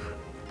right.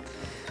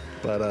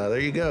 But there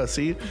you go.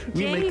 See,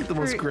 we make the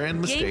most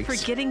grand mistakes. Yay for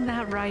getting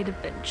that right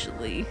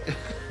eventually.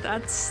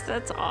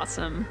 That's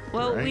awesome.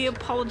 Well, Right. we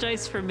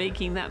apologize for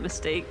making that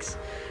mistakes.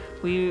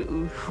 I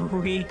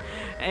mean,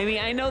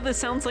 I know this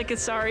sounds like a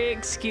sorry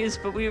excuse,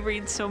 but we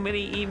read so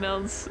many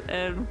emails,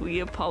 and we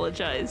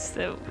apologize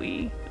that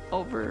we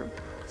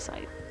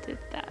oversighted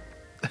that.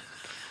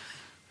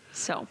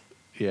 So.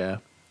 Yeah.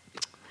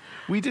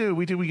 We do.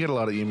 We get a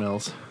lot of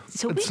emails.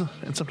 So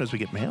and sometimes we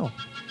get mail.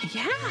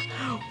 Yeah,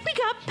 we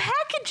got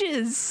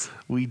packages.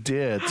 We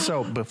did.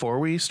 So before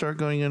we start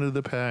going into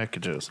the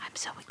packages, I'm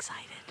so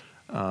excited.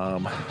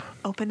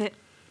 Open it.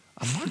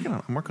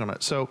 I'm working on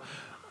it. So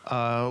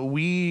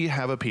we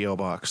have a P.O.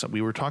 box.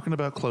 We were talking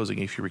about closing,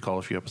 if you recall,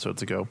 a few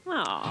episodes ago.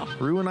 Aw.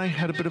 Rue and I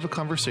had a bit of a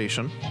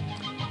conversation.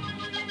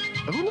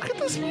 Oh, look at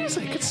this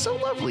music. It's so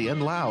lovely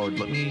and loud.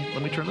 Let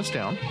me turn this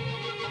down.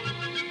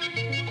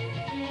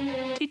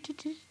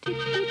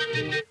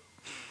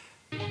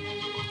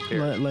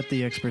 Let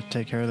the expert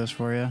take care of this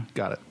for you.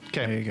 Got it.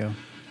 Okay. There you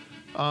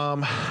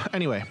go.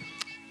 Anyway,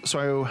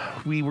 so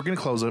we were going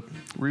to close it.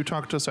 Rue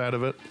talked us out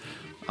of it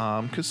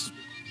because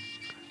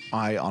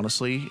I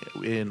honestly,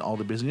 in all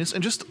the busyness,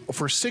 and just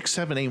for 6,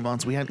 7, 8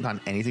 months, we hadn't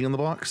gotten anything in the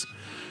box.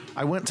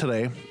 I went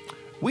today.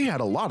 We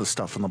had a lot of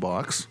stuff in the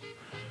box.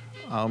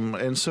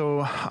 And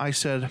so I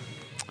said,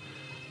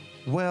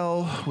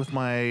 well, with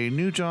my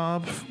new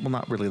job, well,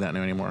 not really that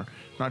new anymore,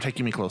 not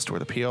taking me close to where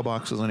the P.O.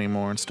 box is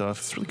anymore and stuff,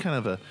 it's really kind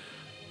of a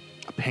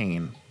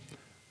pain.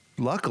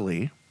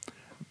 Luckily,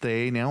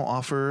 they now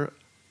offer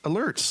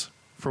alerts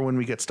for when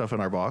we get stuff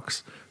in our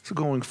box. So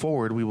going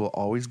forward, we will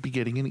always be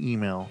getting an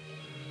email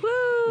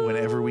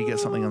whenever we get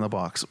something in the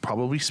box.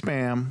 Probably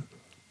spam,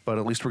 but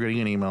at least we're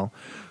getting an email.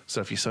 So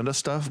if you send us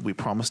stuff, we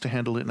promise to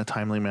handle it in a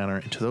timely manner.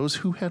 And to those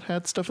who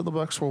had stuff in the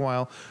box for a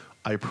while,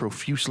 I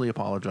profusely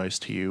apologize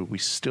to you. We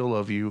still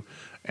love you.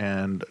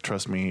 And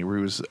trust me,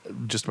 Rue's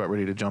just about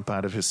ready to jump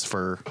out of his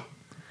fur.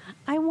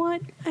 I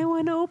want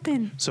to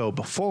open. So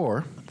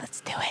before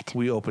Let's do it.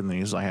 we open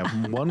these, I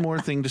have one more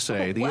thing to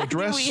say. The Why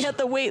address. do we have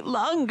to wait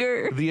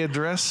longer? The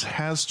address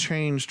has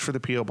changed for the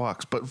P.O.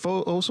 box, but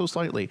so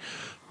slightly.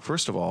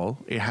 First of all,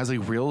 it has a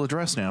real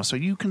address now, so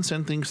you can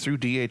send things through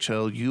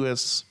DHL,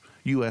 US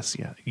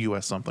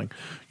something,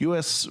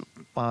 UPS,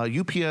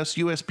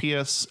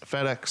 USPS,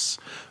 FedEx,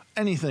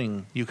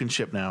 anything you can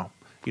ship now.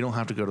 You don't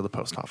have to go to the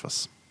post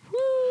office.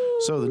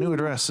 So the new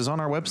address is on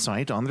our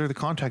website under the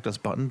Contact Us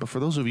button. But for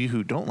those of you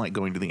who don't like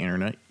going to the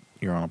internet,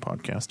 you're on a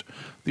podcast.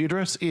 The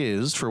address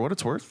is, for what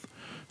it's worth,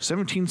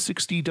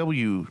 1760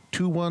 W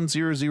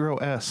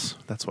 2100S.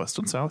 That's West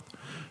and South.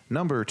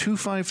 Number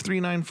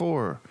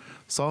 25394,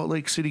 Salt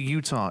Lake City,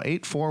 Utah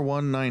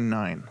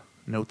 84199.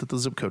 Note that the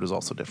zip code is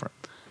also different.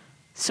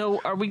 So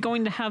are we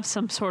going to have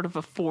some sort of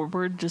a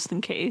forward just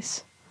in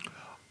case?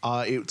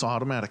 It's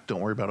automatic.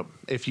 Don't worry about it.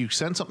 If you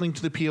send something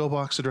to the P.O.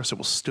 box address, it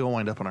will still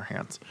wind up in our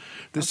hands.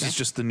 This is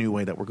just the new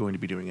way that we're going to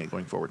be doing it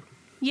going forward.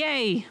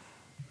 Yay.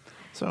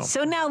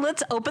 So now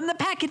let's open the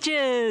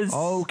packages.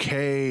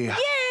 Okay.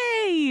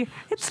 Yay.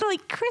 It's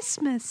like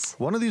Christmas.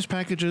 One of these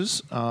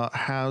packages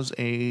has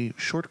a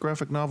short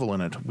graphic novel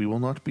in it. We will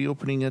not be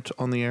opening it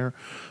on the air,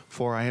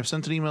 for I have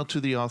sent an email to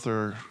the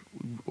author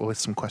with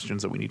some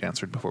questions that we need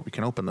answered before we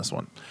can open this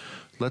one.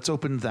 Let's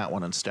open that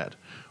one instead.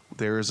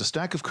 There is a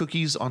stack of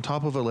cookies on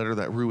top of a letter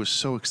that Rue is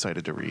so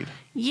excited to read.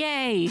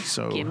 Yay.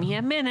 So, give me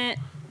a minute.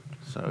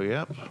 So,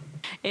 yep.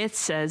 It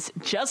says,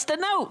 just a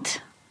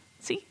note.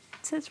 See?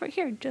 It says right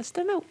here, just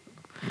a note.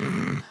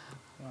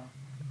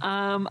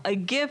 A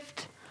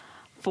gift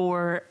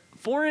for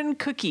foreign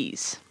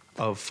cookies.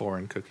 Of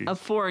foreign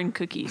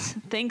cookies.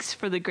 Thanks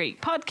for the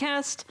great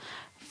podcast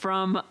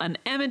from an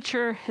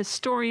amateur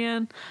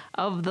historian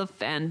of the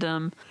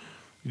fandom.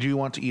 Do you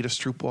want to eat a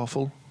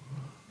stroopwafel?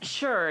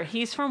 Sure.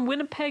 He's from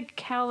Winnipeg,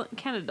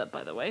 Canada,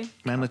 by the way.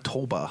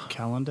 Manitoba.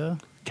 Calendar?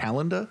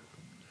 Are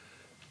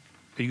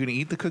you going to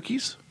eat the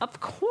cookies? Of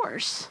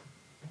course.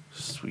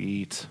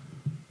 Sweet.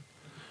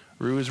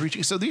 Rue is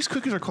reaching. So these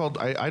cookies are called,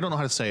 I don't know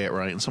how to say it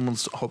right, and someone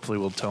hopefully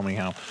will tell me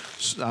how.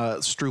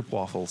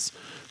 Stroopwafels.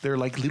 They're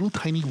like little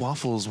tiny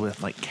waffles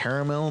with like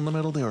caramel in the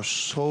middle. They are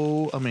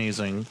so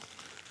amazing.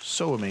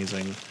 So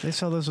amazing. They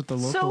sell those at the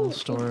local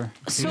store.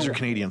 These are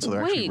Canadian, so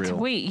they're actually real.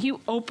 Wait,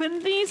 you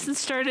opened these and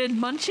started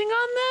munching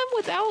on them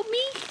without me?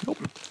 Nope.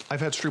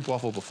 I've had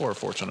stroopwafel before,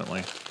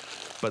 fortunately.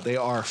 But they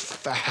are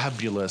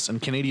fabulous,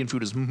 and Canadian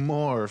food is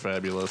more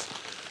fabulous.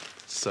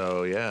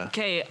 So, yeah.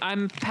 Okay,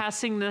 I'm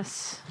passing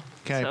this.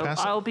 Okay, so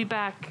pass it. I'll be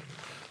back.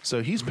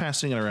 So he's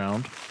passing it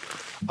around.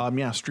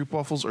 Yeah,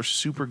 stroopwafels are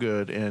super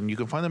good, and you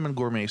can find them in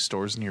gourmet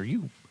stores near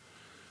you.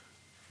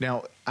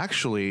 Now,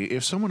 actually,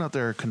 if someone out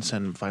there can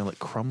send Violet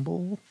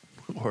Crumble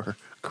or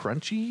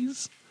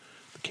Crunchies,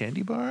 the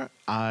candy bar,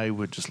 I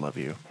would just love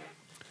you.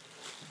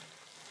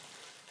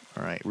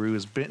 All right, Rue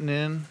is bitten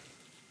in,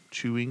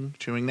 chewing.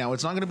 Now,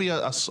 it's not going to be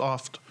a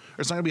soft,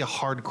 or it's not going to be a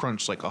hard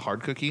crunch like a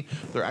hard cookie.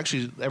 They're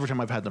actually, every time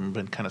I've had them, have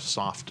been kind of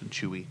soft and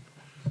chewy.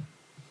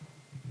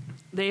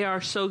 They are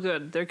so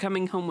good. They're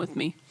coming home with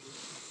me.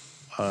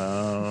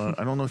 I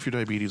don't know if your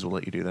diabetes will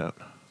let you do that.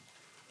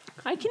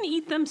 I can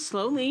eat them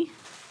slowly.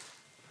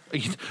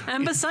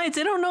 And besides,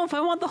 I don't know if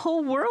I want the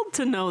whole world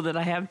to know that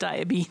I have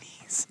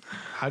diabetes.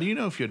 How do you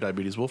know if you have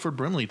diabetes? Wilford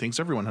Brimley thinks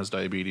everyone has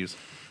diabetes,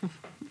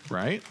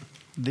 right?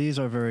 These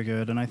are very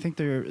good, and I think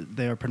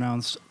they are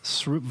pronounced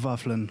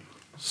Stroopwafelen.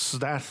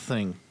 That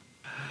thing.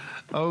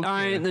 Okay. All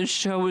right, the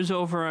show is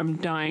over. I'm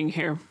dying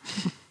here.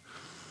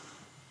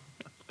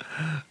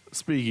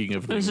 Speaking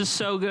of things, this is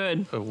so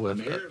good. I'm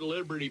here at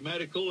Liberty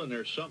Medical, and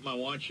there's something I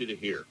want you to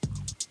hear.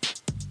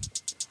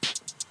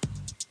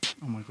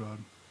 Oh my God.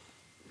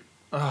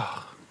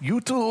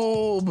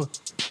 YouTube.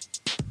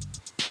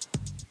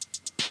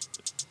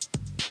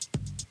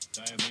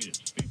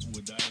 Diabetes. People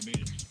with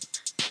diabetes.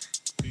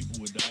 People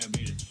with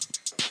diabetes.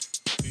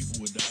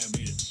 People with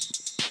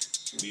diabetes.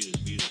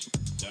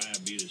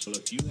 Diabetes. So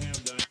if you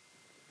have diabetes.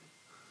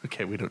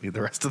 Okay, we don't need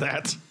the rest of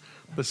that.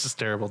 This is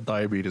terrible.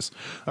 Diabetes.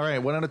 All right,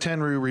 1 out of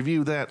 10. We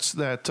review that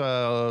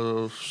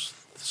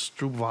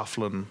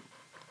Stroopwafelen.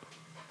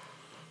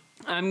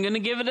 I'm gonna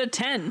give it a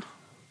 10.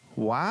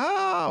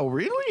 Wow,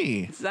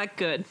 really? Is that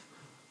good?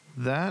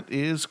 That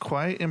is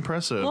quite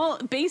impressive. Well,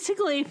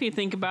 basically, if you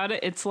think about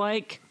it, it's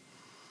like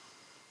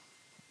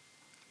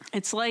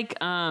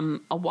a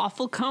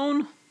waffle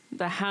cone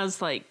that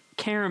has like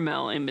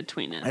caramel in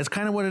between it. That's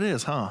kind of what it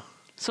is, huh?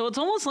 So it's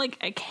almost like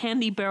a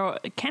candy bar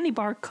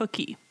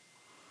cookie.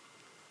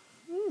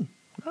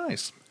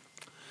 Nice.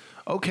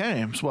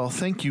 Okay, well,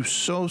 thank you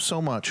so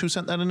much. Who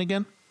sent that in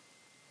again?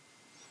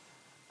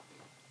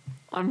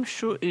 I'm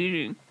sure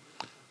eating.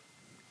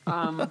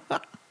 I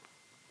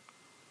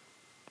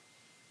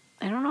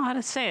don't know how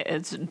to say it.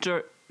 It's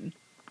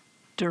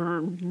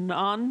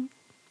Drawn.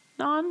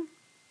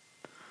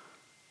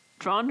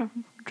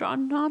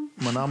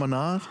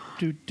 Manamanad?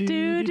 Do.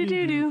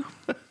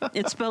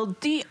 It's spelled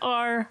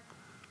Dronon.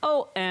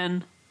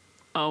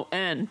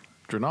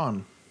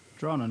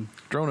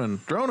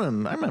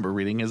 Dronan. I remember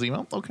reading his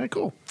email. Okay,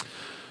 cool.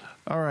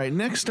 All right,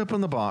 next up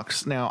in the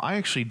box. Now, I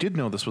actually did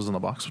know this was in the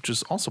box, which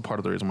is also part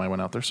of the reason why I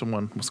went out there.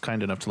 Someone was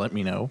kind enough to let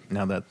me know.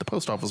 Now that the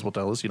post office will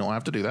tell us, you don't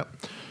have to do that.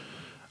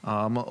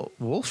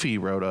 Wolfie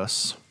wrote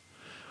us,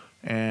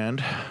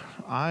 and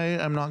I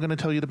am not going to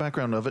tell you the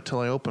background of it till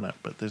I open it,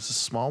 but there's a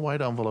small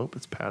white envelope.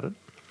 It's padded.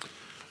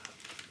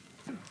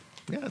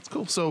 Yeah, it's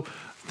cool. So,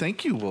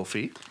 thank you,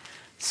 Wolfie.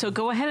 So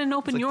go ahead and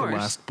open it's like yours. The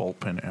last bolt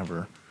pen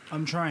ever.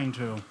 I'm trying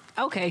to.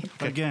 Okay.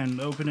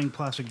 Again, opening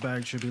plastic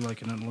bags should be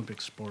like an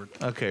Olympic sport.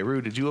 Okay,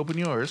 Rue, did you open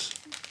yours?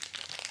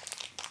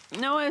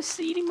 No, I was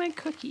eating my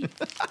cookie.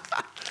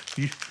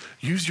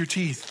 Use your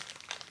teeth.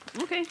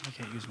 Okay. I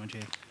can't use my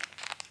teeth.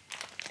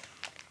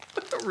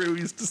 Rue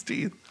used his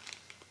teeth.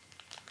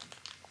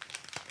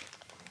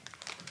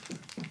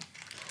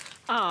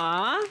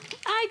 Aw,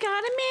 I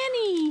got a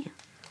mini.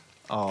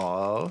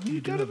 Aw,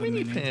 you got a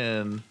mini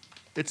pen.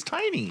 It's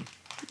tiny.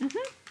 Mm-hmm.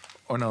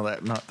 Oh no,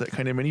 not that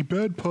kind of mini.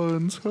 Bad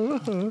puns.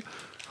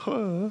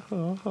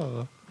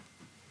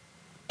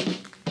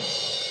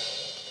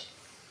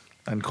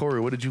 And Corey,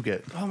 what did you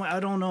get? Oh my! I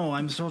don't know.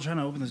 I'm still trying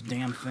to open this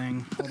damn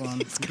thing. Hold on. I'm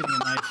getting a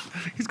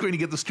knife. He's going to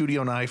get the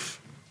studio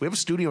knife. We have a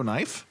studio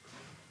knife?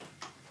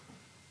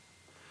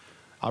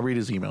 I'll read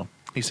his email.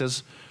 He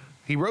says,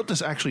 he wrote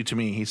this actually to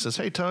me. He says,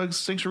 "Hey,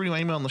 Tugs, thanks for reading my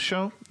email on the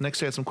show.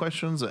 Next, I had some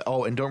questions.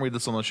 Oh, and don't read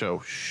this on the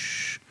show.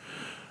 Shh.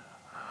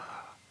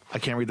 I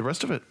can't read the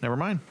rest of it. Never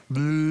mind."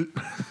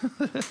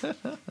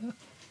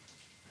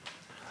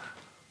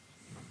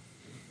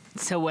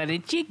 So what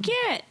did you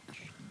get?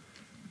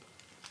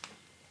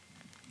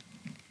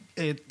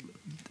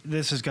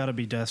 This has got to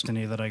be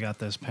destiny that I got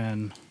this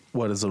pen.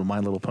 What is it, a My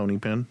Little Pony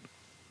pen?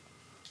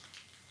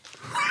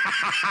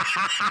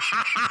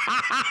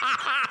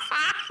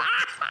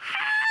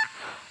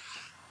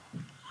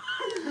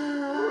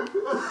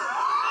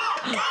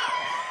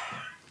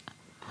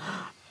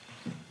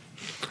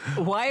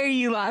 Why are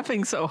you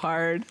laughing so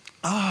hard?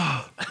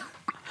 Ah,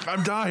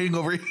 I'm dying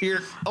over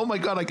here. Oh my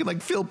God, I can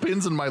like feel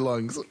pins in my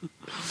lungs.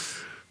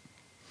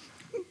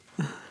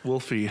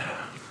 Wolfie,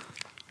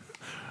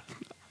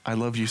 I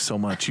love you so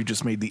much. You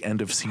just made the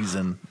end of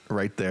season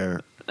right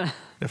there,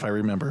 if I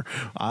remember.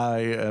 I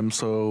am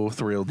so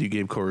thrilled you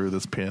gave Koru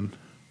this pin.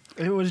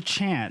 It was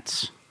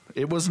chance.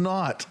 It was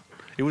not.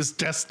 It was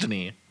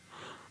destiny.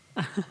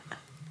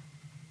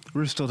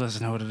 Rue still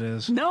doesn't know what it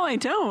is. No, I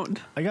don't.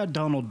 I got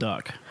Donald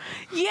Duck.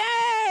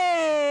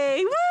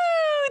 Yay! Woo!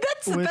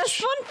 That's the best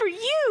one for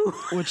you.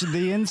 Which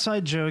the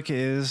inside joke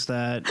is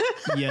that,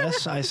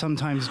 yes, I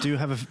sometimes do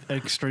have an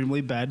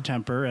extremely bad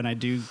temper, and I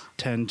do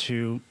tend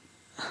to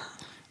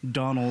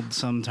Donald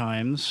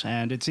sometimes,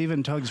 and it's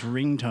even Tug's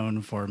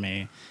ringtone for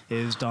me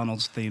is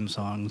Donald's theme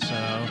song, so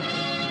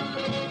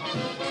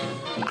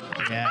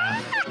yeah.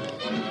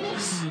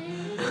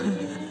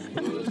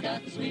 Who's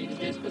got the sweetest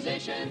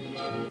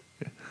disposition?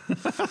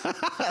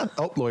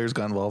 Oh, lawyers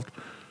got involved.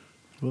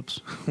 Whoops.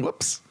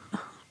 Whoops.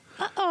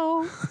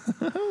 Uh-oh.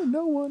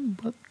 No one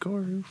but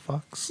Corey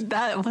Fox.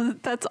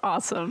 That's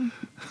awesome.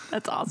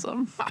 That's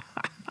awesome.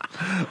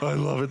 I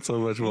love it so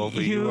much,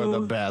 Wolfie. You are the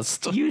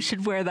best. You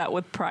should wear that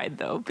with pride,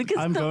 though, because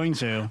I'm going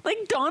to.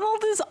 Like,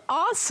 Donald is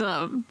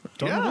awesome.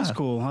 Donald is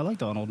cool. I like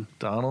Donald.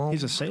 Donald.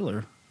 He's a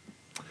sailor.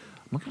 I'm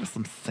looking for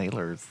some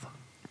sailors.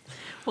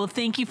 Well,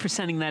 thank you for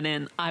sending that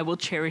in. I will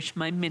cherish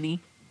my mini.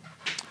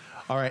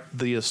 All right,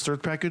 the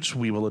Stirred package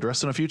we will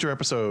address in a future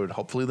episode.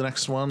 Hopefully the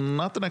next one,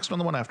 not the next one,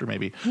 the one after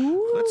maybe.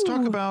 Ooh. Let's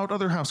talk about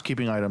other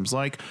housekeeping items,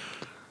 like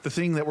the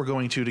thing that we're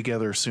going to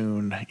together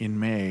soon in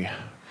May.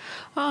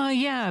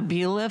 Yeah,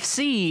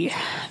 BLFC.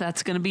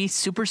 That's going to be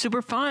super,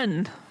 super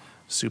fun.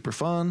 Super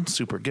fun,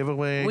 super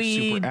giveaway,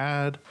 super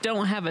ad.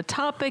 Don't have a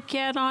topic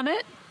yet on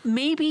it.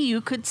 Maybe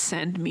you could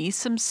send me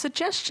some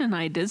suggestion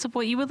ideas of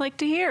what you would like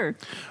to hear.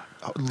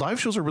 Live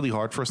shows are really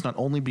hard for us, not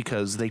only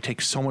because they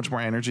take so much more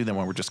energy than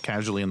when we're just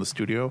casually in the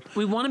studio.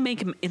 We want to make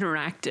them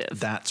interactive.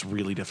 That's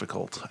really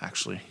difficult,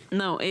 actually.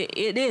 No,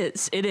 it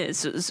is. It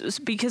is. It's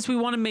because we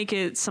want to make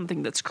it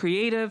something that's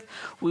creative.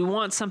 We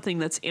want something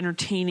that's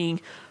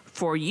entertaining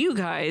for you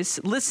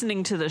guys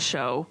listening to the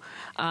show,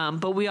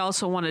 but we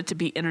also want it to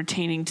be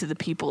entertaining to the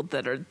people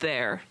that are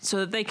there so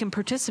that they can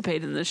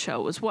participate in the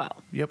show as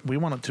well. Yep, we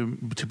want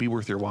it to be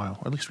worth your while,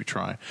 or at least we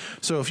try.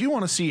 So if you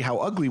want to see how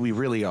ugly we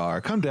really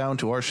are, come down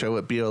to our show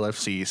at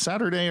BLFC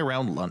Saturday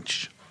around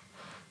lunch.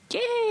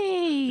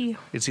 Yay!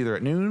 It's either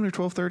at noon or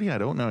 12:30, I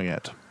don't know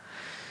yet.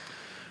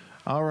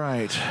 All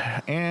right,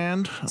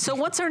 and... So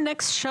what's our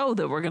next show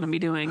that we're going to be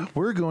doing?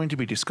 We're going to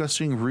be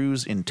discussing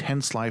Rue's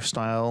intense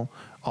lifestyle,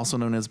 also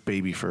known as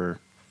baby fur.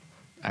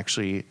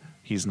 Actually,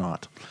 he's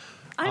not.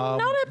 I'm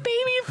not a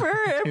baby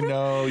fur.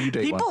 No, you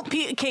date one.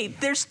 Okay,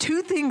 there's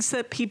two things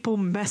that people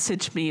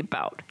message me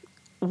about.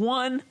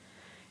 One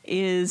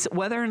is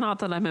whether or not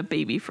that I'm a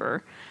baby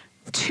fur.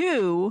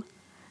 Two,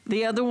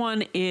 the other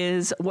one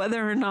is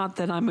whether or not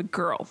that I'm a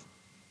girl.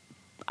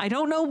 I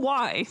don't know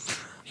why.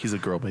 He's a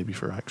girl baby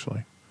fur,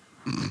 actually.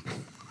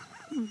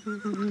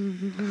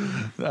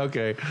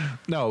 Okay.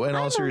 No, in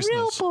all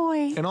seriousness. I'm a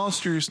real boy. In all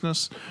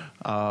seriousness,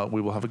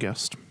 we will have a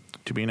guest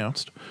to be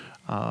announced.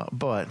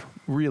 But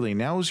really,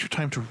 now is your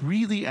time to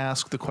really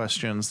ask the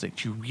questions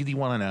that you really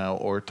want to know,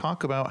 or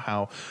talk about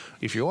how,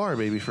 if you are a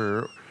baby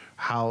fur,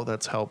 how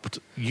that's helped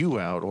you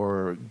out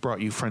or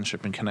brought you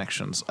friendship and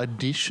connections.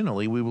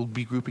 Additionally, we will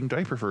be grouping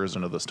diaper furs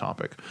into this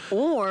topic.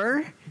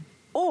 Or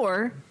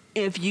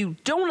if you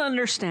don't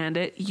understand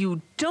it,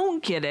 you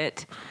don't get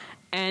it,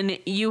 and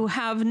you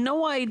have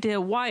no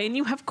idea why, and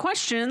you have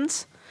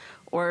questions,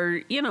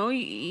 or,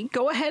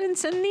 go ahead and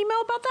send an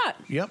email about that.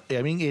 Yep.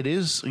 I mean, it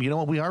is, you know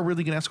what, we are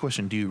really going to ask a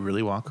question. Do you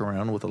really walk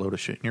around with a load of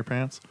shit in your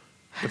pants?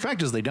 The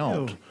fact is they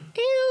don't.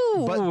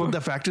 Ew. But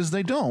the fact is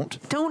they don't.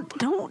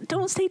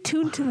 Don't stay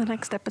tuned to the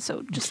next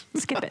episode. Just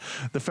skip it.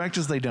 The fact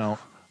is they don't,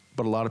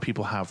 but a lot of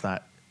people have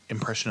that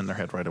impression in their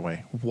head right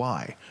away.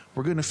 Why?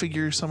 We're going to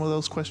figure some of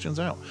those questions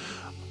out.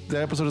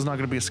 The episode is not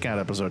going to be a scat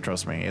episode,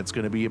 trust me. It's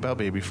going to be about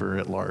baby fur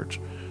at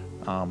large.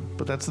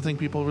 But that's the thing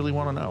people really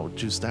want to know.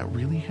 Does that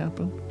really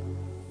happen?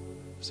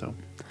 So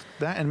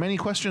that and many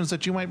questions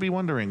that you might be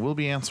wondering will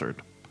be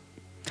answered.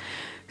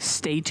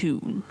 Stay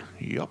tuned.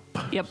 Yep.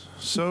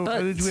 So, But-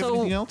 did you have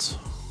anything else?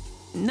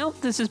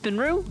 Nope, this has been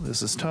Rue.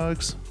 This is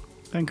Tugs.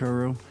 And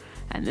Kuru.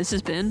 And this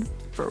has been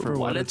For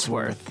What It's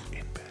Worth.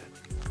 In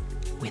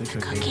bed. With the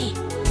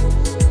cookie.